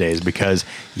passive these days because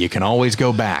you can always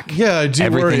go back. Yeah, I do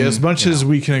worry. As much as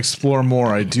we can explore more,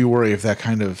 I do worry if that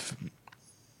kind of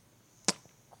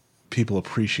people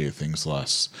appreciate things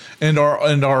less and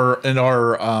are not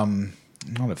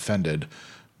offended,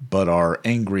 but are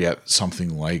angry at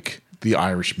something like The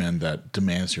Irishman that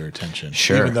demands your attention.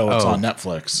 Sure. Even though it's on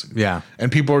Netflix. Yeah.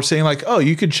 And people are saying like, oh,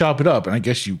 you could chop it up. And I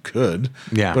guess you could.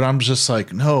 Yeah. But I'm just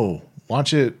like, no,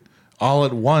 watch it all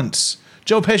at once.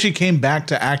 Joe Pesci came back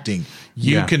to acting.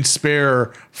 You can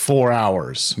spare 4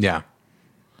 hours. Yeah.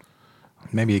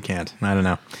 Maybe you can't. I don't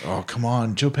know. Oh, come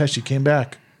on. Joe Pesci came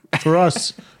back for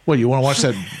us. What, you want to watch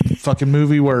that fucking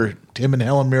movie where him and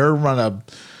Helen Mirren run a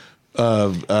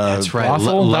That's right.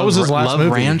 brothel. That was his last Love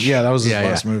movie. Ranch. Yeah, that was his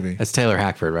last movie. That's Taylor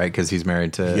Hackford, right? Because he's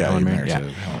married to Helen Mirren. to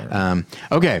Helen Mirren.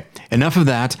 Okay, enough of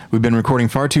that. We've been recording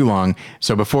far too long.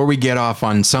 So before we get off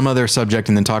on some other subject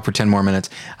and then talk for 10 more minutes,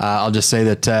 I'll just say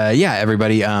that,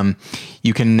 everybody,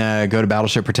 you can go to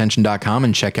battleshippretension.com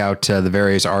and check out the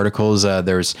various articles.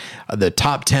 There's the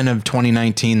top 10 of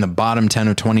 2019, the bottom 10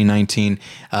 of 2019.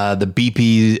 The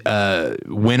BP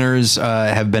winners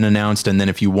have been announced. And then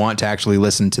if you want to actually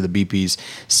listen to the BP's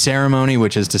ceremony,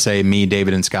 which is to say me,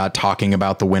 David, and Scott talking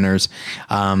about the winners,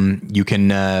 you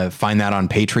can find that on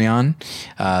Patreon.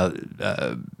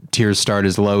 Tiers start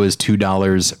as low as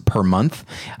 $2 per month.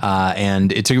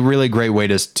 And it's a really great way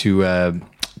to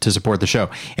support the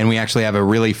show. And we actually have a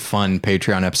really fun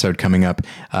Patreon episode coming up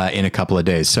in a couple of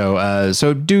days.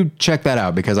 So do check that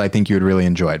out because I think you would really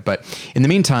enjoy it. But in the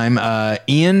meantime,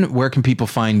 Ian, where can people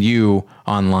find you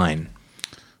online?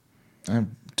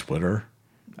 Twitter.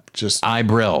 Just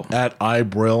iBrill. At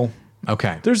iBrill.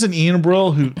 Okay. There's an Ian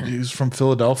Brill who's from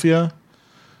Philadelphia.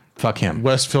 Fuck him.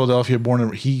 West Philadelphia,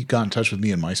 he got in touch with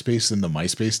me in MySpace in the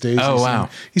MySpace days. Oh, wow.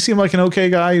 He seemed like an okay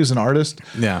guy. He was an artist.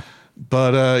 Yeah.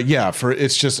 But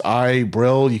it's just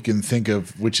iBrill. You can think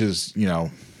of, which is,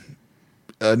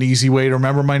 an easy way to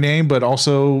remember my name, but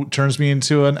also turns me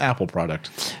into an Apple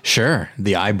product. Sure.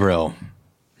 The iBrill.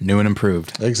 New and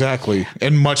improved. Exactly.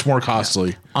 And much more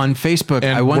costly. On Facebook,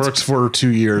 and works for 2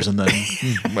 years and then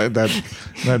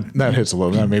that hits a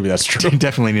little. Maybe that's true.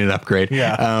 Definitely need an upgrade.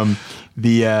 Yeah.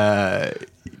 The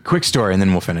quick story, and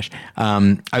then we'll finish.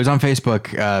 I was on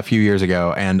Facebook a few years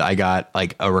ago, and I got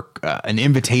like an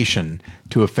invitation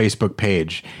to a Facebook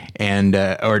page, and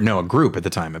a group at the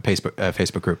time, a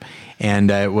Facebook group,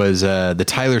 and it was the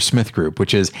Tyler Smith group,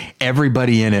 which is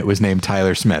everybody in it was named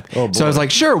Tyler Smith. Oh, boy. So I was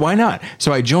like, sure, why not?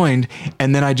 So I joined,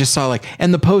 and then I just saw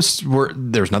and the posts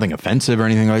there's nothing offensive or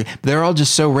anything like that. They're all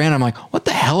just so random. I'm like, what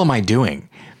the hell am I doing?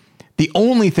 The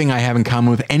only thing I have in common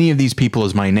with any of these people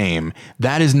is my name.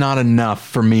 That is not enough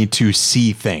for me to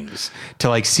see things,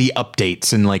 to see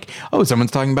updates and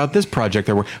someone's talking about this project.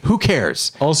 Who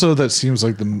cares? Also, that seems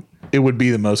like it would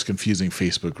be the most confusing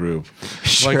Facebook group.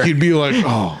 Sure. You'd be like,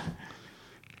 oh,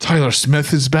 Tyler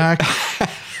Smith is back.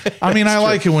 I mean, I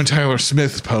like it when Tyler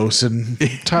Smith posts and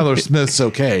Tyler Smith's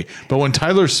okay. But when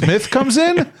Tyler Smith comes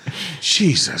in,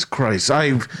 Jesus Christ.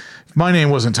 My name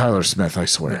wasn't Tyler Smith, I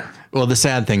swear. Well, the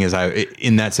sad thing is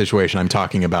in that situation, I'm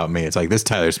talking about me. It's like, this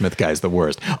Tyler Smith guy's the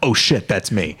worst. Oh, shit,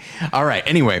 that's me. All right.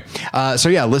 Anyway,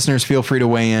 listeners, feel free to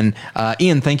weigh in.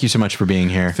 Ian, thank you so much for being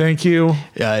here. Thank you.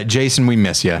 Jason, we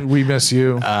miss you. We miss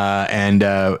you. And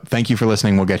thank you for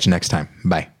listening. We'll get you next time.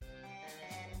 Bye.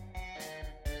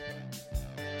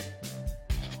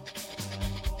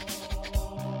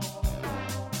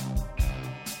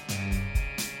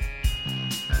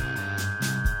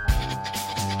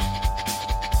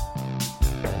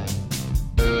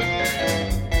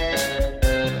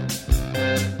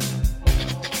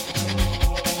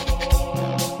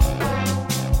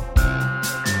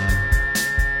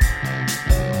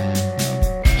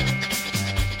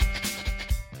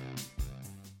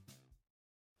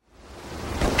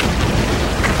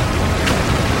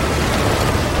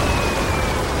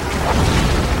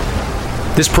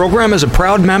 This program is a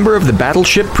proud member of the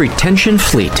Battleship Pretension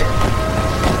Fleet.